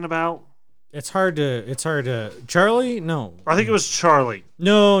talking about? It's hard to. Charlie? No. I think it was Charlie.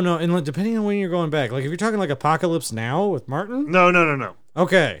 No. And like, depending on when you're going back, like if you're talking like Apocalypse Now with Martin. No.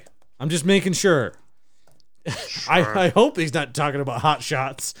 Okay, I'm just making sure. Sure. I hope he's not talking about Hot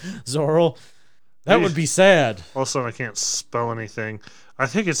Shots, Zorro. That would be sad. Also, I can't spell anything. I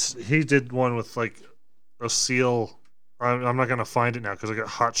think he did one with like a SEAL. I'm not gonna find it now because I got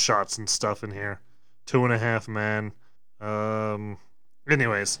Hot Shots and stuff in here. 2.5 Men.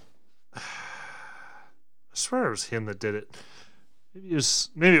 Anyways, I swear it was him that did it.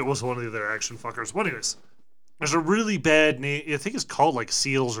 Maybe it was one of the other action fuckers. But anyways, there's a really bad name. I think it's called like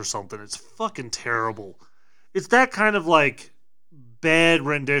SEALs or something. It's fucking terrible. It's that kind of like bad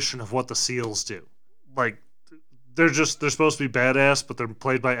rendition of what the SEALs do. Like they're supposed to be badass, but they're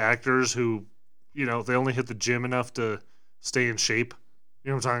played by actors who, you know, they only hit the gym enough to stay in shape. You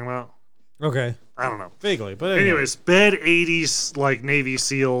know what I'm talking about? Okay. I don't know. Vaguely, but Anyways, bad 80s like Navy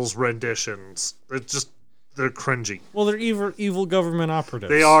SEALs renditions. They're cringy. Well, they're evil government operatives.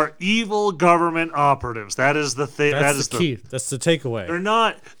 They are evil government operatives. That is the thing. That's the key. That's the takeaway.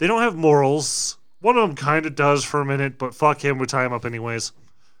 They don't have morals. One of them kind of does for a minute, but fuck him, we tie him up anyways.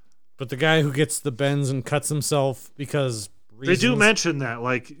 But the guy who gets the bends and cuts himself because reasons, They do mention that,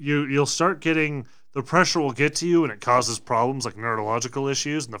 like you'll start getting. The pressure will get to you, and it causes problems like neurological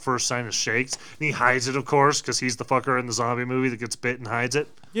issues. And the first sign is shakes, and he hides it, of course, because he's the fucker in the zombie movie that gets bit and hides it.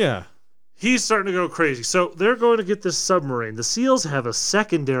 Yeah. He's starting to go crazy. So they're going to get this submarine. The SEALs have a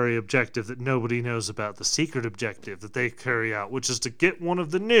secondary objective that nobody knows about, the secret objective that they carry out, which is to get one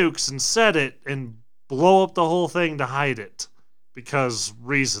of the nukes and set it and blow up the whole thing to hide it. Because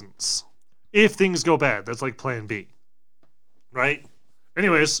reasons. If things go bad, that's like plan B. Right?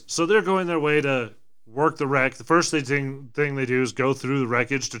 Anyways, so they're going their way to work the wreck. The first thing they do is go through the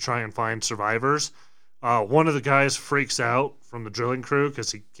wreckage to try and find survivors. One of the guys freaks out from the drilling crew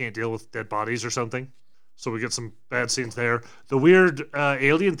because he can't deal with dead bodies or something. So we get some bad scenes there. The weird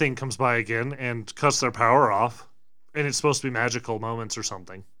alien thing comes by again and cuts their power off. And it's supposed to be magical moments or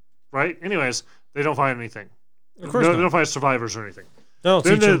something. Right? Anyways, they don't find anything. Of course not. They don't find survivors or anything.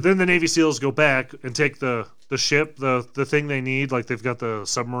 Then the Navy SEALs go back and take the ship, the thing they need, like they've got the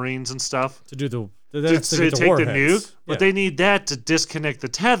submarines and stuff. to do the To that's to get the take the warheads. nuke, but they need that to disconnect the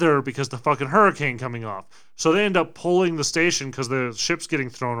tether because the fucking hurricane coming off. So they end up pulling the station because the ship's getting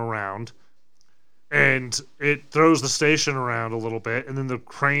thrown around, and it throws the station around a little bit, and then the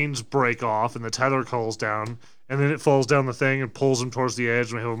cranes break off, and the tether calls down, and then it falls down the thing and pulls them towards the edge,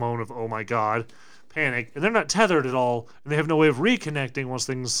 and we have a moment of, oh my god, panic. And they're not tethered at all, and they have no way of reconnecting once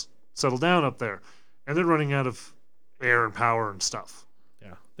things settle down up there. And they're running out of air and power and stuff.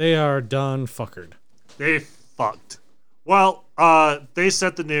 Yeah. They are done fuckered. They fucked. Well, they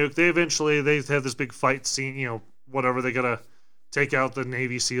set the nuke. They have this big fight scene, you know, whatever. They gotta take out the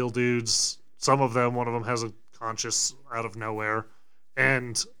Navy SEAL dudes. One of them has a conscious out of nowhere.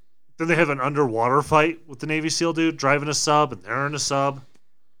 And then they have an underwater fight with the Navy SEAL dude driving a sub, and they're in a sub.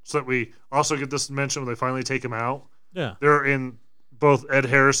 So that we also get this mention when they finally take him out. Yeah. They're in both Ed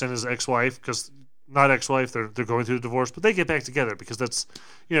Harris and his ex-wife, because not ex-wife, they're going through the divorce, but they get back together because that's,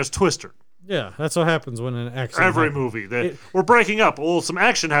 you know, it's Twister. Yeah, that's what happens when an accident Every happens. movie we're breaking up. Well, some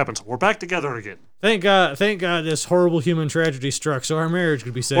action happens. We're back together again. Thank God this horrible human tragedy struck so our marriage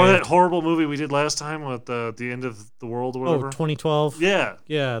could be saved. Or that horrible movie we did last time with the end of the world or whatever. 2012? Yeah,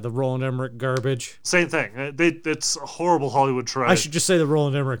 Yeah, the Roland Emmerich garbage. same thing. It's a horrible Hollywood try. I should just say the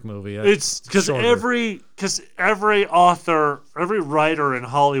Roland Emmerich movie. It's because shorter. every author, every writer in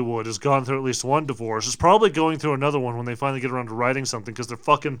Hollywood has gone through at least one divorce. Is probably going through another one when they finally get around to writing something because they're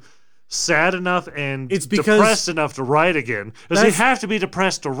fucking sad enough and It's because depressed enough to write again. Because they have to be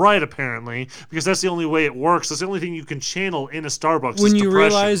depressed to write, apparently, because that's the only way it works. That's the only thing you can channel in a Starbucks. when is you depression.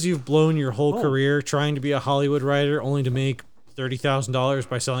 realize you've blown your whole Oh. career trying to be a Hollywood writer only to make $30,000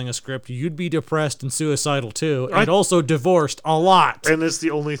 by selling a script, you'd be depressed and suicidal too, and also divorced a lot. And it's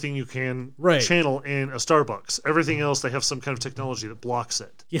the only thing you can Right. channel in a Starbucks. Everything else, they have some kind of technology that blocks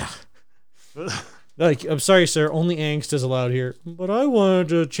it. Yeah. Like, I'm sorry, sir, only angst is allowed here. But I wanted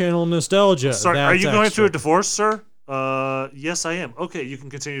to channel nostalgia. Sorry, are That's you going through a extra. divorce, sir? Yes, I am. Okay, you can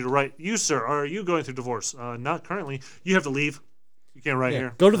continue to write. You, sir, are you going through divorce? Not currently. You have to leave. You can't write Yeah,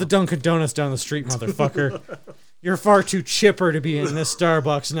 here. go to the Dunkin' Donuts down the street, motherfucker. You're far too chipper to be in this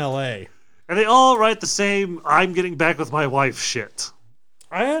Starbucks in LA. And they all write the same, I'm getting back with my wife shit.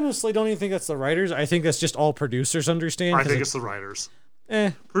 I honestly don't even think that's the writers. I think that's just all producers understand. I think it's the writers.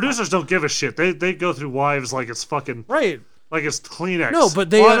 Eh, Producers don't give a shit. They go through Wives like it's fucking right. like it's Kleenex. No, but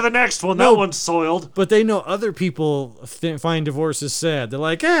they on to the next one. no. That one's soiled. But they know other people find divorces sad. They're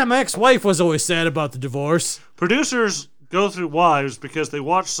like, my ex-wife was always sad about the divorce. Producers go through Wives because they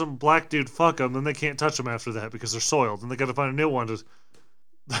watch some black dude fuck them, then they can't touch them after that because they're soiled, and they got to find a new one to.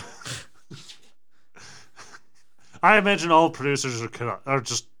 I imagine all producers are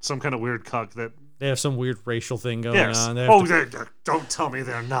just some kind of weird cuck that. They have some weird racial thing going Yes. on. Don't tell me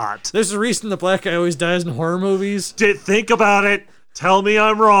they're not. There's a reason the black guy always dies in horror movies. Think about it. Tell me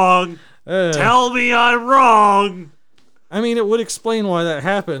I'm wrong. Tell me I'm wrong. I mean, it would explain why that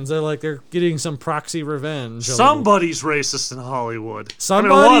happens. They're getting some proxy revenge. Somebody's racist in Hollywood.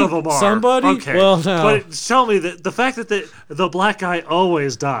 Somebody? I mean, a lot of them are. Somebody? Okay. Well, no. But tell me that the fact that the black guy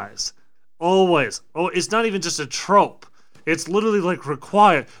always dies. Always. Oh, it's not even just a trope. It's literally like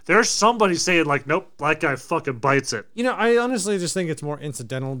required. There's somebody saying like, nope, black guy fucking bites it. I honestly just think it's more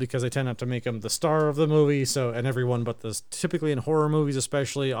incidental because they tend not to make him the star of the movie. And everyone but typically in horror movies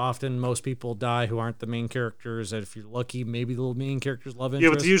especially, often most people die who aren't the main characters. And if you're lucky, maybe the main character's love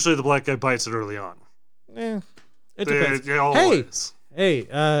interest. Yeah, but usually the black guy bites it early on. It depends. Always. Hey,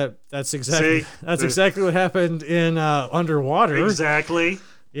 that's exactly what happened in Underwater. Exactly.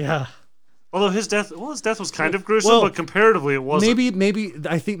 Yeah. Although his death was kind of gruesome, but comparatively it wasn't.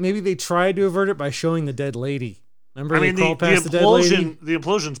 I think maybe they tried to avert it by showing the dead lady. Remember, I mean, they crawled past the dead lady? The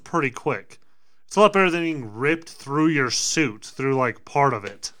implosion's pretty quick. It's a lot better than being ripped through your suit, through like part of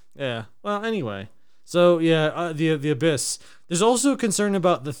it. Yeah. Well, anyway. So yeah, the abyss. There's also concern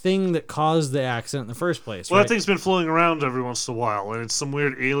about the thing that caused the accident in the first place. Well, right? that thing's been floating around every once in a while, and it's some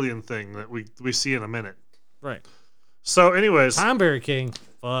weird alien thing that we see in a minute. Right. So, anyways, Timeberry King.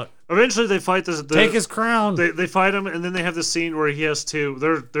 Fuck. Eventually, they fight this. Take his crown. They fight him, and then they have this scene where he has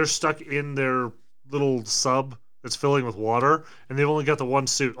to. They're stuck in their little sub that's filling with water, and they've only got the one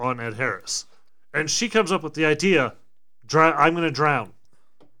suit on Ed Harris, and she comes up with the idea, I'm going to drown,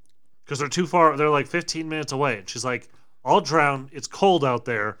 because they're too far. They're like 15 minutes away, and she's like, I'll drown. It's cold out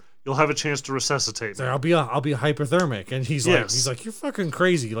there. You'll have a chance to resuscitate me. I'll be hypothermic, and he's like, you're fucking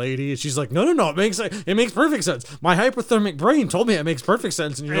crazy, lady. And she's like, no, it makes perfect sense. My hypothermic brain told me it makes perfect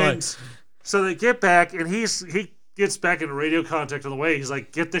sense. And you're like, so they get back, and he gets back into radio contact on the way. He's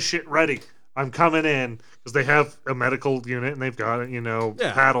like, get the shit ready. I'm coming in, because they have a medical unit, and they've got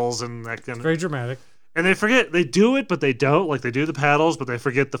paddles and that kind of. Very dramatic. And they forget, they do it, but they don't. Like, they do the paddles, but they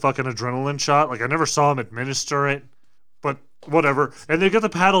forget the fucking adrenaline shot. Like, I never saw him administer it. But whatever. And they get the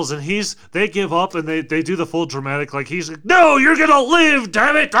paddles, and they give up, and they do the full dramatic, like, he's like, no, you're gonna live,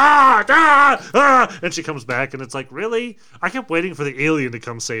 damn it, and she comes back, and it's like, really? I kept waiting for the alien to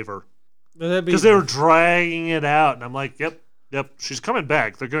come save her. Because they were dragging it out, and I'm like, yep, she's coming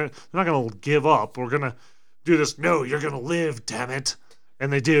back. They're not gonna give up. We're gonna do this. No, you're gonna live, damn it.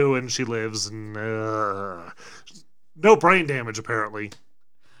 And they do, and she lives, and no brain damage, apparently.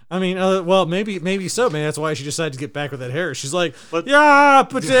 I mean, well, maybe so, man. That's why she decided to get back with Ed Harris. She's like, yeah,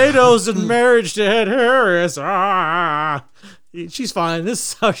 potatoes and marriage to Ed Harris. She's fine.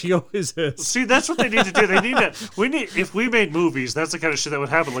 This is how she always is. See, that's what they need to do. If we made movies, that's the kind of shit that would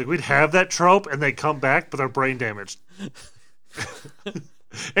happen. Like, we'd have that trope, and they come back, but they're brain damaged.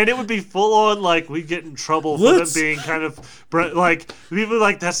 And it would be full on, like, we get in trouble for them being kind of, like, people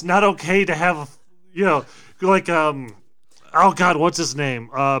like, that's not okay to have, like, oh God, what's his name?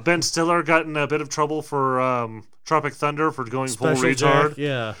 Ben Stiller got in a bit of trouble for Tropic Thunder for going full retard.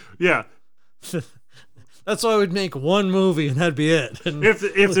 Yeah. That's why I would make one movie and that'd be it. And if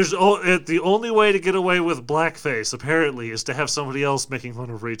the only way to get away with blackface apparently is to have somebody else making fun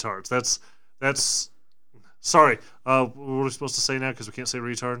of retards. That's sorry. What are we supposed to say now? Because we can't say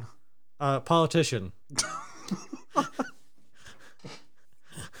retard. Politician.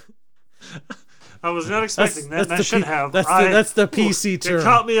 I was not expecting that, and I should have. That's the PC term. It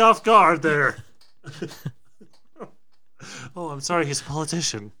caught me off guard there. Oh, I'm sorry. He's a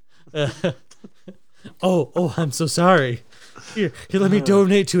politician. Oh, I'm so sorry. Here, let me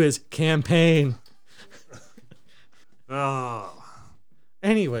donate to his campaign. Oh.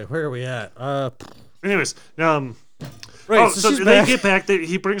 Anyway, where are we at? Anyways, right. So they get back.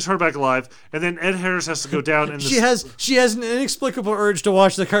 He brings her back alive, and then Ed Harris has to go down. And she has an inexplicable urge to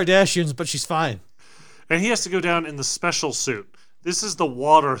watch the Kardashians, but she's fine. And he has to go down in the special suit. This is the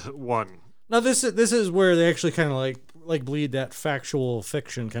water one. Now this is where they actually kind of like bleed that factual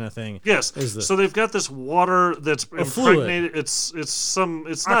fiction kind of thing. Yes. So they've got this water that's impregnated. It's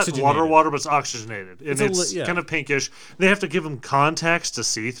not water, but it's oxygenated, and it's kind of pinkish. They have to give him contacts to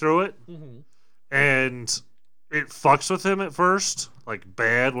see through it, and it fucks with him at first, like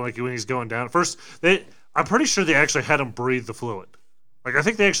bad when he's going down. At first, I'm pretty sure they actually had him breathe the fluid. Like I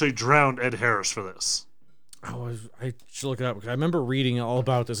think they actually drowned Ed Harris for this. I should look it up because I remember reading all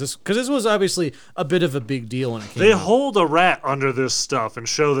about this. Because this was obviously a bit of a big deal when it came They out. hold a rat under this stuff and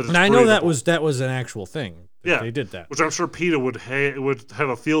show that it's And I know that breathable. was an actual thing. Yeah, They did that. which I'm sure PETA would have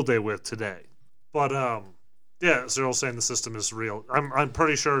a field day with today. But yeah, Cyril's saying the system is real. I'm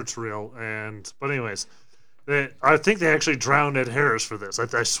pretty sure it's real. But anyways, I think they actually drowned Ed Harris for this.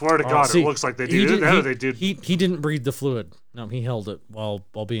 I swear to God, See, it looks like they he did. didn't- They did. He didn't breathe the fluid. No, he held it while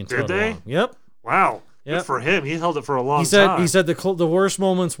being Did towed they? along. Yep. Wow, Yep. good for him. He held it for a long He said time. he said the worst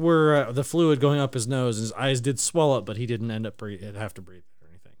moments were the fluid going up his nose. His eyes did swell up, but he didn't have to breathe or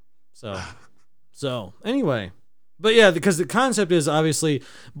anything. So anyway, but yeah, because the concept is obviously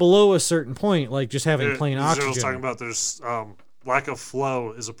below a certain point, like just having plain Cyril's oxygen. talking about there's lack of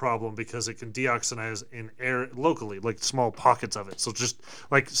flow is a problem because it can deoxynize in air locally, like small pockets of it. So just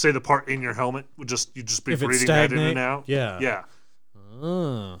like say the part in your helmet would you'd just be If it's breathing that in stagnant, and out. yeah. Yeah.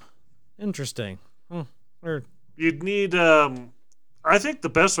 Oh, interesting. Or You'd need I think the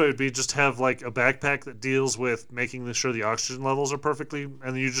best way would be just have like a backpack that deals with making sure the oxygen levels are perfectly, and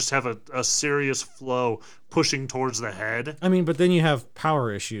then you just have a serious flow pushing towards the head. I mean, but then you have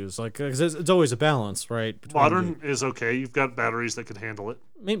power issues, like 'cause it's always a balance, right? between Modern is okay. You've got batteries that can handle it.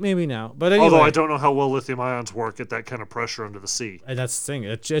 maybe now, but anyway. Although I don't know how well lithium ions work at that kind of pressure under the sea. That's the thing.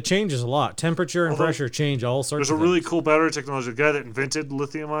 It changes a lot. Temperature and Although, pressure change all sorts. There's a of really things. cool battery technology. The guy that invented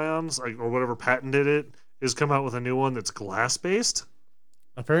lithium ions, or whatever patented it, has come out with a new one that's glass based.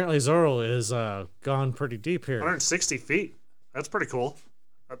 Apparently, Zorro is gone pretty deep here. 160 feet. That's pretty cool.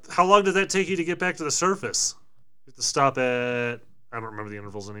 How long did that take you to get back to the surface? You have to stop at, I don't remember the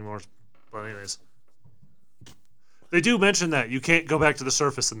intervals anymore. But anyways, they do mention that you can't go back to the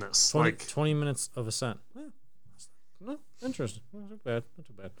surface in this. 20 minutes of ascent. No, interesting. Not too bad. Not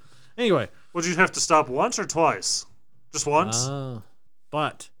too bad. Anyway. Would you have to stop once or twice? Just once?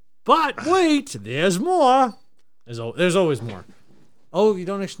 But wait, there's more. There's always more. Oh, you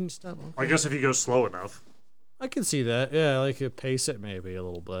don't actually need to stop. Okay. I guess if you go slow enough. I can see that. Yeah, like you pace it maybe a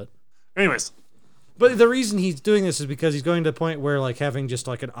little bit. Anyways, but the reason he's doing this is because he's going to the point where like having just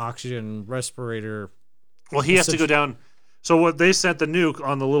like an oxygen respirator. well, he has to go down. So what they sent the nuke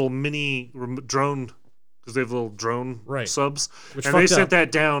on the little mini drone, because they have little drone subs, Which and they fucked sent up.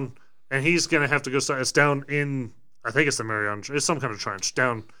 that down, and he's gonna have to go. It's down in, I think it's the Mariana. It's some kind of trench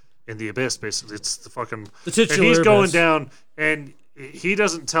down in the abyss. Basically, it's the fucking. The titular and he's going abyss. down, and he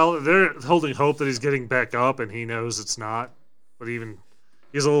doesn't tell. They're holding hope that he's getting back up, and he knows it's not. But even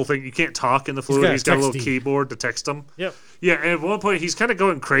he's a little thing. You can't talk in the fluid. He's got a little texty. keyboard to text him. Yep. Yeah, and at one point he's kind of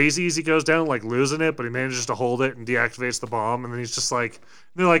going crazy as he goes down, like losing it, but he manages to hold it and deactivates the bomb. And then he's just like,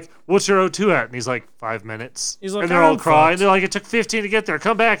 they're like, "What's your O2 at?" And he's like, 5 minutes. He's like, and they're all "I'm crying. fucked." They're like, "It took 15 to get there.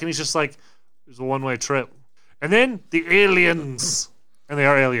 Come back." And he's just like, "It was a one-way trip." And then the aliens, and they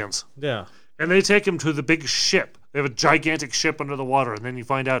are aliens, Yeah. and they take him to the big ship. They have a gigantic ship under the water, and then you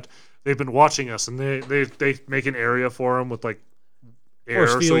find out they've been watching us, and they make an area for him with like air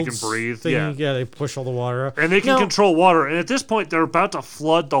Force so he can fields breathe. thingy. Yeah. They push all the water up. And they can Now- control water. And at this point, they're about to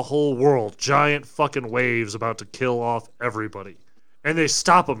flood the whole world. Giant fucking waves about to kill off everybody. And they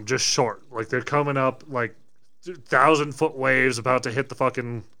stop them just short. Like, they're coming up, like, 1,000-foot waves about to hit the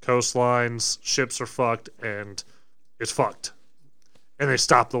fucking coastlines. Ships are fucked, and it's fucked. And they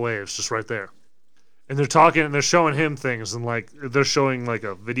stop the waves just right there. And they're talking, and they're showing him things. And, like, they're showing, like,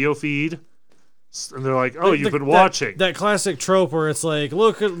 a video feed. And they're like, "Oh, you've been watching." that classic trope where it's like,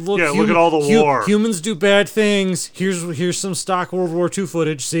 look at all the war. Humans do bad things. Here's some stock World War II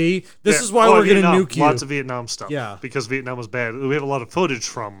footage. See, this Yeah. is why Oh, we're gonna Vietnam. nuke you. Lots of Vietnam stuff. Yeah. Because Vietnam was bad. We have a lot of footage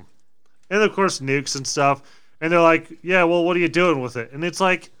from, and of course nukes and stuff. And they're like, "Yeah, well, what are you doing with it?" And it's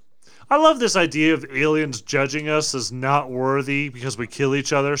like, I love this idea of aliens judging us as not worthy because we kill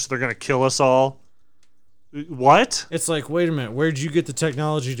each other, so they're gonna kill us all. What? It's like, wait a minute, where'd you get the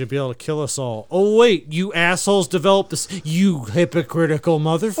technology to be able to kill us all? Oh wait, you assholes developed this. You hypocritical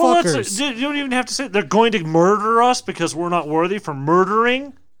motherfuckers. Well, you don't even have to say it. They're going to murder us because we're not worthy for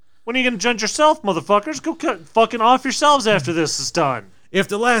murdering. When are you gonna judge yourself, motherfuckers? Go cut fucking off yourselves after this is done. If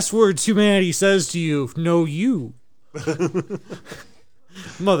the last words humanity says to you, no you.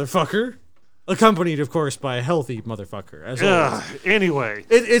 Motherfucker. Accompanied, of course, by a healthy motherfucker. As always. Anyway.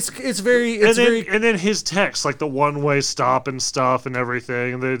 It's very And then his text, like the one-way stop and stuff and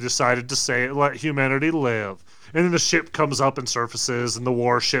everything, and they decided to say it, let humanity live. And then the ship comes up and surfaces, and the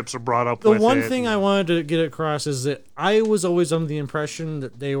warships are brought up the with one it. thing I wanted to get across is that I was always under the impression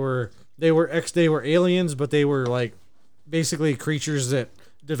that they were aliens, but they were like basically creatures that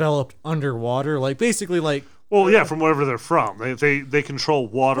developed underwater, like basically like Well, yeah, from wherever they're from. They control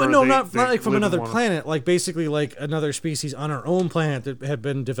water. But no, they, not they like from live in another water. planet. Like basically like another species on our own planet that had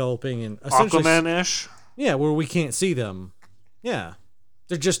been developing and essentially Aquaman-ish. yeah, where we can't see them. Yeah,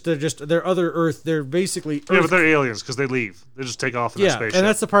 they're other Earth. They're basically Earth. Yeah, but they're aliens because they leave. They just take off in their spaceship. and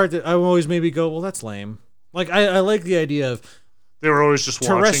that's the part that I always maybe go, well, that's lame. Like I like the idea of They were always just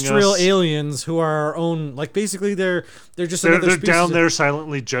watching terrestrial us. aliens who are our own. Like basically they're just They're another species down there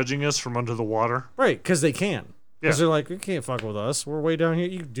silently judging us from under the water. right? Because they can. Because Yeah. they're like, you can't fuck with us. We're way down here.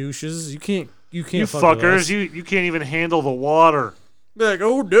 You douches. You can't. You You fuck with us. fuckers, you can't even handle the water. Be like,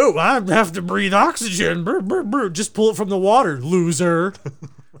 oh no, I have to breathe oxygen. Brr, brr, brr. Just pull it from the water, loser.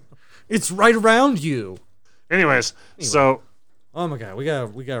 It's right around you. Anyways, so Oh my god, we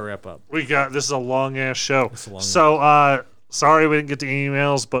gotta wrap up. this is a long ass show. It's a long So sorry we didn't get the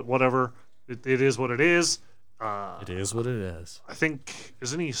emails, but whatever. It is what it is. It is what it is. I think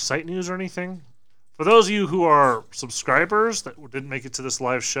is any site news or anything? For those of you who are subscribers that didn't make it to this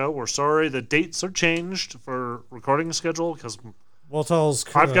live show, we're sorry. The dates are changed for recording schedule because Waltall's.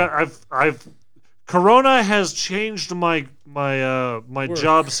 I've Corona has changed my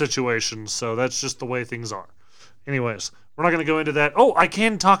job situation, so that's just the way things are. Anyways, we're not going to go into that. Oh, I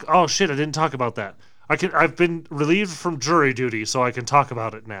can talk. Oh shit, I didn't talk about that. I've been relieved from jury duty, so I can talk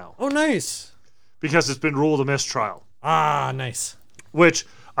about it now Oh, nice. because it's been ruled a mistrial. Ah, nice. Which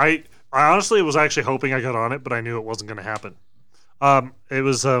I honestly was actually hoping I got on it, but I knew it wasn't going to happen. It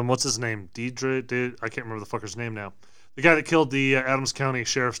was what's his name? I can't remember the fucker's name now. The guy that killed the Adams County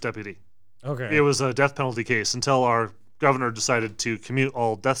sheriff's deputy. Okay. It was a death penalty case until our governor decided to commute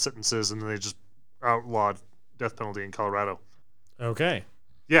all death sentences, and then they just outlawed death penalty in Colorado. Okay.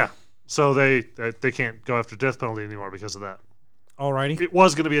 Yeah, so they can't go after death penalty anymore because of that. Alrighty. It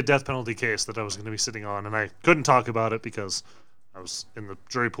was going to be a death penalty case that I was going to be sitting on, and I couldn't talk about it because I was in the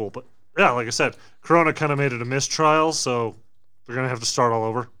jury pool. But yeah, like I said, Corona kind of made it a mistrial, so they're going to have to start all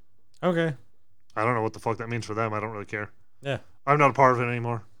over. Okay. I don't know what the fuck that means for them. I don't really care. Yeah. I'm not a part of it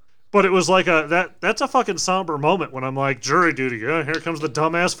anymore. But it was like that's a fucking somber moment when I'm like, jury duty, yeah, here comes the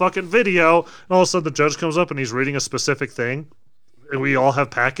dumbass fucking video. And all of a sudden the judge comes up and he's reading a specific thing. And we all have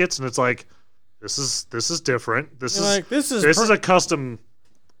packets and it's like, this is different. This is a custom.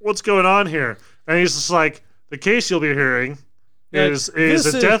 What's going on here? And he's just like, the case you'll be hearing is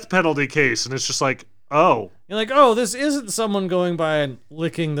a death penalty case. And it's just like, oh. You're like, oh, this isn't someone going by and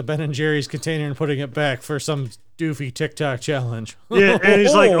licking the Ben & Jerry's container and putting it back for some doofy TikTok challenge. Yeah, and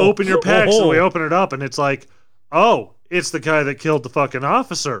he's like, open your pack. So we open it up, and it's like, oh, it's the guy that killed the fucking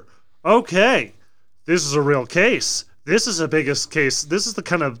officer. Okay, this is a real case. This is the biggest case. This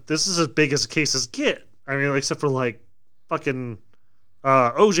is as big as cases get. I mean, except for like fucking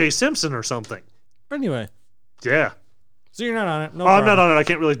O.J. Simpson or something. But anyway, Yeah. so you're not on it. No I'm not problem. on it. I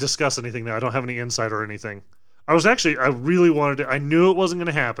can't really discuss anything now. I don't have any insight or anything. I really wanted to. I knew it wasn't going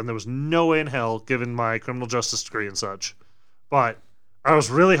to happen. There was no way in hell, given my criminal justice degree and such. But I was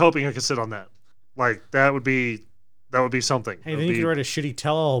really hoping I could sit on that. Like that would be something. Hey, then you could write a shitty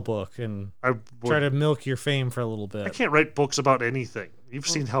tell-all book and try to milk your fame for a little bit. I can't write books about anything. You've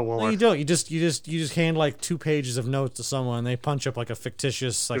seen how well No, you don't. You just hand like 2 pages of notes to someone. And they punch up like a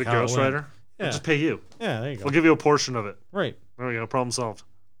fictitious like a how it went. ghostwriter. Yeah. I'll just pay you. Yeah, there you go. I'll give you a portion of it. Right. There we go. Problem solved.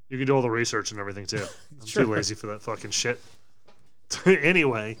 You can do all the research and everything too. I'm Sure. too lazy for that fucking shit.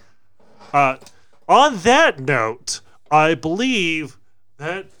 Anyway, on that note, I believe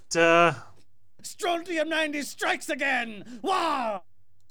that Strontium 90 strikes again! Wow!